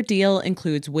 3-year deal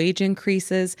includes wage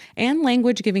increases and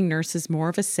language giving nurses more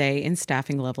of a say in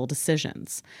staffing level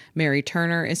decisions. Mary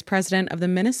Turner is president of the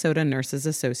Minnesota Nurses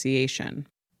Association.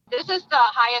 This is the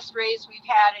highest raise we've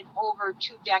had in over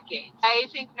 2 decades. I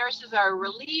think nurses are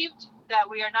relieved that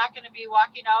we are not going to be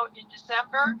walking out in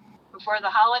December before the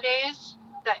holidays,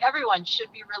 that everyone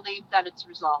should be relieved that it's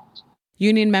resolved.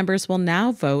 Union members will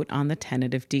now vote on the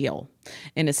tentative deal.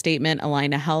 In a statement,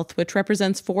 Allina Health, which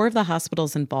represents 4 of the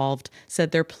hospitals involved,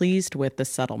 said they're pleased with the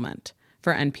settlement.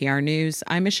 For NPR News,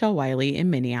 I'm Michelle Wiley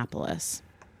in Minneapolis.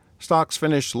 Stocks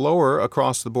finished lower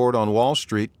across the board on Wall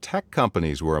Street. Tech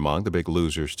companies were among the big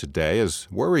losers today as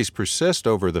worries persist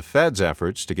over the Fed's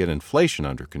efforts to get inflation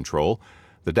under control.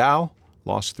 The Dow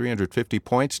lost 350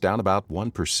 points, down about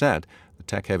 1%. The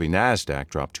tech-heavy NASDAQ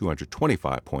dropped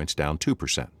 225 points, down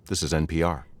 2%. This is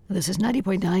NPR. This is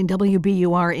 90.9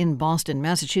 WBUR in Boston.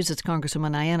 Massachusetts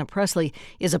Congresswoman Ayanna Pressley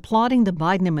is applauding the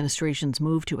Biden administration's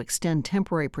move to extend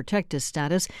temporary protected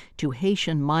status to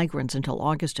Haitian migrants until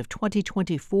August of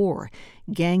 2024.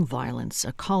 Gang violence,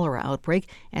 a cholera outbreak,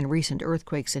 and recent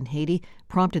earthquakes in Haiti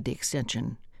prompted the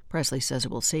extension. Pressley says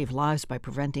it will save lives by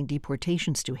preventing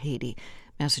deportations to Haiti.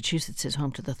 Massachusetts is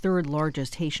home to the 3rd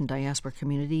largest Haitian diaspora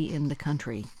community in the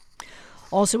country.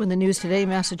 Also in the news today,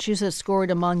 Massachusetts scored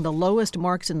among the lowest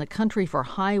marks in the country for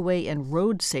highway and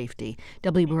road safety.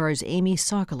 WBUR's Amy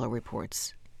Sokolow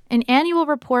reports. An annual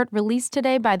report released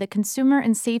today by the consumer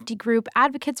and safety group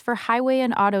Advocates for Highway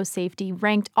and Auto Safety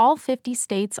ranked all 50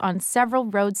 states on several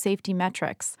road safety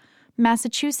metrics.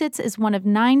 Massachusetts is one of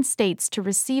 9 states to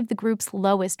receive the group's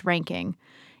lowest ranking.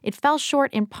 It fell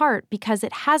short in part because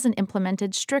it hasn't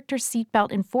implemented stricter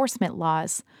seatbelt enforcement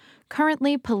laws.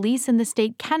 Currently, police in the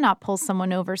state cannot pull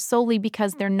someone over solely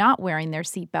because they're not wearing their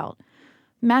seatbelt.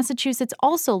 Massachusetts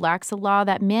also lacks a law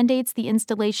that mandates the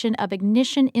installation of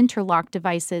ignition interlock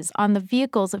devices on the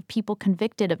vehicles of people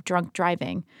convicted of drunk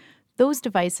driving. Those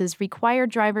devices require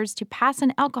drivers to pass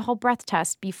an alcohol breath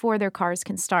test before their cars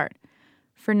can start.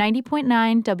 For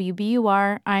 90.9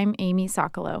 WBUR, I'm Amy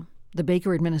Sokolow. The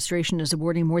Baker administration is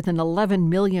awarding more than $11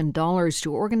 million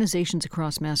to organizations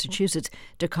across Massachusetts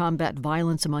to combat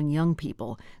violence among young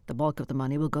people. The bulk of the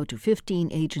money will go to 15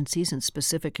 agencies in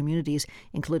specific communities,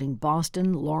 including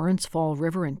Boston, Lawrence, Fall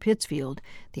River, and Pittsfield.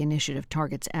 The initiative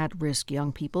targets at-risk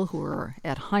young people who are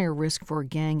at higher risk for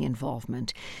gang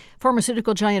involvement.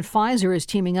 Pharmaceutical giant Pfizer is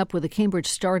teaming up with the Cambridge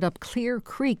startup Clear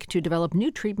Creek to develop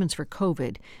new treatments for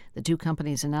COVID. The two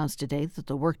companies announced today that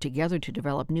they'll work together to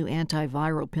develop new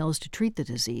antiviral pills to treat the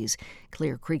disease.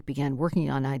 Clear Creek began working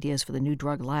on ideas for the new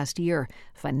drug last year.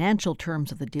 Financial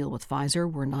terms of the deal with Pfizer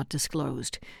were not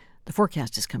disclosed. The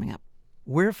forecast is coming up.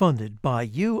 We're funded by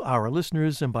you, our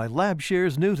listeners, and by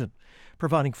LabShares Newton,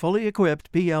 providing fully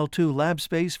equipped BL2 lab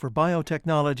space for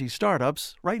biotechnology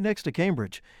startups right next to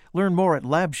Cambridge. Learn more at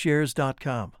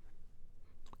labshares.com.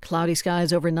 Cloudy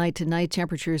skies overnight tonight.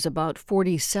 Temperatures about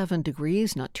 47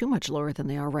 degrees, not too much lower than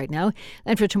they are right now.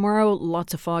 And for tomorrow,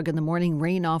 lots of fog in the morning,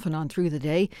 rain off and on through the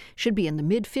day. Should be in the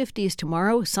mid-50s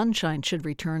tomorrow. Sunshine should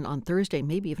return on Thursday,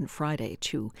 maybe even Friday,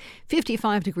 too.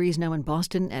 55 degrees now in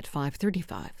Boston at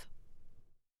 5:35.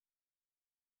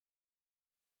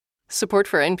 Support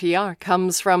for NPR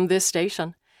comes from this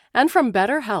station and from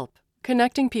BetterHelp,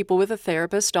 connecting people with a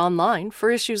therapist online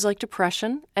for issues like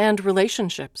depression and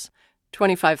relationships.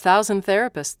 25,000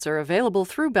 therapists are available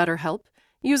through BetterHelp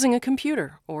using a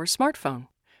computer or smartphone.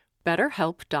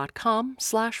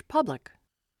 BetterHelp.com/public.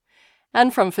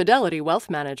 And from Fidelity Wealth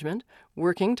Management,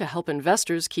 working to help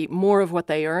investors keep more of what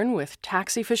they earn with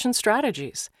tax-efficient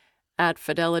strategies. At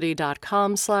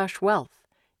Fidelity.com/wealth.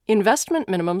 Investment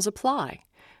minimums apply.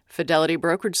 Fidelity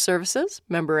Brokerage Services,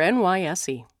 member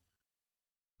NYSE.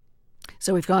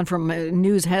 So we've gone from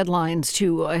news headlines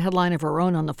to a headline of our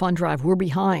own on the fund drive. We're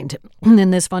behind,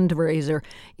 and this fundraiser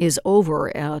is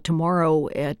over tomorrow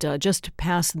at just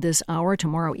past this hour,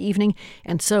 tomorrow evening.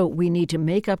 And so we need to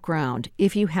make up ground.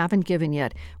 If you haven't given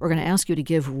yet, we're going to ask you to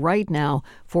give right now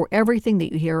for everything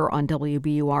that you hear on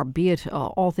WBUR, be it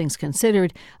All Things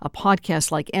Considered, a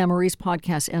podcast like Anne-Marie's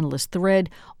podcast, Endless Thread,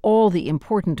 all the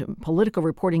important political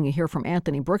reporting you hear from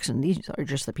Anthony Brooks, and these are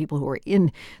just the people who are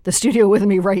in the studio with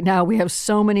me right now. We have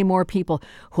so many more people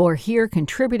who are here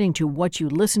contributing to what you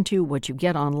listen to, what you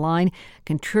get online,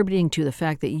 contributing to the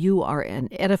fact that you are an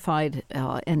edified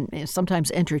and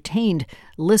sometimes entertained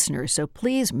listener. So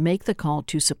please make the call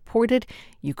to support it.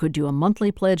 You could do a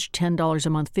monthly pledge, $10 a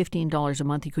month, $15 a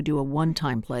month. You could do a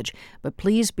one-time pledge. But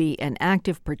please be an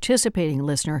active participating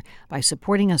listener by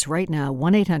supporting us right now,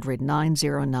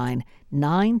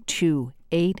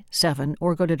 1-800-909-9287,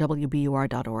 or go to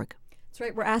WBUR.org. That's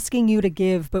right. We're asking you to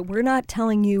give, but we're not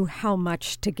telling you how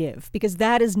much to give, because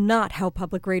that is not how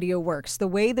public radio works. The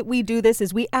way that we do this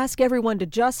is we ask everyone to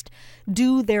just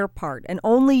do their part, and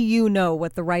only you know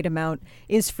what the right amount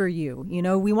is for you. You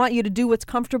know, we want you to do what's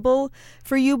comfortable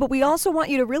for you, but we also want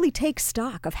you to really take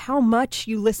stock of how much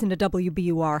you listen to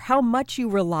WBUR, how much you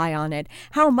rely on it,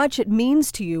 how much it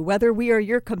means to you, whether we are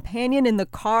your companion in the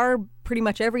car pretty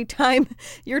much every time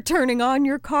you're turning on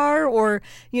your car, or,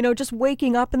 you know, just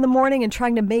waking up in the morning and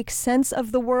trying to make sense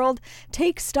of the world.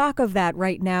 Take stock of that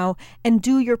right now and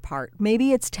do your part.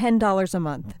 Maybe it's $10 a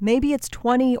month. Maybe it's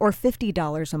 $20 or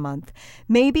 $50 a month.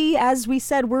 Maybe, as we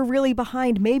said, we're really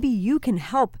behind. Maybe you can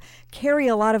help carry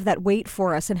a lot of that weight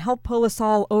for us and help pull us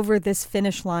all over this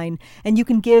finish line. And you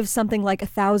can give something like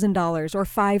 $1,000 or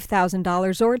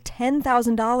 $5,000 or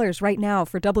 $10,000 right now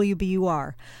for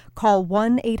WBUR. Call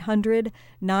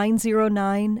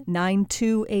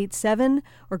 1-800-909-9287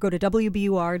 or go to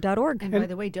WBUR.org. And by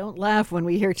the way, don't laugh when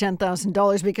we hear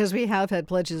 $10,000, because we have had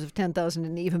pledges of $10,000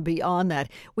 and even beyond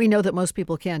that. We know that most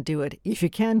people can't do it. If you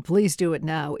can, please do it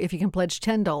now. If you can pledge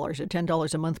 $10 or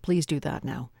 $10 a month, please do that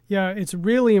now. Yeah, it's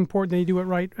really important that you do it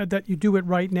right. That you do it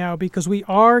right now, because we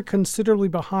are considerably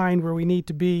behind where we need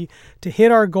to be to hit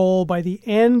our goal by the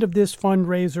end of this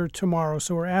fundraiser tomorrow.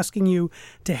 So we're asking you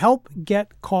to help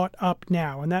get caught up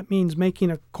now, and that means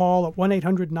making a call at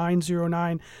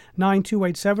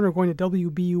 1-800-909-9287 or going to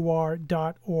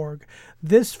WBUR.org.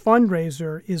 This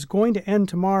fundraiser is going to end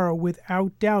tomorrow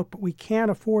without doubt, but we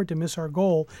can't afford to miss our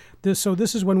goal This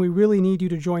is when we really need you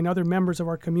to join other members of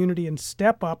our community and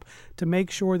step up to make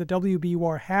sure that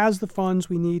WBUR has the funds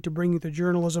we need to bring you the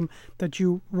journalism that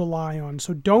you rely on.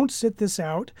 So don't sit this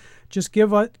out. Just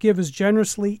give as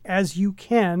generously as you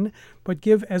can, but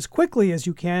give as quickly as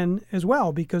you can as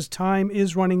well, because time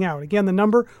is running out. Again, the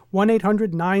number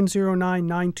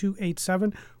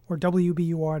 1-800-909-9287 or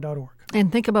WBUR.org. And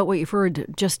think about what you've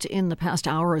heard just in the past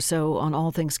hour or so on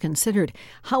All Things Considered.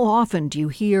 How often do you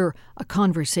hear a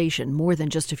conversation, more than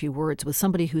just a few words, with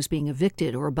somebody who's being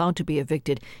evicted or about to be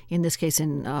evicted, in this case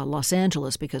in Los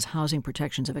Angeles because housing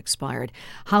protections have expired?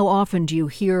 How often do you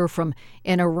hear from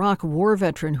an Iraq war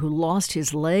veteran who lost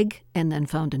his leg and then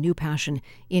found a new passion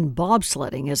in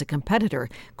bobsledding as a competitor?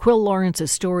 Quill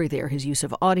Lawrence's story there, his use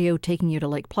of audio, taking you to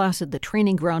Lake Placid, the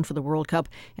training ground for the World Cup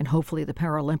and hopefully the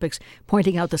Paralympics,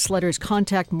 pointing out the sledders'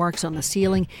 contact marks on the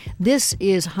ceiling. This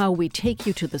is how we take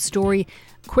you to the story.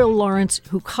 Quill Lawrence,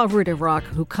 who covered Iraq,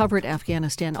 who covered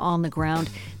Afghanistan on the ground.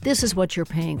 This is what you're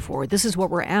paying for. This is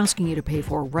what we're asking you to pay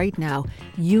for right now.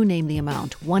 You name the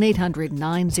amount.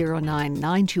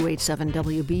 1-800-909-9287,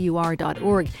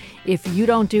 WBUR.org. If you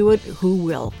don't do it, who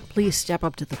will? Please step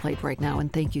up to the plate right now,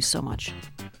 and thank you so much.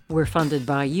 We're funded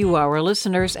by you, our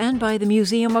listeners, and by the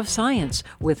Museum of Science,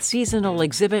 with seasonal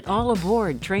exhibit All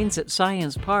Aboard Trains at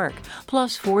Science Park,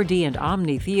 plus 4D and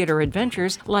Omni theater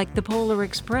adventures like the Polar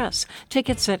Express.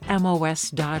 Tickets at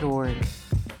MOS.org.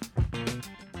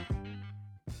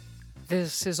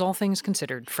 This is All Things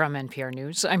Considered from NPR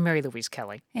News. I'm Mary Louise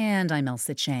Kelly. And I'm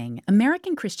Elsa Chang.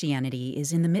 American Christianity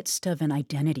is in the midst of an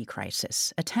identity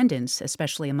crisis. Attendance,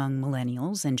 especially among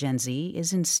millennials and Gen Z,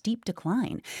 is in steep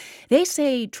decline. They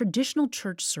say traditional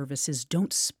church services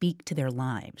don't speak to their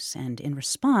lives. And in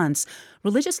response,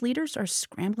 religious leaders are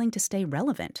scrambling to stay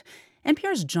relevant.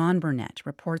 NPR's John Burnett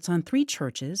reports on 3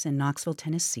 churches in Knoxville,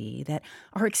 Tennessee that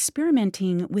are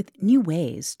experimenting with new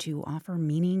ways to offer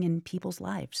meaning in people's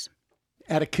lives.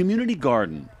 At a community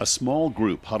garden, a small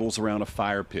group huddles around a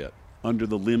fire pit under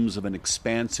the limbs of an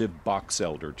expansive box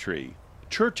elder tree.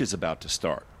 Church is about to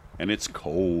start, and it's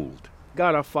cold.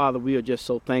 God our Father, we are just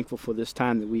so thankful for this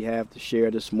time that we have to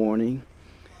share this morning.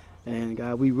 And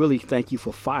God, we really thank you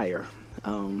for fire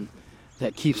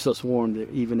that keeps us warm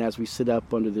even as we sit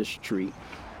up under this tree.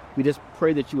 We just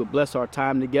pray that you would bless our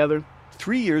time together.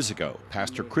 3 years ago,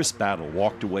 Pastor Chris Battle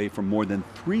walked away from more than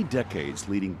 3 decades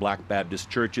leading Black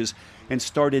Baptist churches and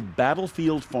started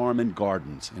Battlefield Farm and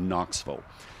Gardens in Knoxville.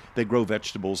 They grow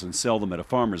vegetables and sell them at a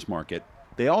farmer's market.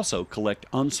 They also collect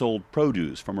unsold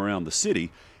produce from around the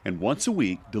city and once a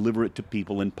week deliver it to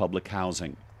people in public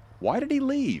housing. Why did he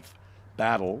leave?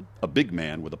 Battle, a big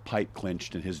man with a pipe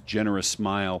clenched and his generous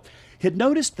smile, had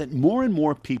noticed that more and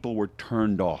more people were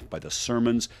turned off by the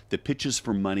sermons, the pitches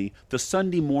for money, the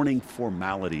Sunday morning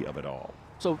formality of it all.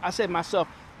 So I said to myself,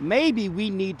 maybe we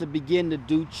need to begin to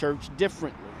do church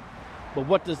differently. But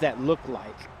what does that look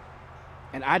like?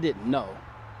 And I didn't know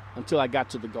until I got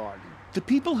to the garden. The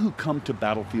people who come to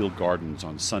Battlefield Gardens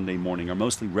on Sunday morning are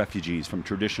mostly refugees from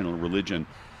traditional religion.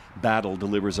 Battle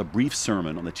delivers a brief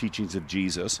sermon on the teachings of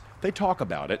Jesus. They talk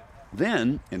about it.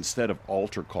 Then, instead of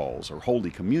altar calls or Holy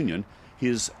Communion,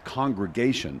 his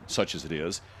congregation, such as it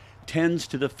is, tends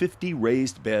to the 50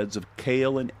 raised beds of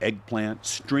kale and eggplant,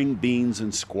 string beans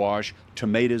and squash,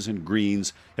 tomatoes and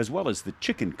greens, as well as the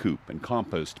chicken coop and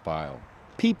compost pile.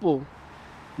 People,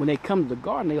 when they come to the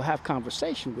garden, they'll have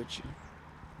conversation with you.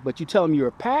 But you tell them you're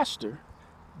a pastor,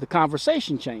 the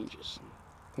conversation changes,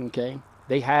 okay?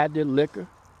 They hide their liquor.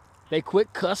 They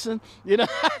quit cussing, you know?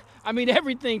 I mean,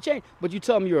 everything changed. But you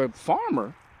tell them you're a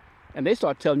farmer, and they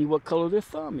start telling you what color their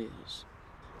thumb is.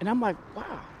 And I'm like,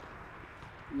 wow.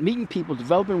 Meeting people,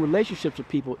 developing relationships with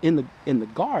people in the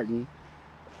garden,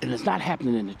 and it's not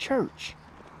happening in the church.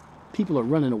 People are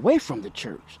running away from the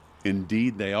church.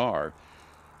 Indeed they are.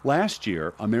 Last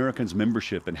year, Americans'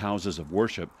 membership in houses of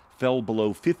worship fell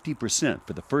below 50%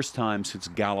 for the first time since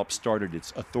Gallup started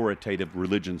its authoritative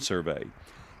religion survey.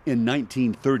 In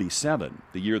 1937,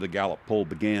 the year the Gallup poll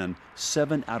began,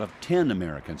 7 out of 10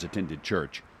 Americans attended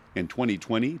church. In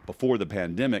 2020, before the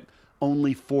pandemic,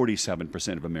 only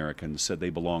 47% of Americans said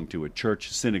they belonged to a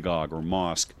church, synagogue, or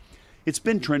mosque. It's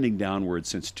been trending downward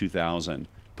since 2000.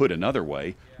 Put another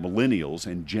way, millennials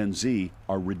and Gen Z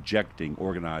are rejecting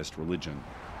organized religion.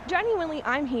 Genuinely,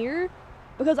 I'm here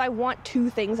because I want 2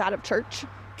 things out of church.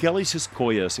 Kelly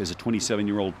Siskoyas is a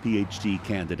 27-year-old PhD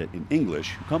candidate in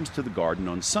English who comes to the garden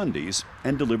on Sundays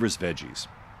and delivers veggies.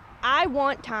 I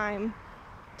want time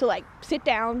to sit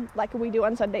down like we do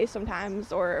on Sundays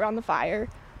sometimes or around the fire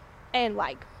and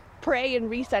pray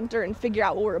and recenter and figure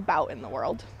out what we're about in the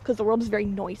world, because the world is very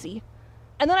noisy.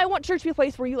 And then I want church to be a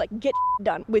place where you get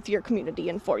done with your community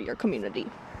and for your community.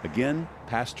 Again,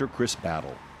 Pastor Chris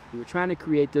Battle. We were trying to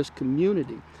create this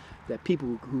community that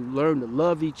people who learn to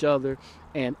love each other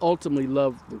and ultimately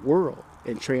love the world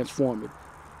and transform it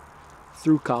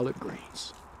through collard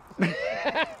greens.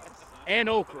 And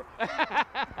okra.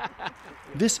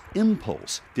 This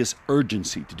impulse, this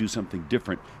urgency to do something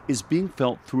different is being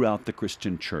felt throughout the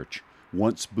Christian church.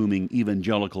 Once booming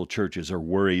evangelical churches are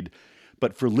worried,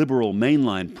 but for liberal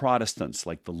mainline Protestants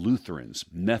like the Lutherans,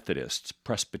 Methodists,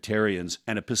 Presbyterians,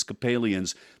 and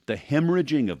Episcopalians, the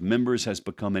hemorrhaging of members has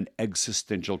become an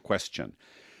existential question.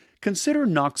 Consider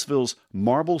Knoxville's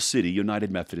Marble City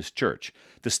United Methodist Church.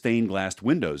 The stained glass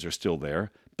windows are still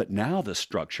there, but now the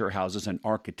structure houses an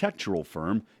architectural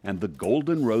firm and the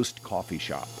Golden Roast coffee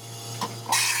shop.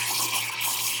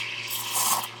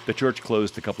 The church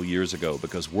closed a couple years ago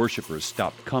because worshipers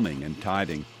stopped coming and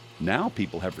tithing. Now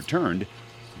people have returned,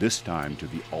 this time to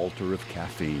the altar of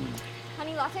caffeine.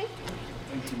 Honey latte?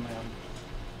 Thank you, ma'am.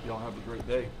 Y'all have a great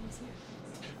day.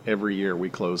 Every year we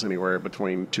close anywhere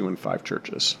between 2 and 5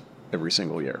 churches, every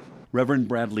single year. Reverend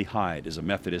Bradley Hyde is a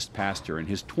Methodist pastor in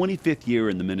his 25th year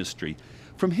in the ministry.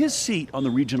 From his seat on the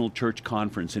Regional Church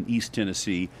Conference in East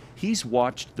Tennessee, he's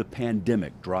watched the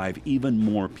pandemic drive even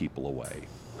more people away.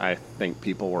 I think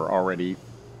people were already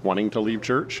wanting to leave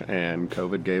church, and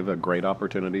COVID gave a great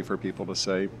opportunity for people to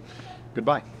say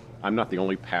goodbye. I'm not the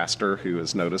only pastor who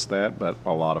has noticed that, but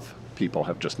a lot of people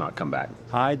have just not come back.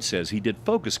 Hyde says he did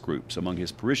focus groups among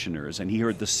his parishioners, and he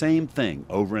heard the same thing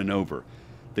over and over.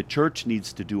 The church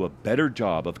needs to do a better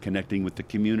job of connecting with the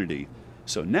community.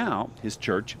 So now his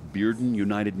church, Bearden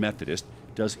United Methodist,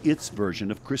 does its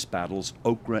version of Chris Battle's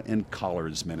Okra and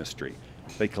Collards ministry.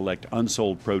 They collect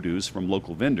unsold produce from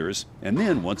local vendors and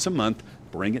then, once a month,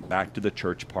 bring it back to the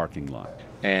church parking lot.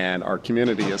 And our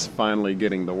community is finally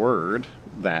getting the word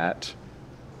that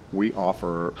we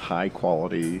offer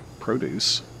high-quality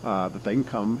produce that they can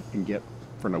come and get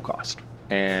for no cost.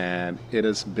 And it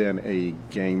has been a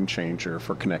game changer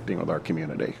for connecting with our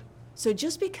community. So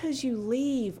just because you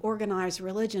leave organized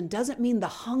religion doesn't mean the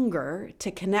hunger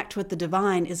to connect with the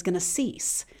divine is going to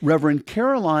cease. Reverend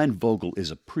Caroline Vogel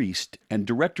is a priest and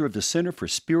director of the Center for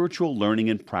Spiritual Learning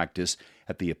and Practice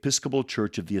at the Episcopal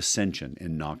Church of the Ascension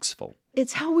in Knoxville.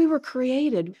 It's how we were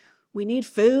created. We need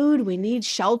food, we need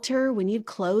shelter, we need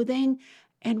clothing,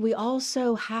 and we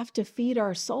also have to feed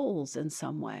our souls in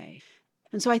some way.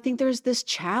 And so I think there's this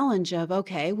challenge of,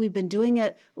 okay, we've been doing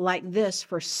it like this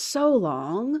for so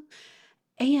long,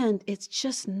 and it's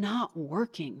just not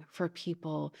working for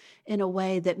people in a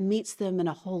way that meets them in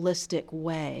a holistic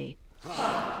way.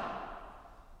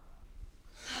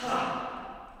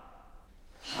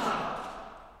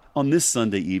 On this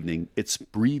Sunday evening, it's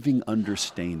Breathing Under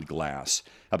Stained Glass.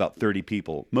 About 30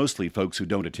 people, mostly folks who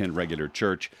don't attend regular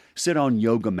church, sit on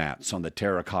yoga mats on the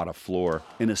terracotta floor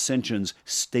in Ascension's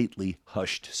stately,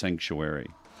 hushed sanctuary.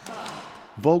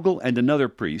 Vogel and another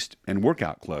priest, in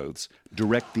workout clothes,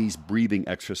 direct these breathing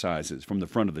exercises from the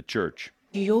front of the church.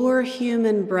 Your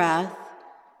human breath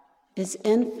is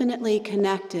infinitely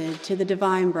connected to the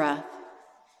divine breath,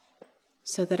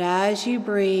 so that as you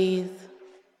breathe,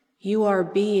 you are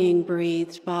being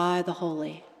breathed by the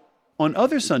Holy. On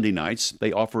other Sunday nights,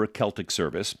 they offer a Celtic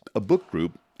service, a book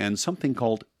group, and something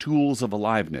called Tools of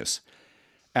Aliveness.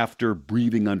 After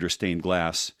Breathing Under Stained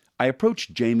Glass, I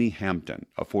approached Jamie Hampton,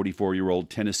 a 44-year-old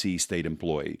Tennessee state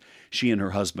employee. She and her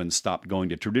husband stopped going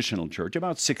to traditional church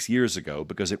about 6 years ago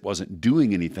because it wasn't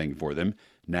doing anything for them.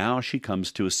 Now she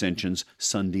comes to Ascension's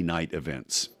Sunday night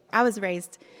events. I was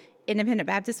raised Independent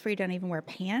Baptist where you don't even wear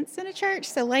pants in a church,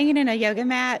 so laying in a yoga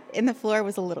mat in the floor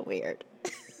was a little weird,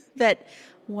 but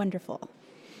wonderful.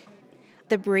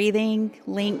 The breathing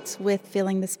linked with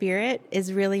feeling the Spirit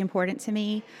is really important to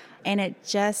me, and it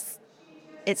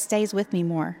stays with me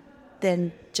more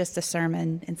than just a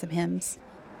sermon and some hymns.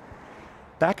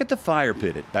 Back at the fire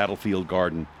pit at Battlefield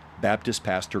Garden, Baptist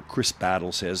pastor Chris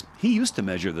Battle says he used to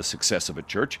measure the success of a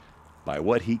church by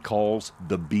what he calls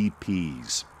the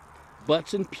BPs.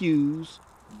 Butts in pews,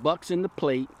 bucks in the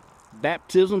plate,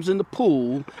 baptisms in the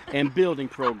pool, and building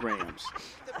programs.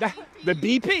 The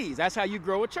BPs, that's how you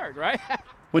grow a church, right?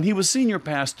 When he was senior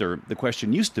pastor, the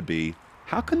question used to be,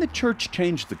 how can the church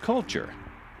change the culture?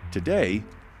 Today,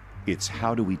 it's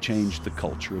how do we change the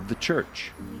culture of the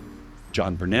church?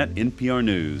 John Burnett, NPR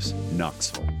News,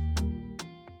 Knoxville.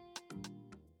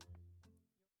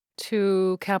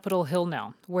 To Capitol Hill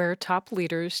now, where top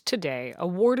leaders today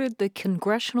awarded the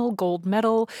Congressional Gold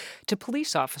Medal to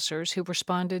police officers who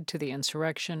responded to the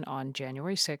insurrection on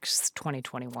January 6,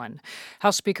 2021.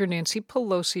 House Speaker Nancy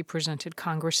Pelosi presented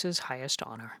Congress's highest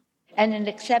honor. And in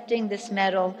accepting this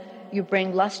medal, you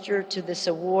bring luster to this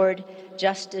award,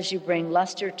 just as you bring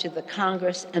luster to the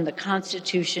Congress and the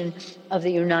Constitution of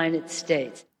the United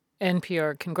States.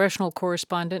 NPR congressional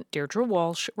correspondent Deirdre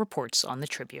Walsh reports on the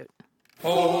tribute.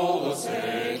 Oh,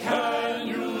 say, can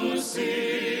you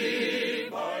see?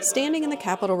 Standing in the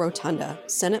Capitol Rotunda,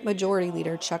 Senate Majority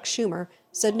Leader Chuck Schumer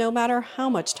said no matter how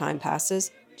much time passes,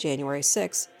 January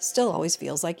 6th still always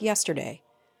feels like yesterday.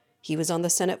 He was on the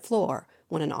Senate floor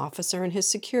when an officer in his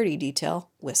security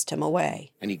detail whisked him away.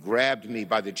 And he grabbed me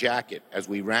by the jacket as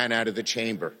we ran out of the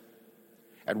chamber.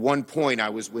 At one point, I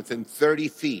was within 30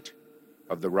 feet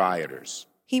of the rioters.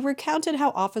 He recounted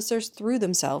how officers threw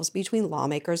themselves between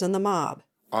lawmakers and the mob.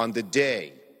 On the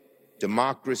day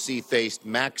democracy faced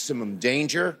maximum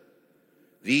danger,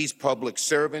 these public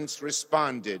servants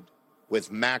responded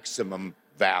with maximum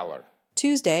valor.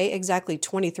 Tuesday, exactly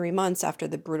 23 months after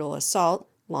the brutal assault,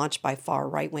 launched by far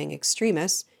right-wing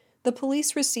extremists, the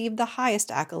police received the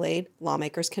highest accolade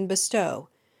lawmakers can bestow.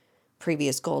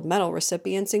 Previous gold medal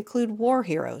recipients include war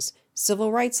heroes,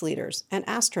 civil rights leaders, and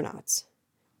astronauts.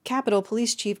 Capitol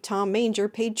Police Chief Tom Manger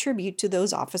paid tribute to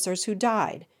those officers who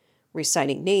died,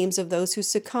 reciting names of those who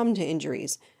succumbed to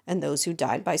injuries and those who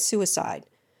died by suicide.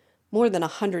 More than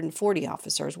 140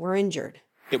 officers were injured.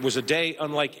 It was a day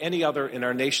unlike any other in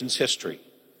our nation's history,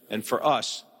 and for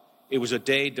us, it was a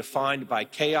day defined by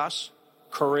chaos,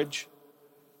 courage,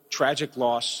 tragic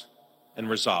loss, and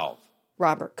resolve.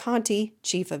 Robert Conti,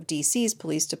 chief of D.C.'s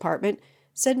police department,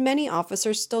 said many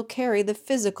officers still carry the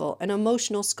physical and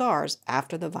emotional scars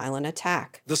after the violent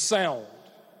attack. The sound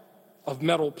of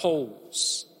metal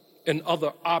poles and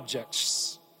other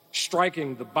objects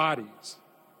striking the bodies,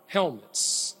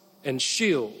 helmets, and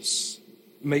shields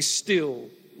may still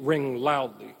ring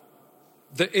loudly.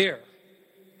 The air,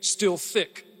 still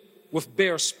thick with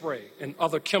bear spray and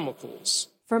other chemicals.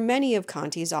 For many of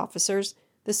Conti's officers,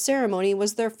 the ceremony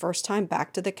was their first time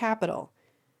back to the Capitol.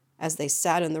 As they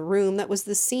sat in the room that was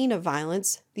the scene of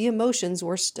violence, the emotions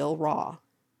were still raw.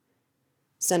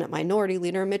 Senate Minority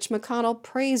Leader Mitch McConnell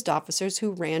praised officers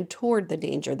who ran toward the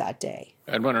danger that day.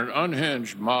 And when an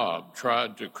unhinged mob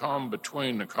tried to come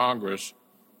between the Congress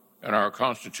and our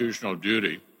constitutional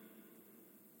duty,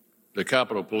 the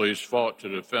Capitol Police fought to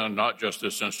defend not just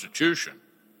this institution,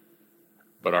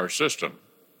 but our system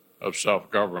of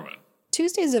self-government.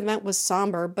 Tuesday's event was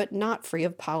somber, but not free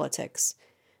of politics.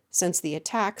 Since the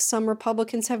attack, some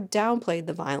Republicans have downplayed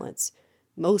the violence.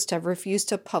 Most have refused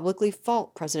to publicly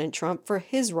fault President Trump for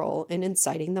his role in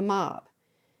inciting the mob.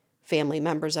 Family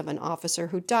members of an officer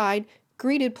who died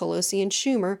greeted Pelosi and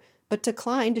Schumer, but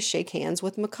declined to shake hands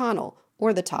with McConnell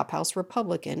or the top House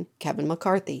Republican, Kevin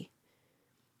McCarthy.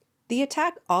 The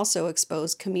attack also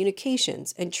exposed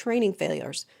communications and training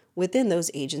failures within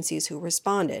those agencies who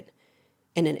responded.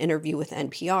 In an interview with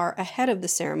NPR ahead of the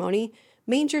ceremony,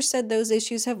 Manger said those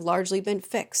issues have largely been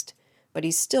fixed, but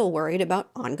he's still worried about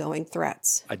ongoing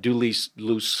threats. I do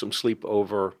lose some sleep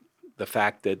over the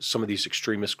fact that some of these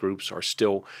extremist groups are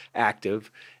still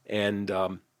active. And,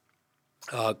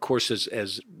 of course,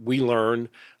 as we learn,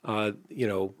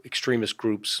 extremist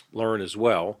groups learn as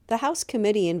well. The House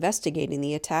committee investigating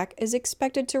the attack is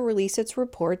expected to release its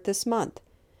report this month.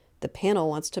 The panel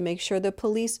wants to make sure the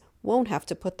police won't have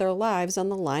to put their lives on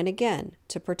the line again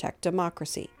to protect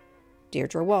democracy.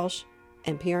 Deirdre Walsh,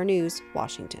 NPR News,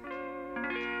 Washington.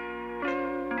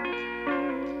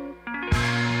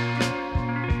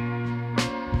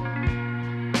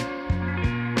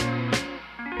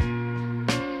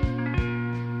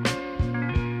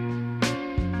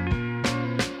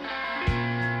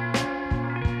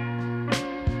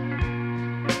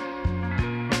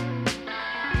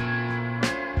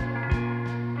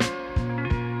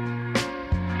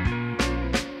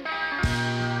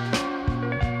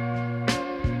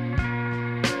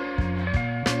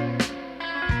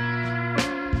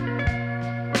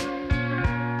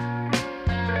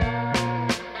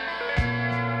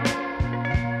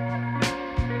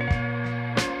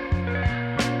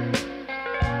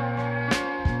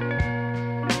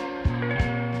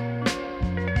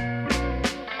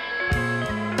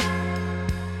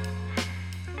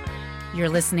 You're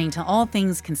listening to All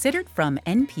Things Considered from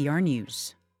NPR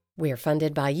News. We're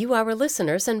funded by you, our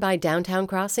listeners, and by Downtown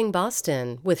Crossing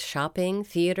Boston, with shopping,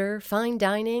 theater, fine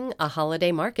dining, a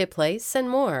holiday marketplace, and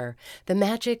more. The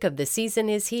magic of the season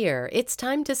is here. It's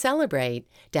time to celebrate.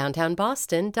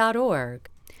 DowntownBoston.org.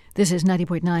 This is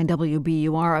 90.9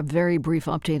 WBUR, a very brief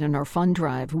update on our fund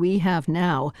drive. We have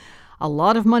now a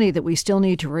lot of money that we still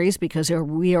need to raise because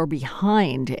we are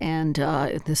behind, and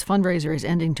this fundraiser is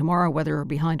ending tomorrow, whether we're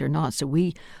behind or not. So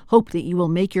we hope that you will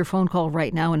make your phone call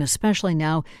right now, and especially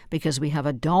now because we have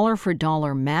a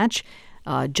dollar-for-dollar match.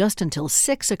 just until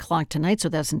 6 o'clock tonight. So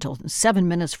that's until 7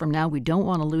 minutes from now. We don't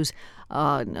want to lose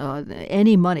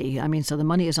any money. I mean, so the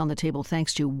money is on the table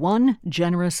thanks to one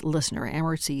generous listener.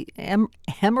 Emery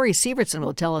Sievertson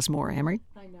will tell us more. Emery?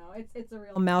 I know. It's a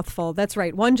real mouthful. That's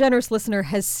right. One generous listener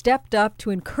has stepped up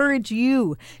to encourage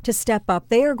you to step up.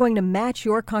 They are going to match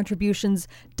your contributions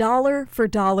dollar for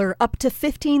dollar up to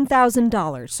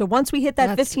 $15,000. So once we hit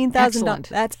that $15,000,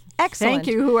 that's excellent. Thank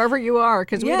you, whoever you are,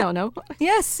 because we don't know.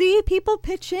 Yes, see, people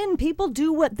pitch in. People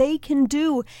do what they can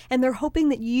do, and they're hoping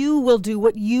that you will do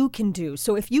what you can do.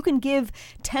 So if you can give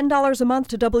 $10 a month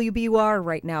to WBUR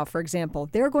right now, for example,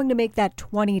 they're going to make that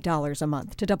 $20 a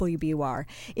month to WBUR.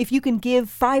 If you can give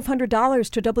 $500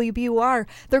 to WBUR,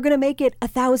 they're going to make it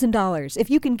 $1,000. If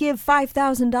you can give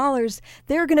 $5,000,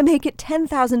 they're going to make it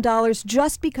 $10,000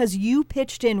 just because you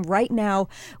pitched in right now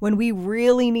when we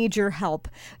really need your help.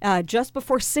 Just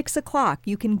before 6 o'clock,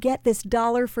 you can get this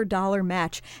dollar for dollar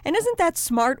match. And isn't that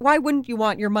smart? Why wouldn't you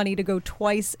want your money to go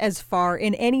twice as far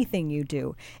in anything you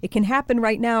do? It can happen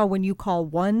right now when you call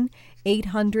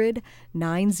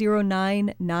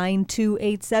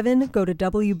 1-800-909-9287. Go to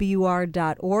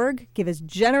WBUR.org. Give as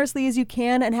generously as you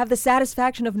can and have the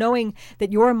satisfaction of knowing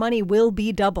that your money will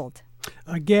be doubled.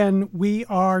 Again, we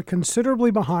are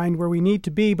considerably behind where we need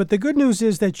to be, but the good news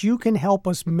is that you can help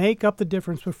us make up the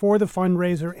difference before the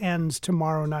fundraiser ends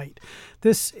tomorrow night.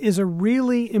 This is a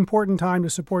really important time to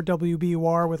support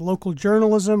WBUR with local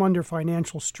journalism under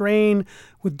financial strain,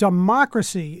 with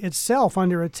democracy itself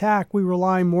under attack. We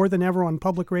rely more than ever on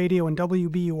public radio and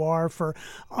WBUR for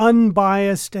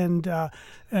unbiased and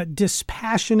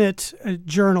dispassionate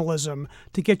journalism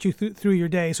to get you through your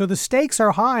day. So the stakes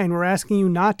are high, and we're asking you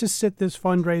not to sit this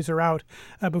fundraiser out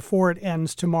before it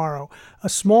ends tomorrow. A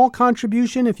small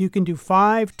contribution, if you can do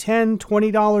 $5, $10,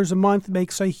 $20 a month,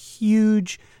 makes a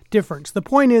huge difference. The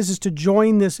point is to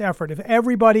join this effort. If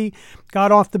everybody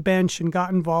got off the bench and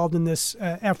got involved in this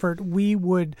effort, we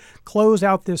would close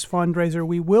out this fundraiser.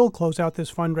 We will close out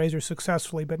this fundraiser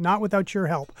successfully, but not without your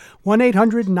help.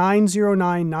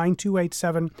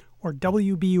 1-800-909-9287 or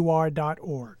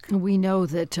WBUR.org. We know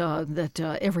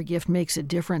that every gift makes a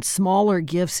difference. Smaller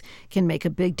gifts can make a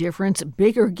big difference.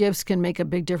 Bigger gifts can make a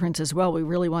big difference as well. We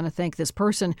really want to thank this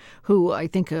person who I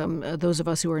think those of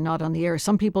us who are not on the air,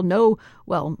 some people know,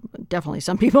 well, definitely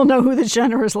some people know who the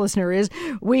generous listener is.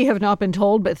 We have not been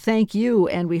told, but thank you,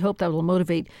 and we hope that will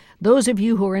motivate those of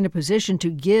you who are in a position to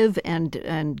give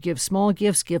and give small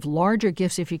gifts, give larger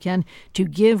gifts if you can, to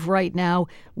give right now.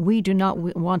 We do not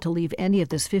want to leave any of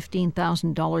this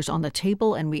 $15,000 on the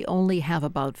table, and we only have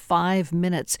about 5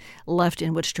 minutes left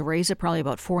in which to raise it, probably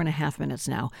about 4.5 minutes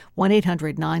now.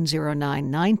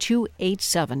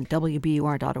 1-800-909-9287,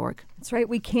 WBUR.org. That's right.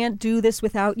 We can't do this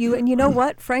without you. And you know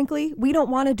what? Frankly, we don't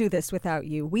want to do this without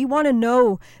you. We want to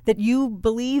know that you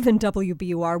believe in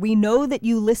WBUR. We know that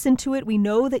you listen to it. We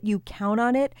know that you count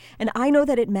on it. And I know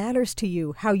that it matters to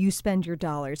you how you spend your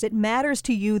dollars. It matters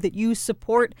to you that you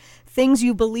support things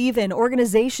you believe in,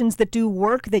 organizations that do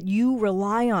work that you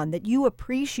rely on, that you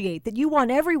appreciate, that you want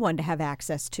everyone to have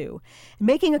access to.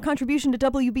 Making a contribution to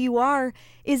WBUR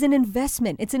is an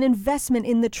investment. It's an investment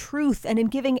in the truth and in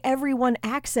giving everyone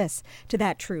access to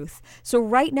that truth. So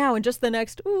right now, in just the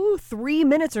next 3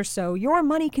 minutes or so, your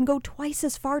money can go twice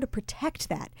as far to protect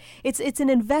that. It's an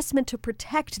investment to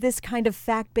protect this kind of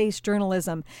fact-based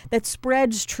journalism that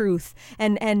spreads truth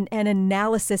and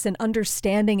analysis and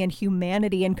understanding and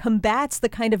humanity and combats the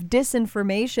kind of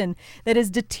disinformation that is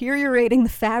deteriorating the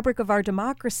fabric of our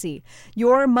democracy.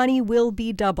 Your money will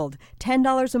be doubled.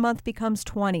 $10 a month becomes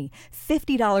 $20.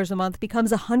 $50 a month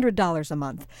becomes $100 a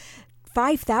month.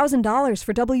 $5,000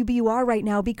 for WBUR right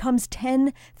now becomes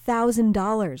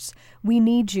 $10,000. We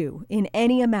need you in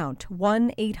any amount.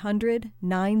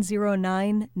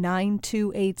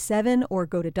 1-800-909-9287 or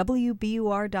go to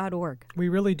WBUR.org. We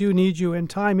really do need you, and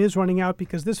time is running out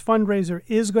because this fundraiser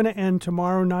is going to end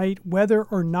tomorrow night, whether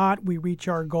or not we reach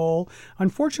our goal.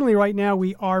 Unfortunately, right now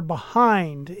we are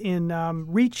behind in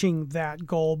reaching that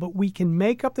goal, but we can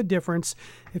make up the difference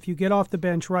if you get off the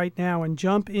bench right now and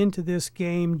jump into this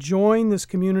game. Join this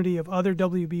community of other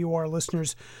WBUR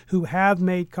listeners who have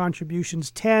made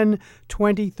contributions, $10,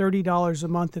 $20, $30 a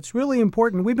month. It's really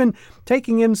important. We've been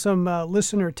taking in some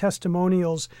listener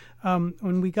testimonials.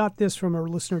 When we got this from a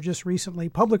listener just recently,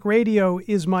 public radio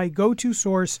is my go-to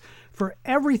source for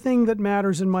everything that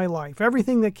matters in my life,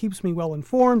 everything that keeps me well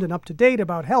informed and up to date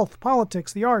about health,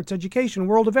 politics, the arts, education,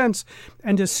 world events,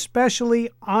 and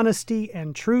especially honesty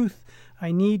and truth.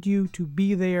 I need you to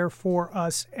be there for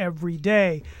us every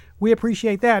day. We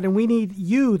appreciate that, and we need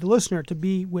you, the listener, to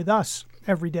be with us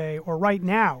every day or right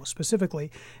now specifically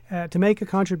to make a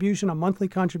contribution, a monthly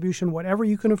contribution, whatever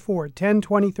you can afford, $10,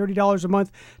 $20, $30 a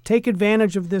month. Take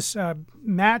advantage of this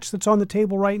match that's on the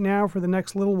table right now for the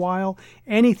next little while.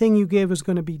 Anything you give is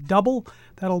going to be double.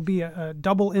 That'll be a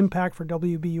double impact for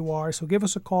WBUR. So give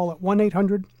us a call at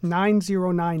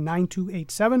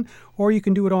 1-800-909-9287, or you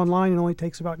can do it online. It only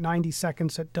takes about 90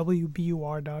 seconds at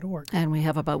WBUR.org. And we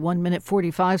have about 1 minute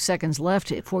 45 seconds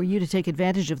left for you to take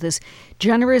advantage of this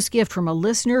generous gift from a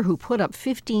listener who put up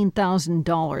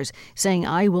 $15,000 saying,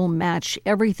 I will match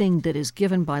everything that is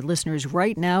given by listeners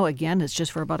right now. Again, it's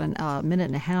just for about a minute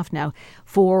and a half now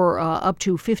for up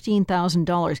to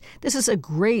 $15,000. This is a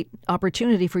great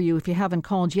opportunity for you if you haven't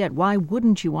called yet. Why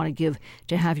wouldn't you want to give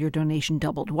to have your donation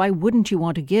doubled? Why wouldn't you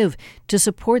want to give to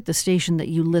support the station that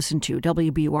you listen to,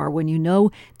 WBUR, when you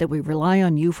know that we rely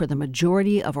on you for the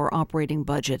majority of our operating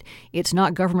budget? It's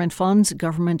not government funds.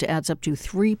 Government adds up to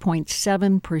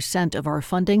 3.7% of our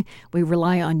funding. We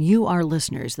rely on you, our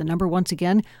listeners. The number, once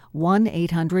again,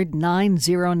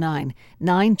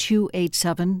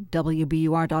 1-800-909-9287,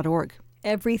 WBUR.org.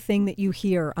 Everything that you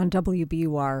hear on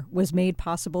WBUR was made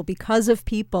possible because of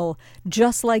people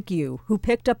just like you who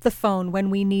picked up the phone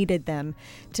when we needed them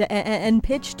and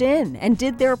pitched in and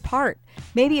did their part.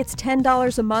 Maybe it's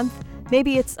 $10 a month.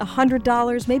 Maybe it's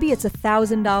 $100. Maybe it's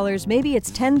 $1,000. Maybe it's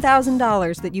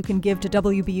 $10,000 that you can give to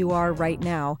WBUR right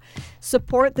now.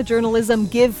 Support the journalism.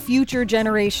 Give future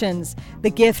generations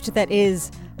the gift that is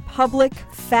public,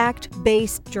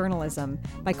 fact-based journalism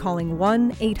by calling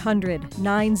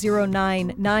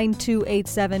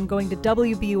 1-800-909-9287, going to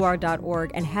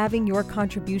WBUR.org, and having your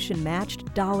contribution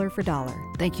matched dollar for dollar.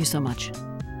 Thank you so much.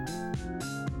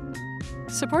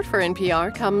 Support for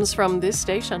NPR comes from this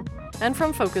station and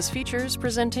from Focus Features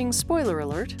presenting Spoiler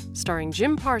Alert, starring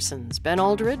Jim Parsons, Ben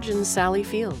Aldridge, and Sally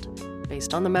Field.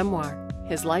 Based on the memoir,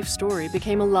 his life story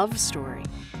became a love story.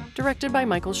 Directed by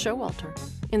Michael Showalter.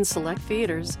 In select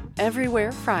theaters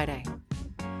everywhere Friday.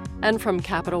 And from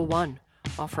Capital One,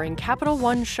 offering Capital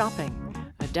One Shopping,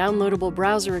 a downloadable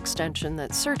browser extension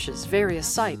that searches various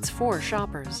sites for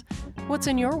shoppers. What's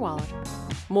in your wallet?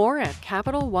 More at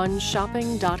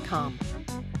CapitalOneShopping.com.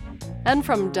 And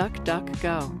from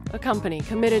DuckDuckGo, a company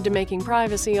committed to making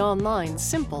privacy online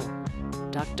simple.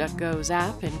 DuckDuckGo's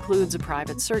app includes a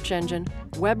private search engine,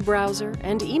 web browser,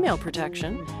 and email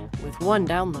protection with one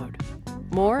download.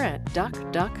 More at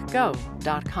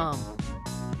DuckDuckGo.com.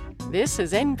 This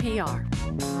is NPR.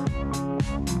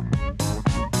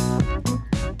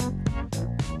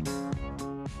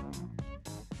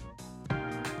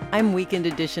 I'm Weekend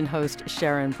Edition host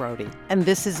Sharon Brody, and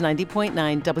this is 90.9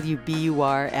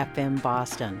 WBUR FM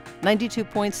Boston,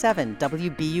 92.7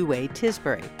 WBUA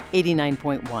Tisbury,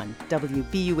 89.1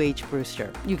 WBUH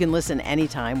Brewster. You can listen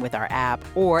anytime with our app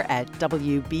or at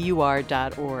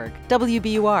WBUR.org.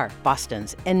 WBUR,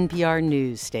 Boston's NPR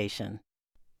news station.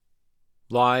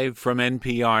 Live from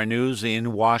NPR News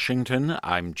in Washington,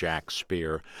 I'm Jack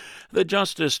Speer. The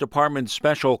Justice Department's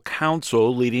special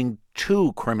counsel leading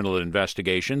two criminal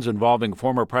investigations involving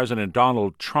former President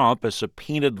Donald Trump has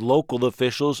subpoenaed local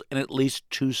officials in at least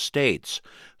two states.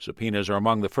 Subpoenas are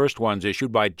among the first ones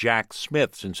issued by Jack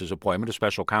Smith since his appointment as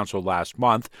special counsel last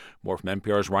month. More from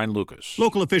NPR's Ryan Lucas.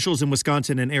 Local officials in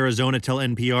Wisconsin and Arizona tell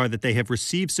NPR that they have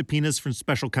received subpoenas from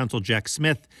special counsel Jack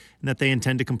Smith and that they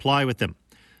intend to comply with them.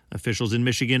 Officials in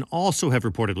Michigan also have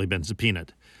reportedly been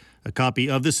subpoenaed. A copy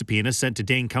of the subpoena sent to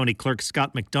Dane County Clerk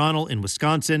Scott McDonnell in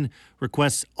Wisconsin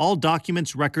requests all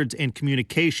documents, records, and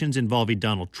communications involving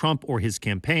Donald Trump or his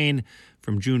campaign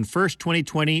from June 1st,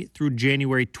 2020 through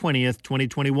January 20th,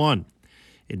 2021.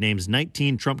 It names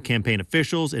 19 Trump campaign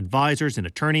officials, advisors, and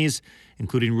attorneys,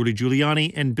 including Rudy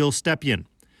Giuliani and Bill Stepien.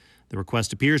 The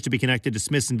request appears to be connected to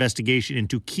Smith's investigation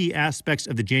into key aspects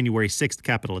of the January 6th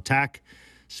Capitol attack.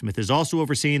 Smith is also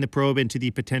overseeing the probe into the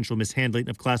potential mishandling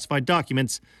of classified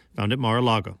documents found at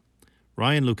Mar-a-Lago.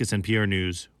 Ryan Lucas, NPR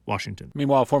News, Washington.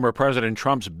 Meanwhile, former President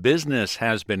Trump's business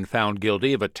has been found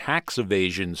guilty of a tax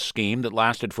evasion scheme that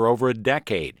lasted for over a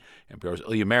decade. NPR's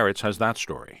Ilya Meritz has that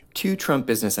story. Two Trump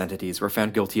business entities were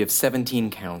found guilty of 17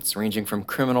 counts, ranging from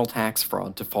criminal tax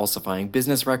fraud to falsifying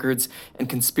business records and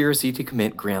conspiracy to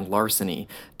commit grand larceny.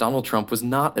 Donald Trump was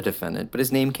not a defendant, but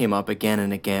his name came up again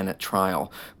and again at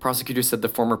trial. Prosecutors said the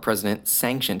former president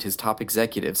sanctioned his top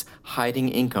executives, hiding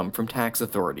income from tax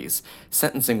authorities.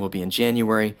 Sentencing will be in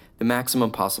January. The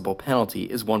maximum possible penalty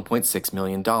is $1.6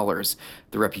 million.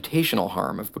 The reputational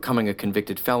harm of becoming a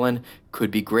convicted felon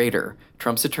could be greater.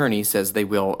 Trump's attorney says they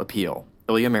will appeal.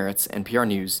 Ilya Meritz, NPR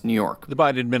News, New York. The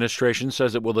Biden administration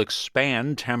says it will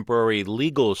expand temporary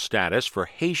legal status for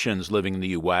Haitians living in the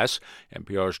U.S.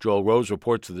 NPR's Joel Rose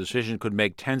reports the decision could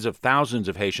make tens of thousands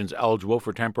of Haitians eligible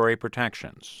for temporary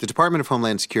protections. The Department of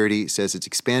Homeland Security says it's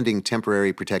expanding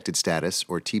temporary protected status,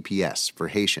 or TPS, for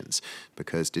Haitians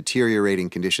because deteriorating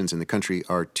conditions in the country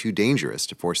are too dangerous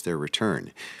to force their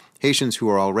return. Haitians who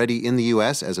are already in the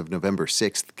U.S. as of November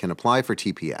 6th can apply for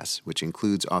TPS, which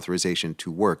includes authorization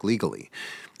to work legally.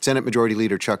 Senate Majority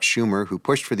Leader Chuck Schumer, who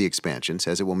pushed for the expansion,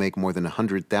 says it will make more than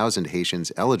 100,000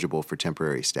 Haitians eligible for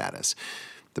temporary status.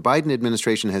 The Biden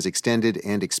administration has extended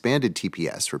and expanded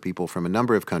TPS for people from a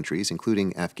number of countries,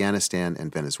 including Afghanistan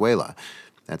and Venezuela.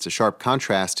 That's a sharp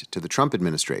contrast to the Trump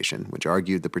administration, which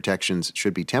argued the protections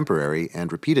should be temporary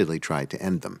and repeatedly tried to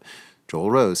end them.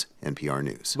 Joel Rose, NPR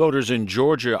News. Voters in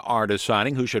Georgia are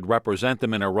deciding who should represent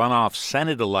them in a runoff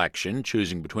Senate election,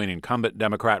 choosing between incumbent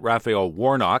Democrat Raphael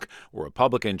Warnock or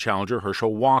Republican challenger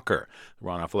Herschel Walker. The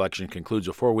runoff election concludes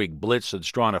a 4-week blitz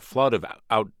that's drawn a flood of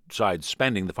outside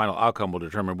spending. The final outcome will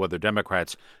determine whether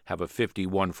Democrats have a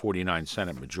 51-49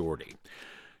 Senate majority.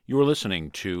 You're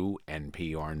listening to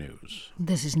NPR News.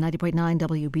 This is 90.9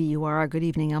 WBUR. Good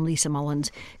evening. I'm Lisa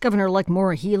Mullins. Governor-elect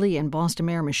Maura Healey and Boston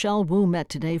Mayor Michelle Wu met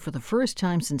today for the first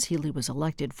time since Healey was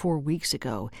elected 4 weeks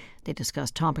ago. They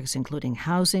discussed topics including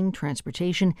housing,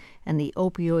 transportation, and the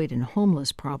opioid and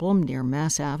homeless problem near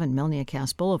Mass Ave and Melnia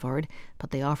Cass Boulevard,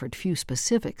 but they offered few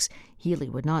specifics. Healey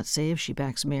would not say if she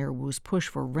backs Mayor Wu's push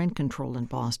for rent control in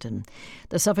Boston.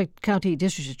 The Suffolk County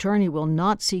District Attorney will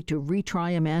not seek to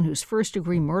retry a man whose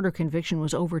first-degree murder conviction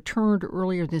was overturned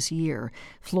earlier this year.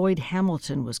 Floyd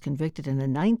Hamilton was convicted in a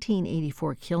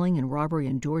 1984 killing and robbery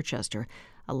in Dorchester.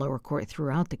 A lower court threw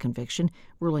out the conviction,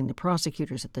 ruling the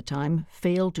prosecutors at the time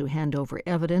failed to hand over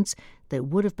evidence that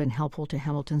would have been helpful to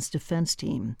Hamilton's defense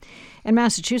team. And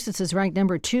Massachusetts is ranked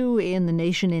number 2 in the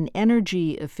nation in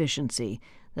energy efficiency.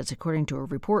 That's according to a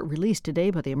report released today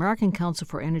by the American Council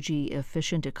for Energy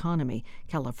Efficient Economy.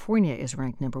 California is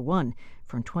ranked number 1.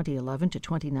 From 2011 to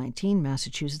 2019,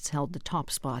 Massachusetts held the top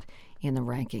spot in the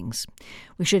rankings.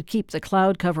 We should keep the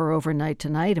cloud cover overnight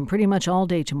tonight and pretty much all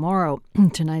day tomorrow.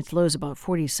 Tonight's low is about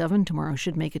 47. Tomorrow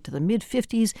should make it to the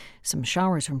mid-50s. Some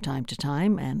showers from time to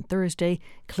time. And Thursday,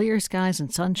 clear skies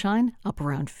and sunshine, up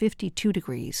around 52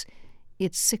 degrees.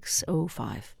 It's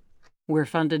 6:05. We're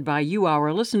funded by you,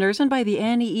 our listeners, and by the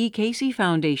Annie E. Casey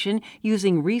Foundation,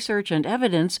 using research and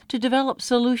evidence to develop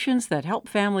solutions that help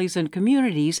families and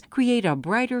communities create a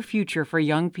brighter future for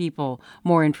young people.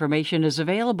 More information is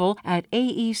available at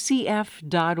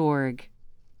aecf.org.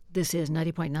 This is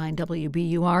 90.9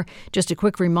 WBUR. Just a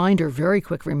quick reminder, very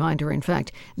quick reminder, in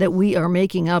fact, that we are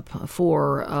making up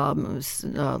for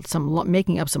some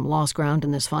lost ground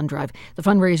in this fund drive. The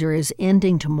fundraiser is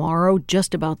ending tomorrow,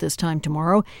 just about this time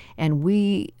tomorrow, and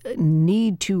we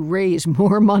need to raise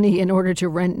more money in order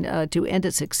to end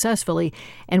it successfully.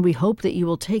 And we hope that you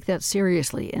will take that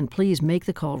seriously. And please make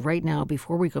the call right now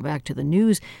before we go back to the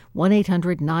news.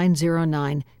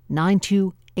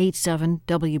 1-800-909-9287,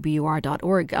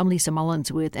 WBUR.org. I'm Lisa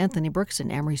Mullins with Anthony Brooks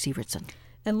and Amory Sievertson.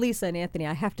 And Lisa and Anthony,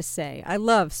 I have to say, I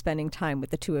love spending time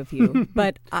with the two of you,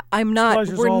 but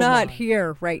we're not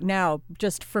here right now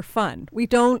just for fun. We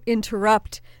don't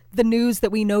interrupt the news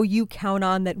that we know you count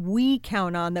on, that we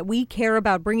count on, that we care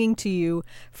about bringing to you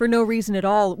for no reason at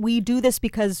all. We do this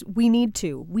because we need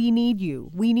to. We need you.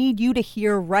 We need you to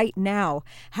hear right now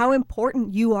how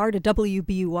important you are to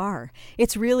WBUR.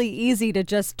 It's really easy to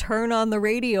just turn on the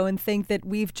radio and think that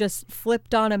we've just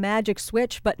flipped on a magic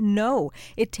switch, but no,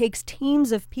 it takes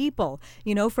teams of people,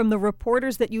 from the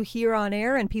reporters that you hear on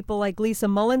air and people like Lisa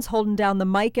Mullins holding down the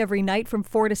mic every night from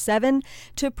 4 to 7,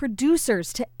 to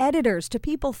producers, to editors, to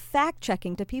people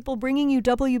fact-checking, to people bringing you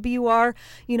WBUR,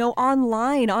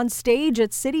 online, on stage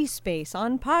at City Space,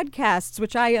 on podcasts,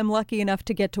 which I am lucky enough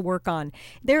to get to work on.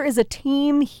 There is a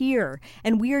team here,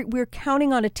 and we're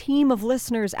counting on a team of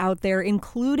listeners out there,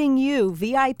 including you,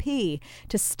 VIP,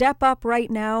 to step up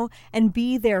right now and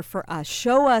be there for us.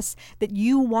 Show us that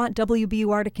you want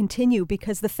WBUR to continue,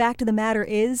 because the fact of the matter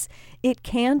is, it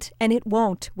can't and it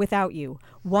won't without you.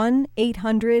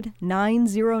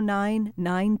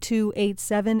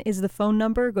 1-800-909-9287 is the phone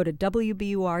number. Go to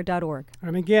WBUR.org.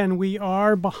 And again, we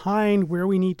are behind where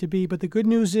we need to be, but the good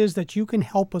news is that you can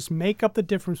help us make up the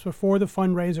difference before the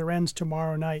fundraiser ends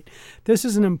tomorrow night. This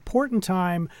is an important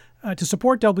time to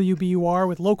support WBUR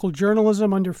with local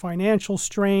journalism under financial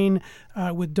strain,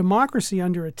 with democracy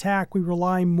under attack. We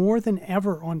rely more than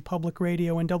ever on public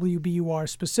radio and WBUR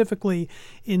specifically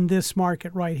in this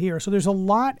market right here. So there's a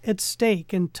lot at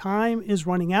stake and time is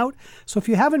running out. So if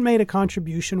you haven't made a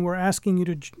contribution, we're asking you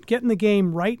to get in the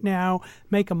game right now,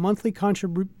 make a monthly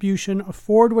contribution,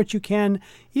 afford what you can.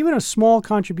 Even a small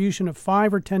contribution of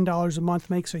 $5 or $10 a month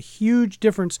makes a huge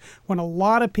difference when a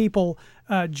lot of people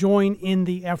join in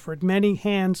the effort. Many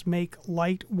hands make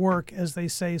light work, as they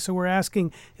say. So we're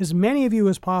asking as many of you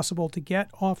as possible to get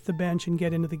off the bench and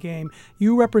get into the game.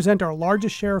 You represent our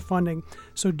largest share of funding,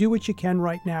 so do what you can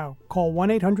right now. Call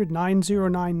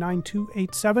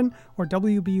 1-800-909-9287 or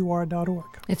WBUR.org.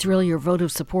 It's really your vote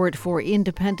of support for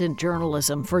independent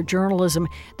journalism, for journalism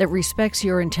that respects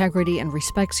your integrity and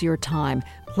respects your time.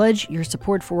 Pledge your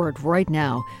support for it right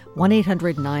now.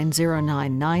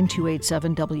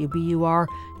 1-800-909-9287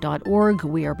 WBUR.org.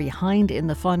 We are behind in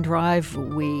the fund drive.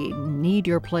 We need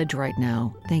your pledge right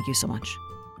now. Thank you so much.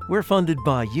 We're funded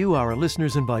by you, our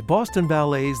listeners, and by Boston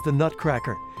Ballet's The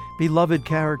Nutcracker. Beloved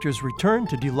characters return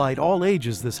to delight all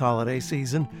ages this holiday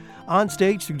season. On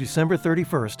stage through December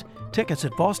 31st. Tickets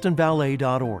at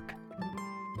bostonballet.org.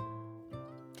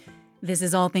 This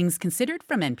is All Things Considered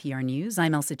from NPR News.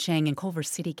 I'm Elsa Chang in Culver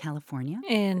City, California.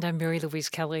 And I'm Mary Louise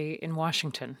Kelly in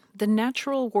Washington. The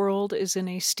natural world is in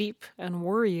a steep and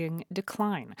worrying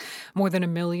decline. More than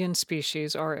 1 million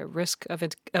species are at risk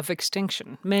of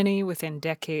extinction, many within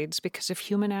decades because of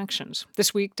human actions.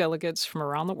 This week, delegates from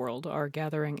around the world are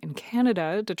gathering in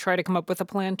Canada to try to come up with a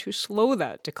plan to slow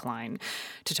that decline.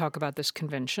 To talk about this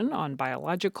convention on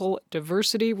biological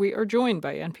diversity, we are joined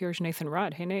by NPR's Nathan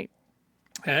Rudd. Hey, Nate.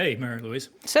 Hey, Mary Louise.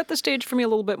 Set the stage for me a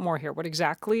little bit more here. What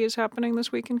exactly is happening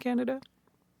this week in Canada?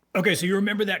 Okay, so you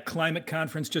remember that climate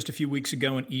conference just a few weeks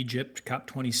ago in Egypt,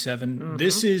 COP27? Mm-hmm.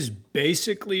 This is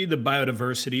basically the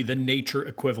biodiversity, the nature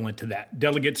equivalent to that.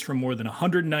 Delegates from more than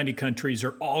 190 countries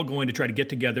are all going to try to get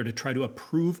together to try to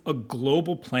approve a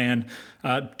global plan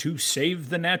to save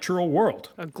the natural world.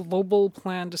 A global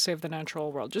plan to save the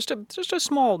natural world. Just a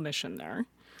small mission there.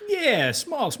 Yeah,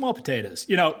 small potatoes.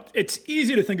 You know, it's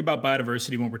easy to think about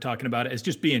biodiversity when we're talking about it as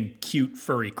just being cute,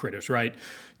 furry critters, right?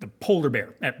 The polar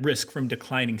bear at risk from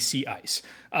declining sea ice.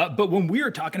 But when we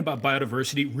are talking about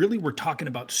biodiversity, really we're talking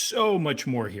about so much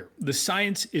more here. The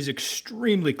science is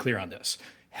extremely clear on this.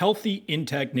 Healthy,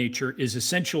 intact nature is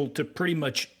essential to pretty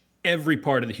much every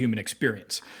part of the human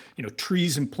experience. You know,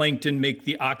 trees and plankton make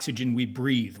the oxygen we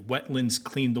breathe. Wetlands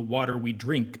clean the water we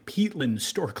drink. Peatlands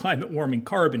store climate warming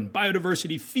carbon.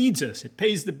 Biodiversity feeds us. It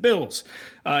pays the bills.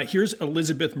 Here's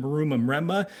Elizabeth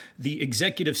Maruma-Mrema, the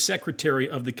executive secretary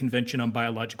of the Convention on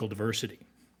Biological Diversity.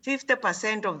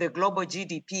 50% of the global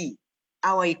GDP,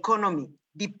 our economy,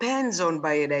 depends on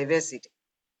biodiversity.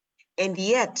 And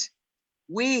yet,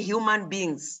 we human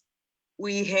beings,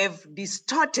 we have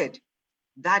distorted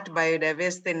that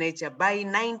biodiversity nature by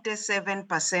 97%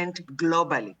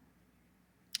 globally.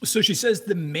 So she says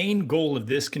the main goal of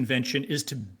this convention is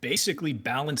to basically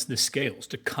balance the scales,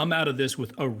 to come out of this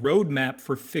with a roadmap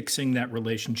for fixing that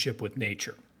relationship with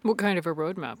nature. What kind of a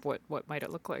roadmap? What might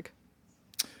it look like?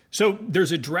 So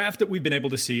there's a draft that we've been able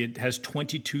to see. It has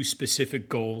 22 specific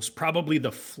goals. Probably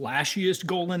the flashiest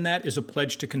goal in that is a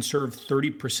pledge to conserve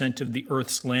 30% of the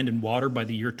Earth's land and water by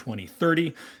the year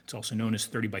 2030. It's also known as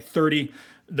 30 by 30.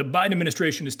 The Biden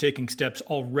administration is taking steps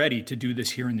already to do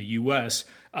this here in the U.S.,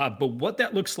 but what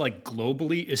that looks like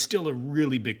globally is still a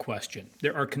really big question.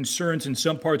 There are concerns in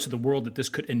some parts of the world that this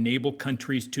could enable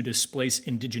countries to displace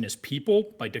indigenous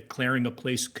people by declaring a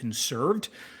place conserved,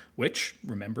 which,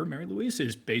 remember, Mary Louise,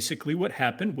 is basically what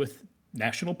happened with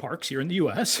national parks here in the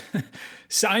U.S.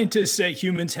 Scientists say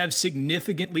humans have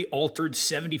significantly altered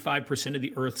 75% of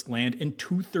the Earth's land and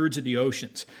 2/3 of the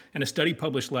oceans. And a study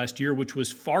published last year, which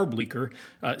was far bleaker,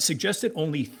 suggested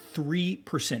only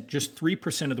 3%, just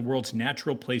 3% of the world's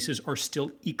natural places are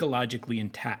still ecologically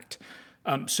intact.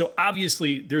 So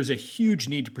obviously, there's a huge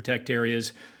need to protect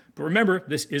areas. But remember,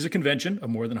 this is a convention of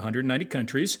more than 190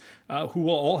 countries who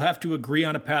will all have to agree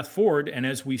on a path forward. And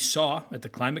as we saw at the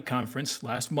climate conference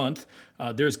last month,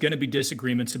 there's going to be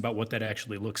disagreements about what that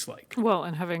actually looks like. Well,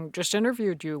 and having just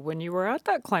interviewed you when you were at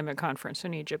that climate conference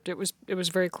in Egypt, it was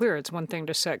very clear. It's one thing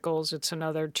to set goals. It's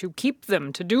another to keep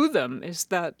them, to do them. Is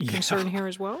that concern here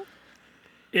as well?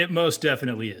 It most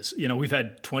definitely is. You know, we've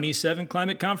had 27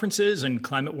 climate conferences and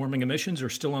climate warming emissions are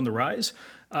still on the rise.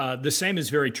 The same is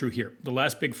very true here. The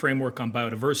last big framework on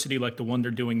biodiversity, like the one they're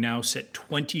doing now, set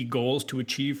 20 goals to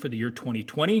achieve for the year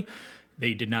 2020.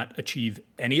 They did not achieve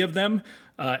any of them.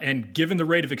 And given the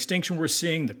rate of extinction we're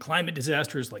seeing, the climate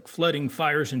disasters like flooding,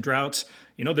 fires, and droughts,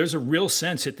 there's a real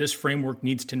sense that this framework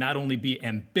needs to not only be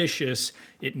ambitious,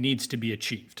 it needs to be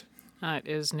achieved. That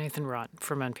is Nathan Rott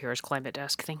from NPR's Climate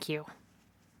Desk. Thank you.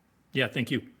 Yeah,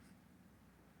 thank you.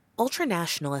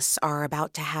 Ultranationalists are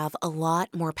about to have a lot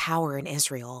more power in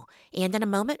Israel, and in a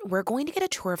moment, we're going to get a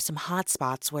tour of some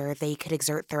hotspots where they could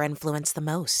exert their influence the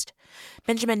most.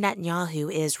 Benjamin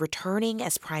Netanyahu is returning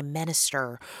as prime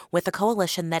minister with a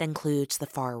coalition that includes the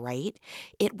far right.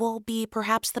 It will be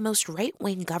perhaps the most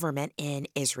right-wing government in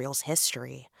Israel's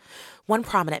history. One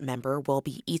prominent member will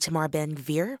be Itamar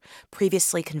Ben-Gvir,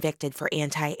 previously convicted for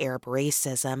anti-Arab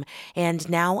racism and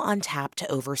now on tap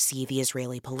to oversee the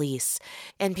Israeli police.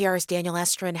 NPR's Daniel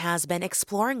Estrin has been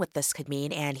exploring what this could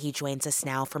mean, and he joins us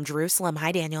now from Jerusalem.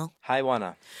 Hi, Daniel. Hi,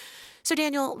 Juana. So,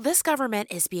 Daniel, this government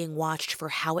is being watched for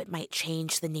how it might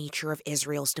change the nature of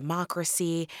Israel's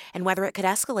democracy and whether it could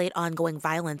escalate ongoing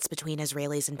violence between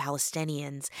Israelis and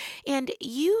Palestinians. And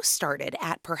you started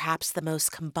at perhaps the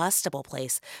most combustible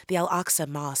place, the Al-Aqsa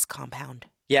Mosque compound.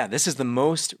 Yeah, this is the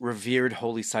most revered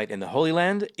holy site in the Holy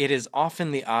Land. It is often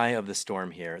the eye of the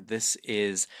storm here. This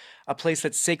is a place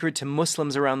that's sacred to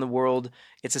Muslims around the world.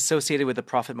 It's associated with the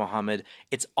Prophet Muhammad.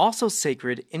 It's also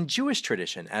sacred in Jewish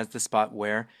tradition as the spot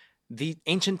where the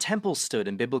ancient temple stood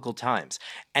in biblical times.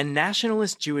 And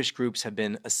nationalist Jewish groups have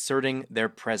been asserting their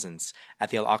presence at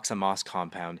the Al-Aqsa Mosque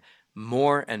compound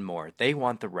more and more. They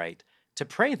want the right to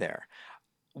pray there.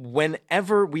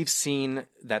 Whenever we've seen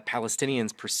that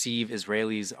Palestinians perceive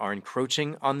Israelis are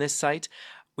encroaching on this site,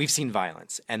 we've seen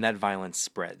violence, and that violence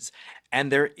spreads.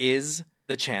 And there is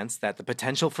the chance that the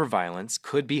potential for violence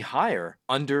could be higher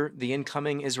under the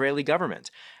incoming Israeli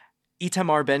government.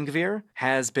 Itamar Ben-Gvir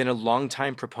has been a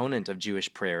longtime proponent of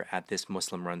Jewish prayer at this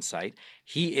Muslim-run site.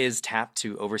 He is tapped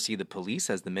to oversee the police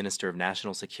as the Minister of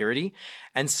National Security.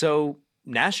 And so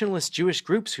nationalist Jewish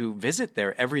groups who visit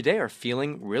there every day are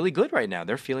feeling really good right now.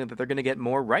 They're feeling that they're going to get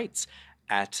more rights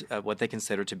at what they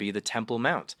consider to be the Temple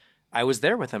Mount. I was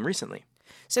there with them recently.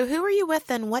 So who were you with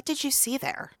and what did you see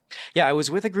there? Yeah, I was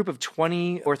with a group of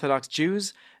 20 Orthodox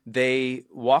Jews. They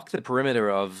walked the perimeter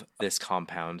of this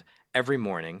compound every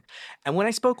morning. And when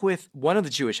I spoke with one of the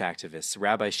Jewish activists,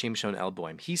 Rabbi Shimshon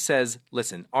Elboim, he says,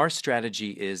 listen, our strategy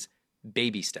is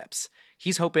baby steps.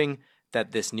 He's hoping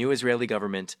that this new Israeli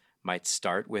government might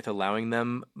start with allowing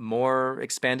them more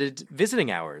expanded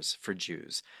visiting hours for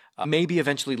Jews, maybe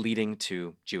eventually leading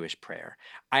to Jewish prayer.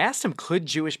 I asked him, could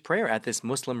Jewish prayer at this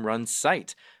Muslim-run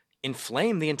site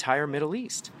inflame the entire Middle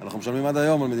East?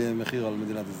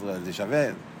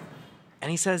 And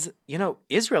he says,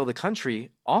 Israel, the country,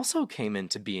 also came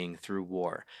into being through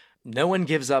war. No one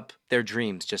gives up their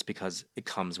dreams just because it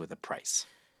comes with a price.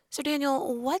 So,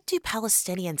 Daniel, what do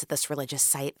Palestinians at this religious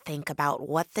site think about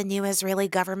what the new Israeli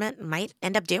government might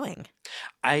end up doing?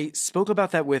 I spoke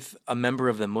about that with a member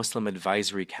of the Muslim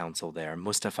Advisory Council there,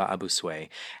 Mustafa Abu Sway.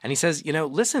 And he says,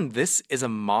 listen, this is a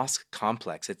mosque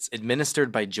complex. It's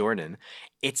administered by Jordan.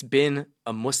 It's been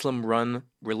a Muslim-run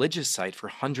religious site for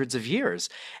hundreds of years.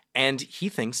 And he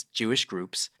thinks Jewish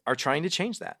groups are trying to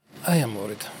change that. I am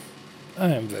worried. I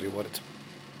am very worried.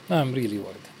 I'm really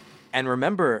worried. And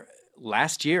remember,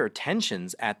 last year,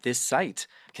 tensions at this site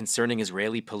concerning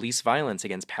Israeli police violence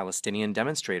against Palestinian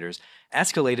demonstrators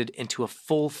escalated into a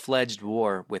full-fledged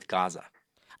war with Gaza.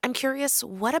 I'm curious,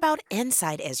 what about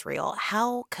inside Israel?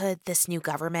 How could this new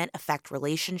government affect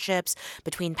relationships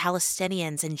between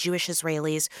Palestinians and Jewish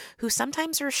Israelis who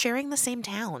sometimes are sharing the same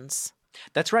towns?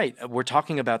 That's right. We're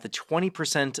talking about the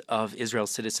 20% of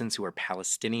Israel's citizens who are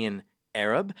Palestinian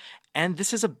Arab, and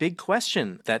this is a big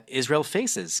question that Israel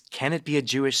faces. Can it be a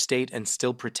Jewish state and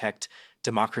still protect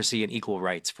democracy and equal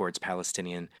rights for its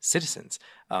Palestinian citizens?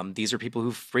 These are people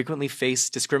who frequently face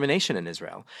discrimination in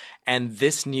Israel. And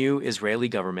this new Israeli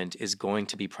government is going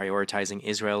to be prioritizing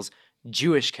Israel's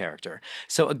Jewish character.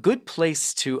 So a good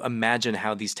place to imagine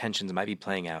how these tensions might be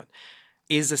playing out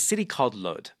is a city called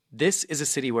Lod. This is a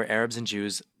city where Arabs and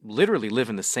Jews literally live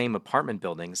in the same apartment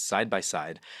buildings side by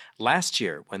side. Last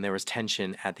year, when there was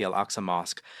tension at the Al-Aqsa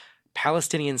Mosque,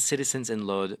 Palestinian citizens in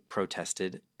Lod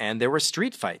protested, and there were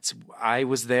street fights. I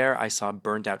was there. I saw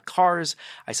burned out cars.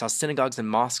 I saw synagogues and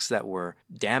mosques that were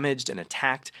damaged and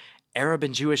attacked. Arab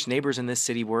and Jewish neighbors in this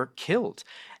city were killed.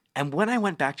 And when I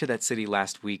went back to that city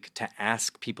last week to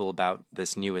ask people about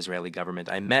this new Israeli government,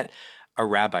 I met a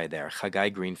rabbi there,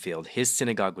 Chagai Greenfield. His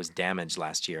synagogue was damaged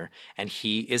last year, and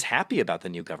he is happy about the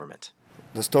new government.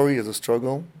 The story is a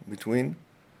struggle between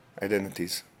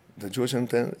identities, the Jewish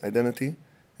identity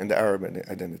and the Arab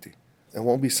identity. It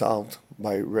won't be solved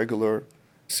by regular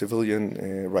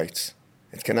civilian rights.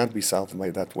 It cannot be solved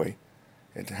by that way.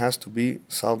 It has to be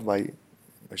solved by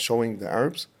showing the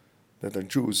Arabs that the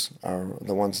Jews are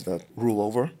the ones that rule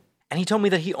over. And he told me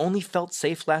that he only felt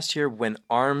safe last year when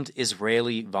armed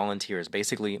Israeli volunteers,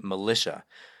 basically militia,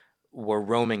 were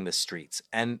roaming the streets.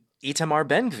 And Itamar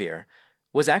Ben-Gvir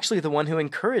was actually the one who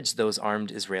encouraged those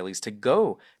armed Israelis to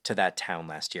go to that town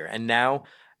last year. And now,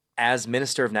 as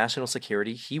Minister of National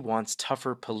Security, he wants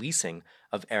tougher policing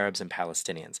of Arabs and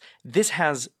Palestinians. This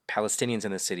has Palestinians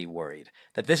in the city worried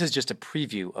that this is just a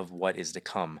preview of what is to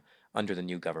come under the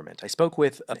new government. I spoke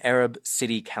with an Arab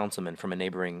city councilman from a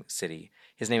neighboring city.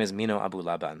 His name is Mino Abu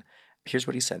Laban. Here's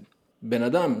what he said.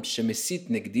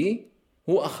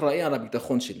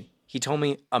 He told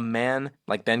me a man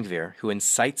like Ben-Gvir who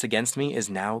incites against me is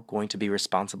now going to be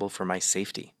responsible for my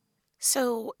safety.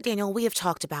 So, Daniel, we have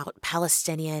talked about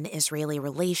Palestinian-Israeli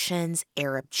relations,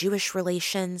 Arab-Jewish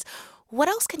relations. What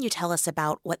else can you tell us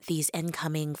about what these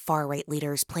incoming far-right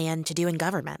leaders plan to do in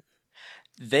government?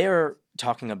 They're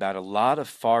talking about a lot of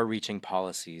far-reaching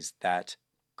policies that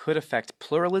could affect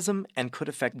pluralism and could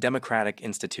affect democratic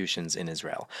institutions in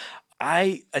Israel.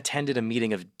 I attended a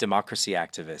meeting of democracy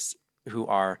activists who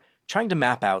are trying to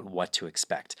map out what to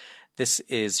expect. This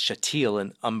is Shatil,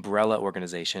 an umbrella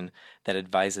organization that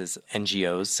advises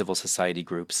NGOs, civil society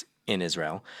groups in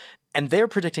Israel. And they're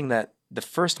predicting that the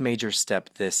first major step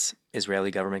this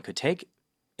Israeli government could take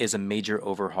is a major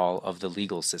overhaul of the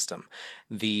legal system,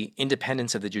 the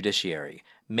independence of the judiciary,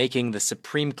 making the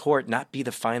Supreme Court not be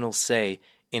the final say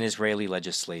in Israeli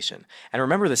legislation. And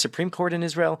remember, the Supreme Court in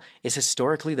Israel is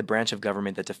historically the branch of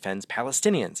government that defends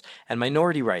Palestinians and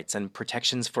minority rights and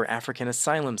protections for African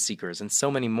asylum seekers and so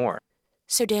many more.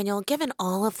 So, Daniel, given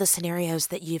all of the scenarios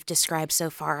that you've described so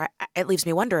far, it leaves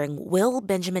me wondering, will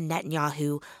Benjamin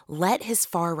Netanyahu let his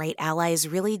far-right allies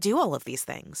really do all of these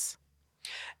things?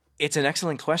 It's an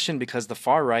excellent question because the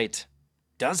far right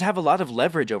does have a lot of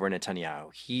leverage over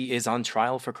Netanyahu. He is on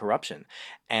trial for corruption,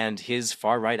 and his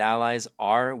far-right allies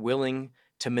are willing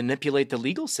to manipulate the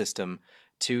legal system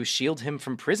to shield him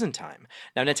from prison time.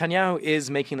 Now, Netanyahu is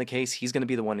making the case he's going to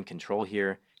be the one in control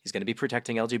here. He's going to be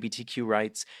protecting LGBTQ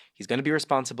rights. He's going to be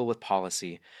responsible with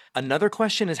policy. Another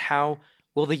question is, how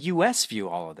will the U.S. view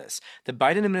all of this? The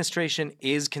Biden administration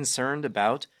is concerned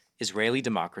about Israeli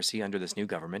democracy under this new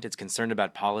government. It's concerned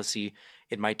about policy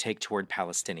it might take toward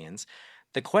Palestinians.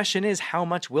 The question is, how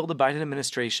much will the Biden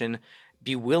administration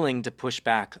be willing to push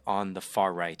back on the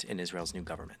far right in Israel's new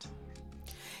government?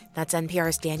 That's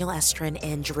NPR's Daniel Estrin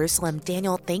in Jerusalem.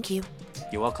 Daniel, thank you.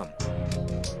 You're welcome.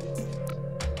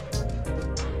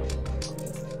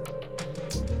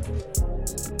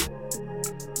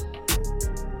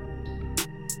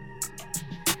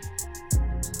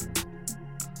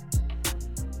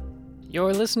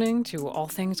 You're listening to All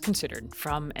Things Considered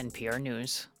from NPR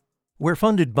News. We're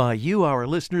funded by you, our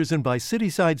listeners, and by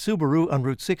Cityside Subaru on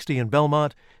Route 60 in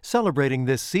Belmont, celebrating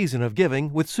this season of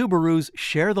giving with Subaru's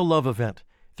Share the Love event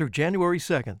through January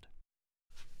 2nd.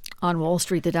 On Wall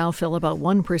Street, the Dow fell about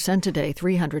 1% today,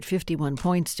 351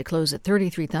 points to close at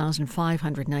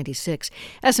 33,596.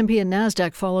 S&P and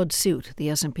NASDAQ followed suit. The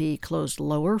S&P closed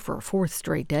lower for a fourth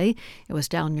straight day. It was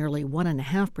down nearly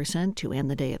 1.5% to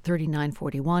end the day at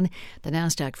 3941. The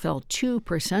NASDAQ fell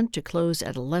 2% to close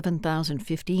at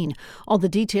 11,015. All the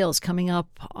details coming up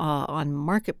on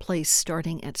Marketplace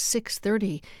starting at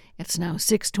 6:30. It's now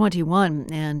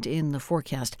 6:21, and in the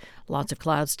forecast, lots of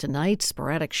clouds tonight,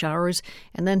 sporadic showers,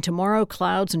 and then tomorrow,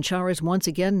 clouds and showers once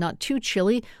again, not too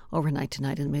chilly. Overnight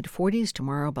tonight in the mid-40s,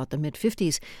 tomorrow about the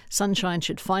mid-50s. Sunshine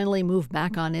should finally move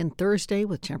back on in Thursday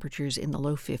with temperatures in the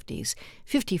low 50s.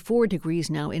 54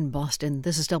 degrees now in Boston.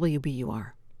 This is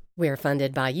WBUR. We're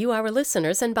funded by you, our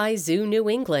listeners, and by Zoo New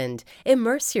England.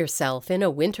 Immerse yourself in a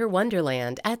winter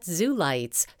wonderland at Zoo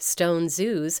Lights, Stone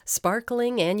Zoo's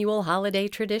sparkling annual holiday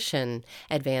tradition.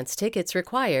 Advance tickets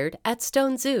required at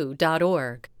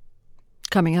stonezoo.org.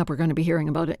 Coming up, we're going to be hearing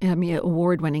about Emmy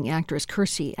Award-winning actress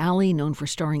Kirstie Alley, known for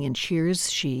starring in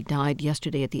Cheers. She died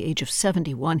yesterday at the age of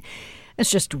 71.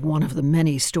 It's just one of the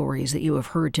many stories that you have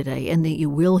heard today and that you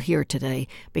will hear today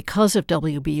because of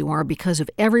WBUR, because of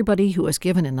everybody who has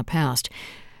given in the past.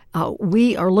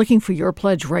 We are looking for your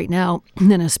pledge right now,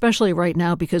 and especially right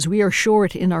now because we are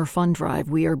short in our fund drive.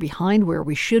 We are behind where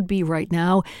we should be right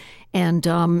now, and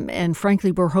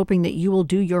frankly, we're hoping that you will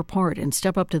do your part and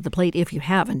step up to the plate if you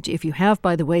haven't. If you have,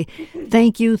 by the way,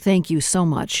 thank you so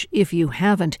much. If you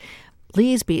haven't,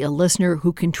 please be a listener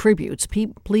who contributes.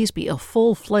 Please be a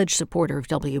full-fledged supporter of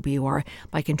WBUR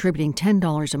by contributing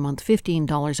 $10 a month,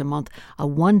 $15 a month, a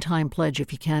one-time pledge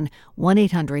if you can,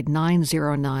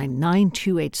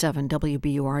 1-800-909-9287,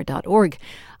 WBUR.org.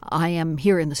 I am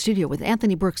here in the studio with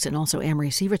Anthony Brooks and also Amory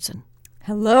Sievertson.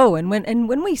 Hello, and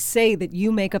when we say that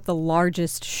you make up the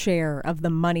largest share of the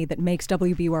money that makes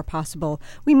WBUR possible,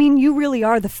 we mean you really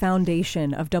are the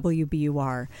foundation of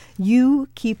WBUR. You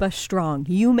keep us strong.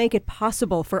 You make it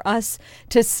possible for us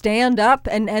to stand up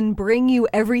and bring you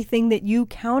everything that you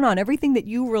count on, everything that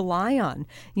you rely on.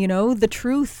 You know, the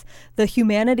truth, the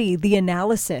humanity, the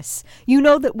analysis. You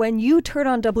know that when you turn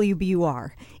on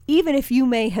WBUR, even if you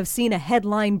may have seen a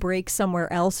headline break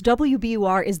somewhere else,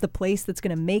 WBUR is the place that's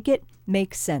going to make it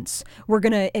make sense. We're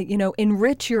going to,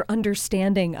 enrich your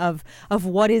understanding of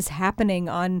what is happening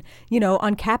on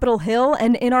Capitol Hill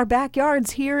and in our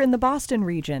backyards here in the Boston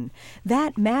region.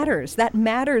 That matters. That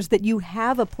matters that you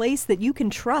have a place that you can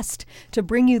trust to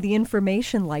bring you the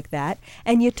information like that.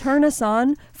 And you turn us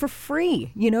on for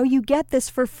free. You get this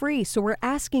for free. So we're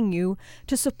asking you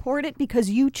to support it because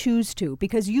you choose to,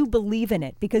 because you believe in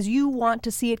it, because you want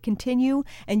to see it continue,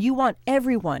 and you want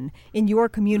everyone in your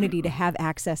community to have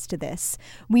access to this.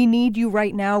 We need you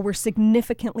right now. We're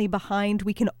significantly behind.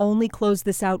 We can only close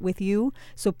this out with you.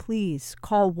 So please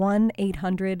call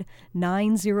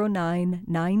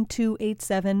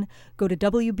 1-800-909-9287. Go to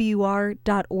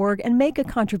WBUR.org and make a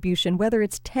contribution, whether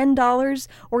it's $10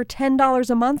 or $10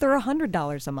 a month or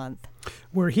 $100 a month.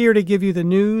 We're here to give you the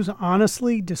news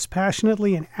honestly,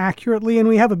 dispassionately, and accurately, and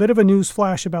we have a bit of a news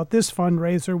flash about this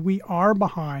fundraiser. We are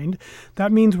behind.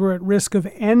 That means we're at risk of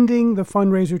ending the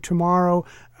fundraiser tomorrow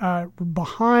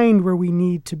behind where we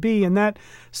need to be, and that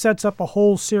sets up a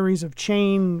whole series of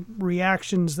chain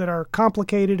reactions that are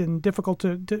complicated and difficult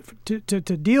to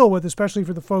deal with, especially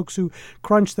for the folks who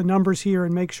crunch the numbers here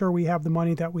and make sure we have the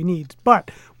money that we need. But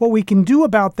what we can do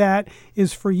about that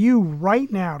is for you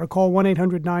right now to call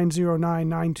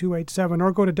 1-800-909-9287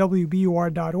 or go to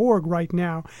WBUR.org right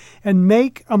now and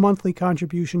make a monthly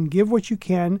contribution. Give what you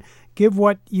can. Give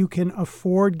what you can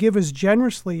afford. Give as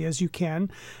generously as you can,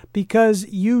 because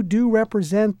you do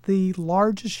represent the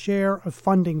largest share of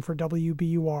funding for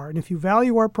WBUR. And if you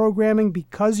value our programming,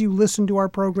 because you listen to our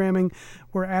programming,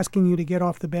 we're asking you to get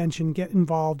off the bench and get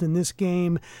involved in this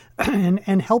game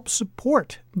and help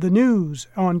support the news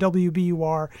on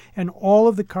WBUR and all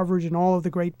of the coverage and all of the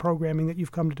great programming that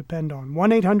you've come to depend on.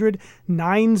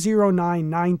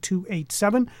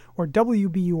 1-800-909-9287 or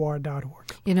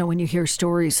WBUR.org. When you hear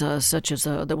stories such as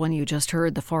the one you just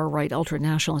heard, the far-right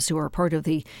ultra-nationalists who are part of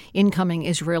the incoming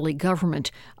Israeli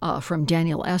government from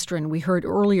Daniel Estrin. We heard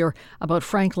earlier about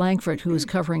Frank Langford, who is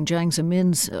covering Jiang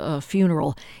Zemin's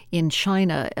funeral in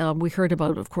China. We heard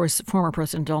about, of course, former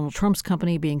President Donald Trump's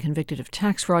company being convicted of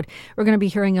tax fraud. We're going to be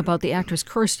hearing about the actress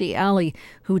Kirstie Alley,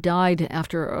 who died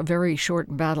after a very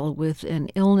short battle with an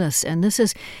illness. And this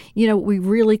is, we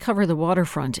really cover the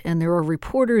waterfront. And there are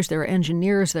reporters, there are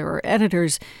engineers, there are editors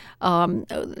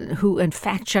and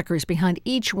fact checkers behind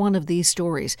each one of these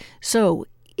stories. So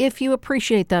if you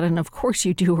appreciate that, and of course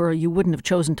you do, or you wouldn't have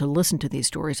chosen to listen to these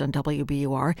stories on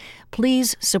WBUR,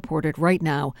 please support it right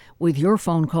now with your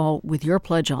phone call, with your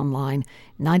pledge online.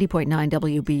 90.9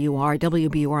 WBUR.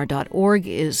 WBUR.org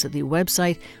is the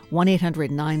website.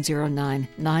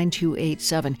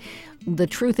 1-800-909-9287. The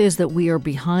truth is that we are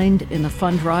behind in the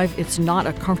fund drive. It's not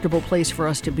a comfortable place for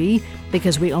us to be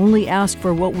because we only ask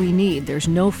for what we need. There's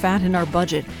no fat in our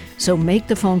budget. So make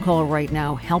the phone call right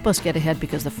now. Help us get ahead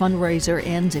because the fundraiser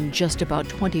ends in just about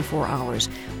 24 hours.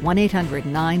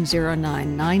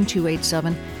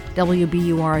 1-800-909-9287,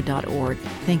 WBUR.org.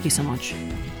 Thank you so much.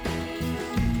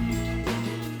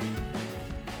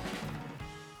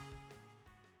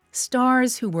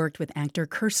 Stars who worked with actor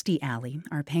Kirstie Alley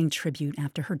are paying tribute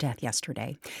after her death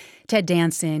yesterday. Ted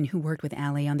Danson, who worked with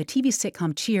Alley on the TV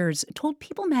sitcom Cheers, told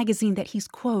People magazine that he's,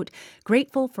 quote,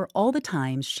 grateful for all the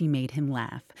times she made him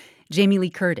laugh. Jamie Lee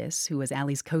Curtis, who was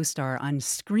Alley's co-star on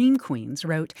Scream Queens,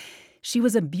 wrote, she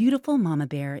was a beautiful mama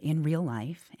bear in real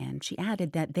life, and she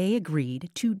added that they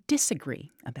agreed to disagree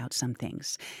about some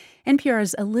things.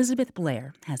 NPR's Elizabeth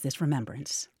Blair has this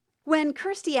remembrance. When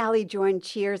Kirstie Alley joined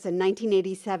Cheers in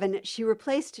 1987, she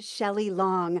replaced Shelley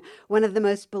Long, one of the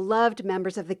most beloved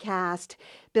members of the cast.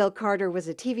 Bill Carter was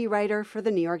a TV writer for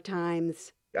the New York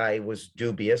Times. I was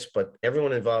dubious, but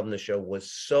everyone involved in the show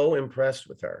was so impressed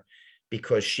with her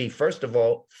because she, first of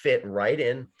all, fit right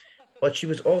in, but she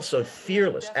was also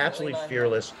fearless, absolutely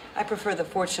fearless. I prefer the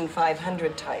Fortune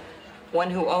 500 type. One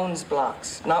who owns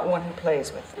blocks, not one who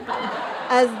plays with them.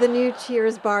 As the new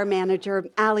Cheers bar manager,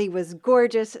 Alley was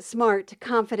gorgeous, smart,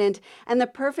 confident, and the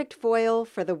perfect foil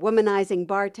for the womanizing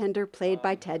bartender played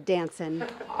by Ted Danson.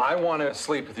 I want to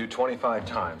sleep with you 25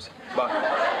 times, but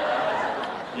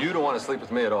you don't want to sleep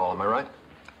with me at all, am I right?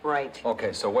 Right.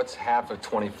 Okay, so what's half of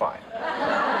 25?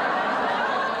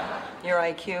 Your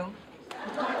IQ?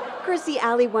 Kirstie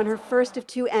Alley won her first of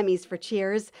 2 Emmys for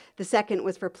Cheers. The second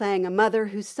was for playing a mother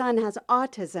whose son has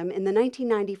autism in the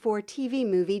 1994 TV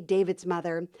movie David's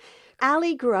Mother.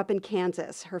 Alley grew up in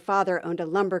Kansas. Her father owned a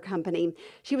lumber company.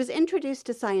 She was introduced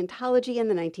to Scientology in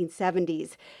the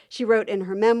 1970s. She wrote in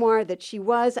her memoir that she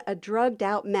was a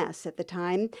drugged-out mess at the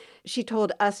time. She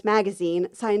told Us magazine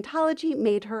Scientology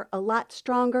made her a lot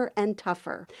stronger and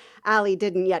tougher. Alley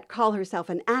didn't yet call herself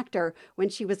an actor when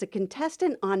she was a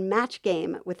contestant on Match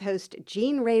Game with host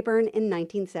Gene Rayburn in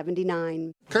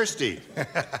 1979. Kirstie,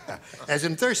 as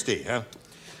in thirsty, huh?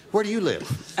 Where do you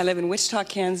live? I live in Wichita,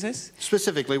 Kansas.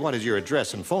 Specifically, what is your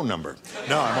address and phone number?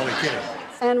 No, I'm only kidding.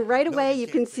 And right away, you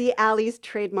can see Allie's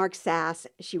trademark sass.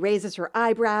 She raises her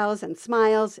eyebrows and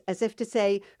smiles as if to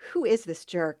say, "Who is this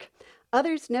jerk?"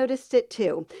 Others noticed it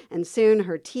too, and soon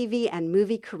her TV and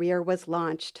movie career was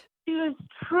launched. She was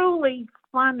truly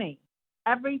funny.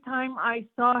 Every time I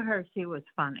saw her, she was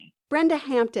funny. Brenda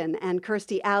Hampton and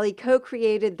Kirstie Alley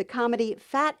co-created the comedy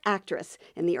Fat Actress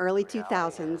in the early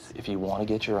 2000s. If you want to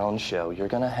get your own show, you're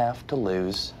going to have to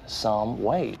lose some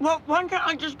weight. Well, why can't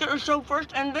I just get a show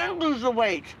first and then lose the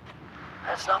weight?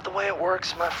 That's not the way it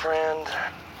works, my friend.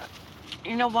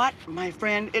 You know what, my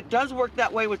friend? It does work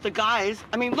that way with the guys.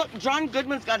 I mean, look, John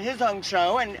Goodman's got his own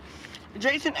show, and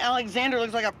Jason Alexander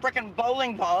looks like a frickin'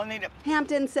 bowling ball.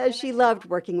 Hampton says she loved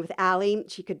working with Alley.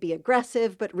 She could be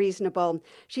aggressive but reasonable.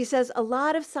 She says a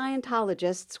lot of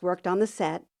Scientologists worked on the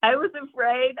set. I was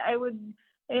afraid they would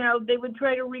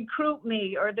try to recruit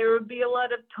me, or there would be a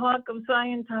lot of talk of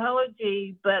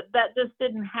Scientology, but that just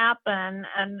didn't happen,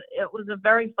 and it was a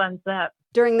very fun set.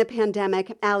 During the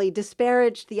pandemic, Alley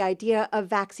disparaged the idea of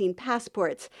vaccine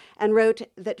passports and wrote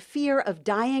that fear of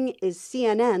dying is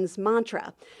CNN's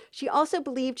mantra. She also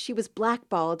believed she was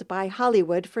blackballed by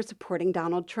Hollywood for supporting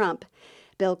Donald Trump.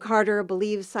 Bill Carter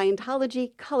believes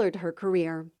Scientology colored her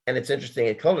career. And it's interesting,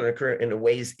 it colored her career in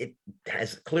ways it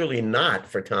has clearly not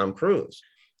for Tom Cruise.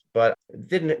 But it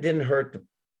didn't hurt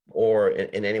or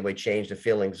in any way change the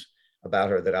feelings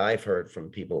about her that I've heard from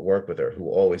people who work with her who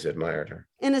always admired her.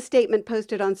 In a statement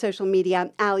posted on social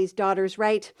media, Allie's daughters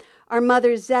write, "Our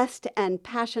mother's zest and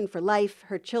passion for life,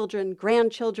 her children,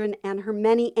 grandchildren, and her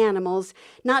many animals,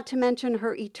 not to mention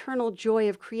her eternal joy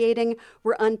of creating,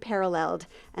 were unparalleled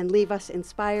and leave us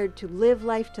inspired to live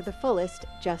life to the fullest,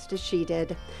 just as she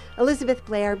did." Elizabeth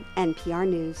Blair, NPR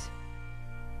News.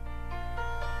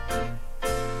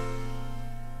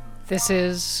 This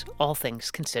is All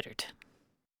Things Considered.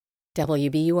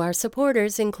 WBUR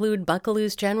supporters include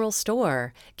Buckaloo's General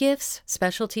Store. Gifts,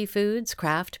 specialty foods,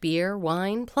 craft beer,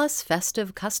 wine, plus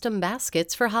festive custom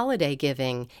baskets for holiday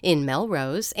giving in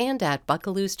Melrose and at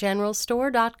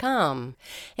buckaloosgeneralstore.com.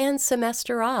 And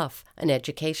Semester Off, an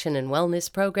education and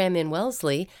wellness program in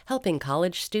Wellesley, helping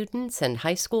college students and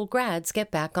high school grads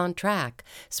get back on track.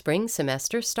 Spring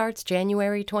semester starts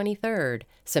January 23rd.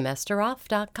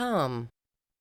 Semesteroff.com.